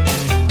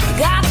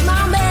 Got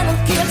my man and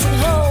kids at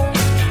home.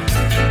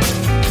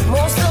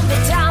 Most of the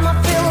time I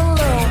feel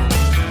alone.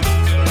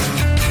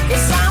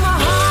 'Cause I'm a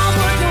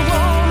hard-working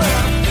woman,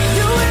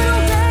 doing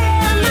all day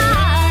and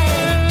night.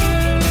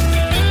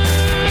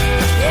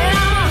 Yeah,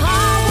 I'm a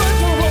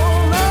hard-working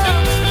woman.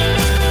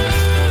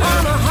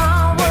 I'm a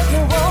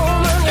hard-working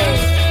woman.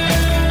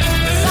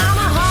 'Cause I'm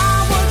a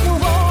hard-working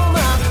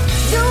woman,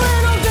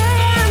 doing all day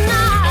and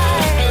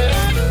night.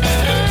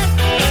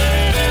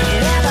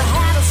 Never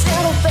had a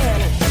single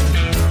penny,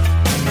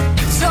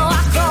 so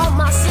I called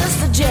my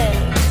sister Jenny.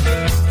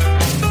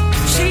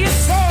 She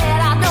said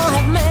I don't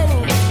have many.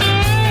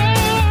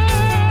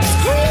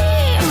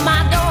 Scream,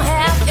 I don't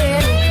have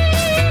any.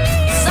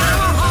 'Cause I'm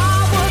a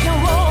hard-working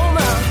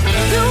woman,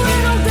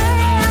 doing all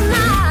day and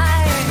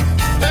night.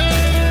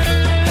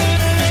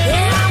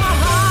 Yeah, I'm a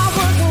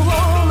hard-working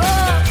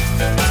woman.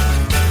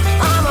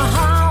 I'm a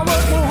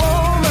hard-working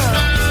woman.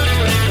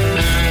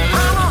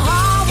 I'm a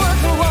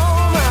hard-working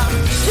woman,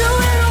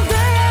 doing all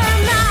day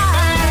and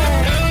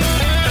night.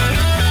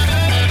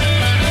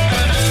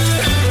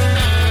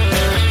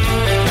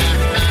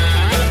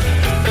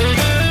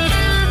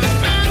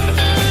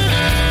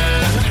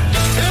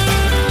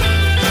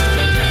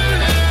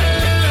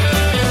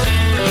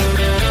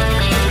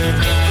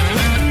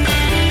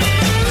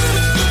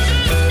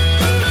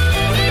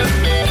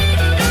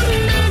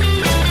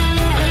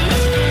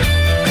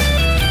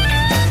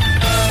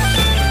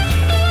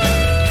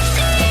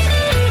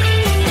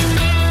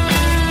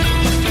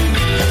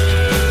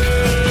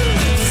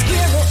 Just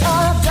give me a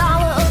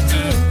dollar or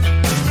two.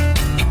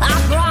 I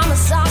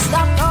promise I'll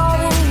stop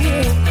calling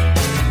you.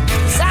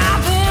 'Cause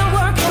I've been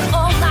working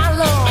all night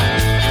long,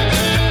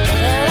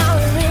 and I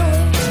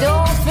really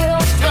don't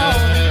feel strong.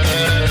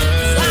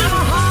 'Cause I'm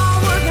a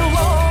hard-working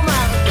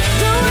woman,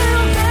 doing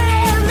all day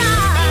and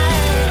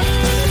night.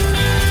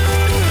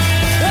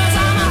 'Cause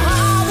I'm a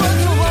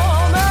hard-working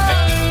woman.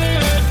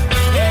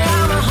 Yeah,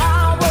 I'm a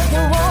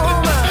hard-working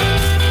woman.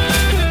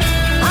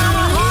 I'm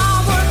a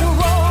hard-working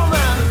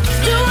woman,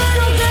 doing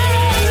all day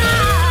and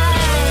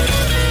night.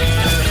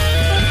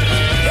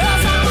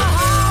 'Cause I'm a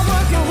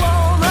hard-working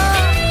woman.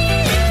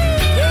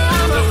 Yeah,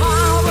 I'm a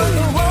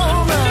hard-working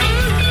woman.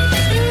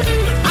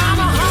 I'm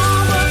a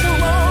hard-working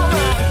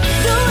woman,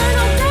 doing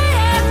all day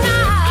and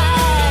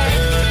night.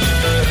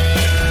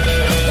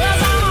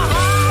 'Cause I'm a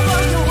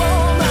hard-working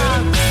woman,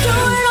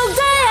 doing all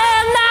day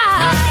and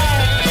night.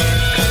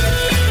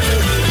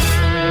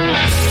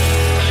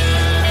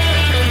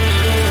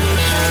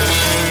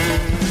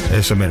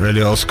 Here's something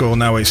really old school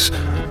now. It's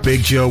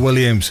Big Joe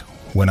Williams,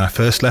 When I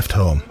First Left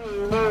Home.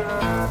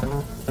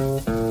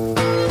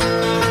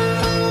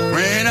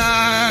 When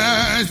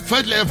I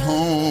first left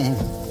home,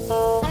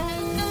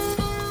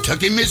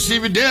 Tucky,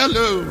 Mississippi,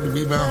 Delaware, to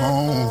be back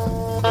home.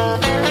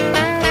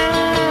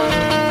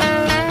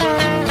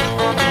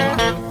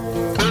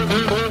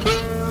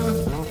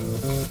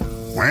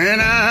 When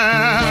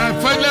I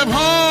first left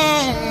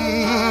home,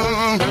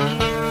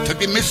 took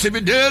the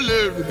Mississippi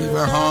Delta to be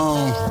back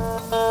home.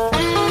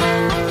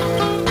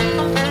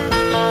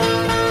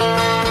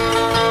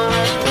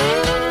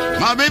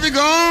 My baby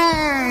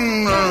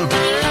gone,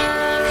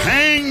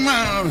 hang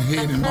my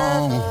head and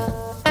mourn.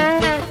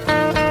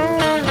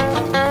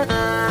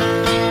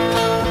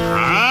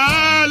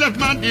 I left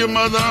my dear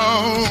mother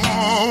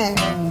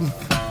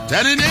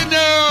standing in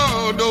the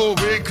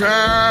doorway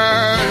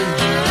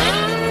crying.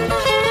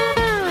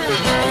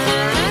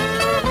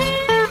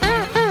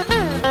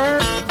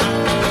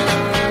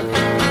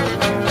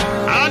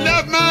 I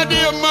left my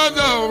dear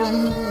mother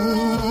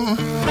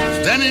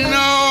standing in the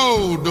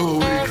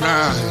doorway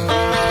crying.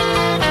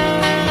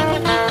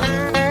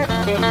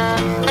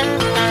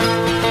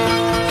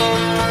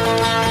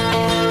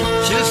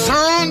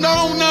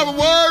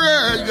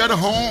 Got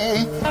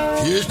home,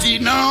 just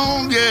eating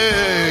on,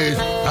 yes,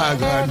 I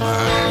got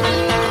mine.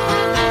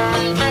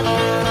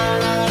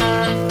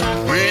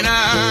 When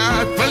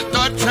I first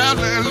started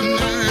traveling,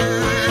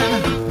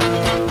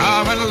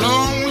 I went a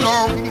long,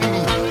 long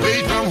way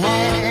from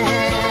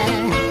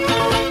home.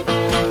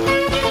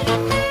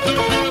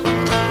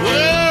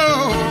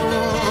 Well,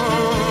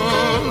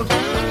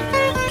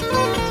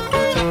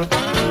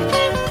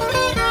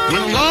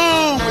 went a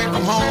long way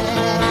from home.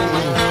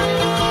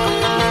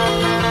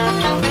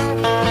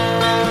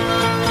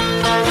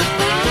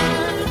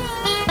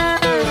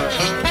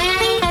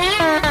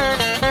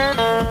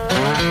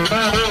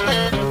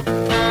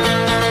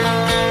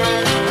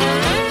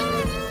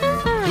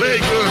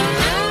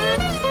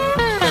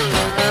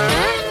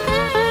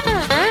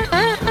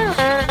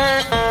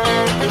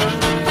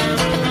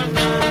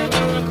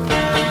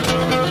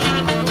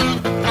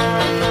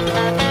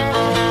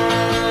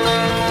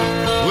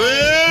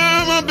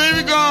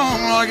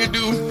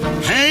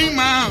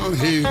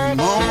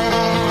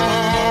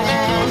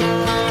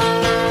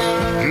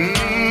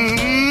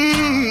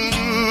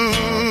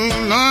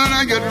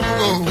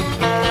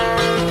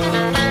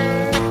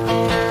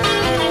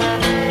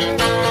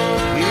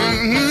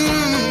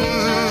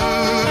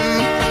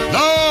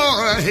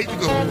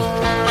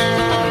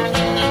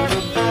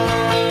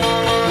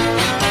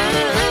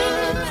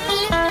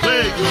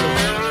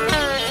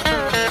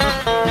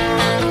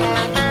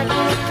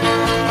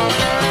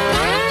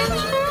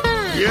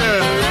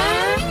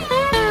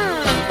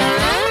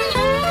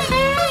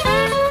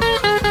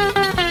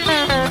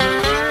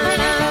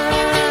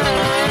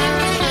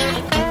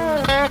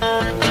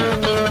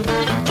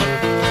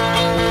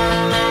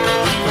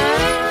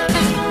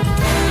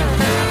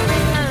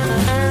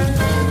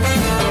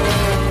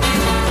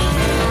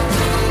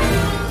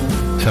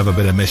 Have a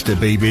bit of Mr.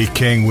 B.B.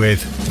 King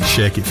with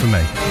Shake It For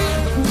Me.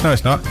 No,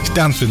 it's not. It's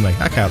Dance With Me.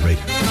 I can't read.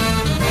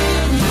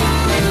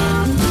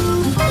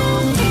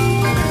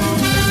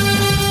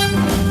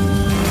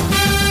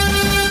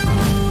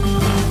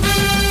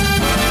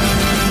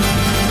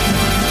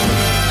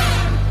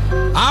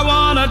 I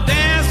wanna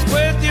dance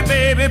with you,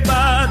 baby,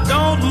 but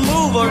don't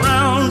move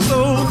around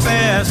so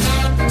fast.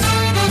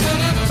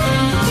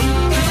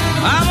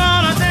 I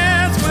wanna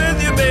dance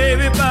with you,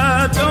 baby,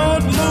 but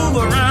don't move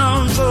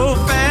around so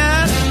fast.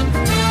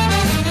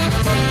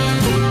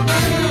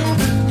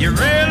 You're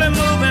really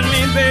moving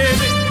me,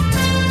 baby,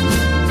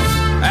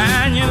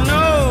 and you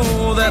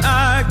know that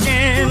I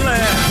can't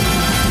laugh.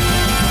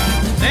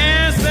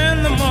 Dance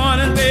in the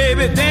morning,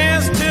 baby,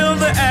 dance till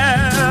the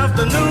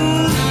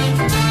afternoon.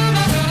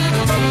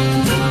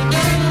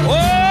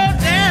 Oh,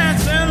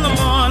 dance in the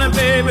morning,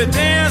 baby,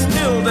 dance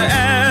till the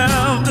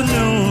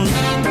afternoon.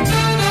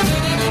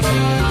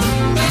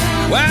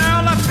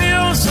 Well, I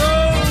feel so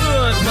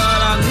good, but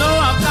I know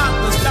I've got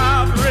to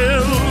stop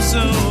real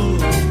soon.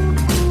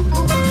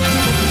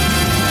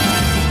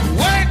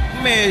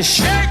 Me,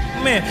 shake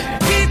me,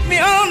 keep me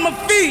on my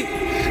feet.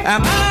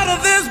 I'm out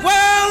of this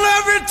world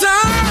every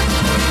time.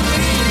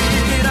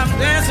 I'm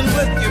dancing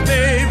with you,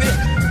 baby,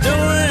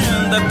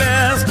 doing the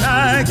best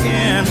I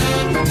can.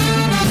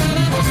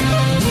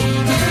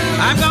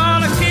 I'm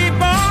gonna keep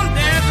on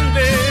dancing,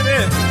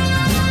 baby,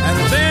 and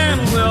then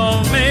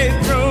we'll make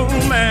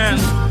romance.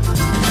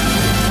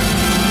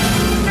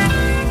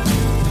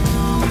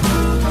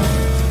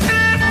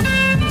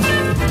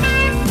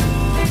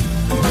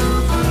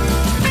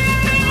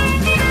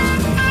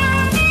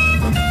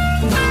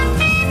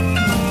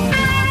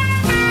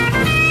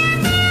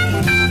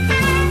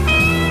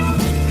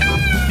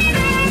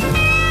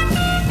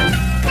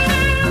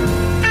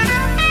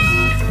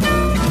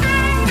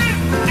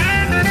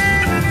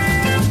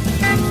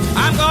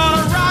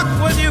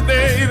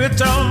 Baby,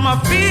 till my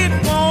feet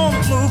won't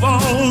move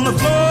on the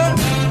floor.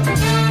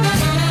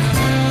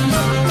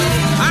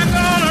 I'm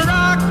gonna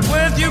rock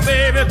with you,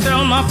 baby,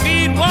 till my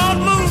feet won't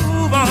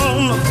move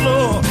on the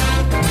floor.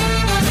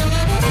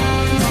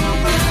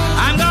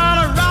 I'm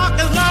gonna rock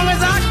as long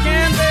as I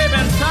can, baby,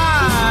 and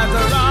try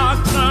to rock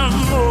some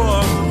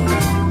more.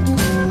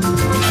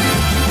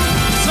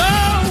 So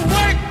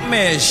wake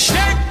me,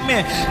 shake me,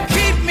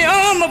 keep me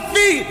on my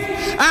feet.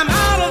 I'm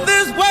out of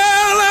this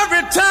world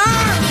every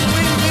time.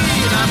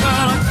 I'm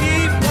gonna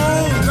keep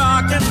on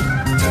rocking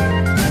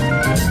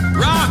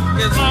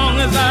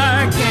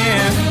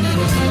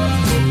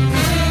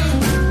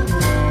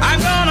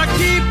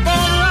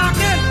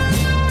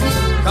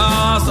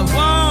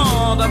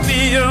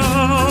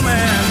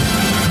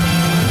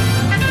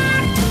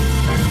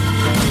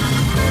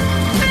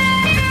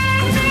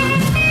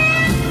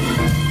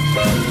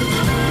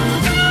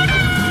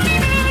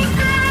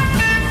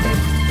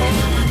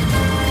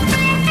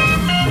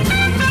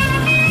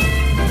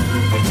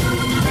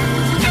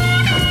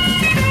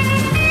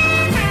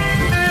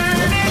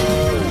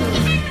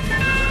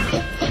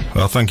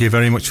Well, thank you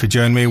very much for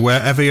joining me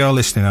wherever you're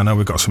listening. I know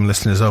we've got some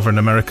listeners over in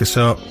America,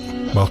 so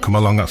welcome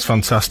along. That's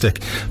fantastic.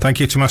 Thank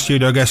you to my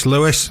studio guest,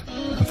 Lewis,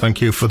 and thank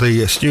you for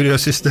the studio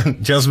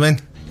assistant, Jasmine.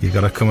 You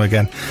got to come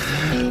again.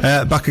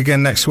 Back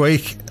again next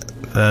week.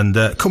 And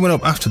coming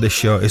up after this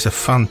show is a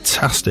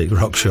fantastic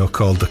rock show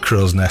called The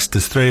Crow's Nest.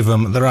 There's 3 of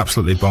them. They're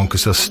absolutely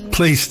bonkers, so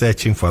please stay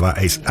tuned for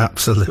that. It's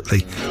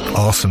absolutely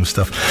awesome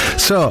stuff.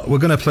 So we're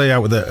going to play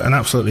out with an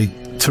absolutely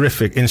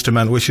terrific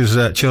instrument, which is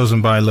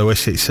chosen by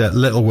Lewis. It's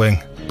Little Wing,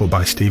 but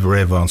by Stevie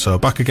Ray Vaughan. So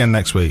back again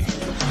next week.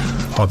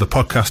 Or the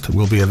podcast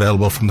will be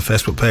available from the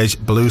Facebook page,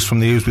 Blues from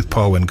the Ooze with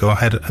Paul Wynn. Go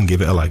ahead and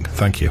give it a like.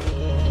 Thank you.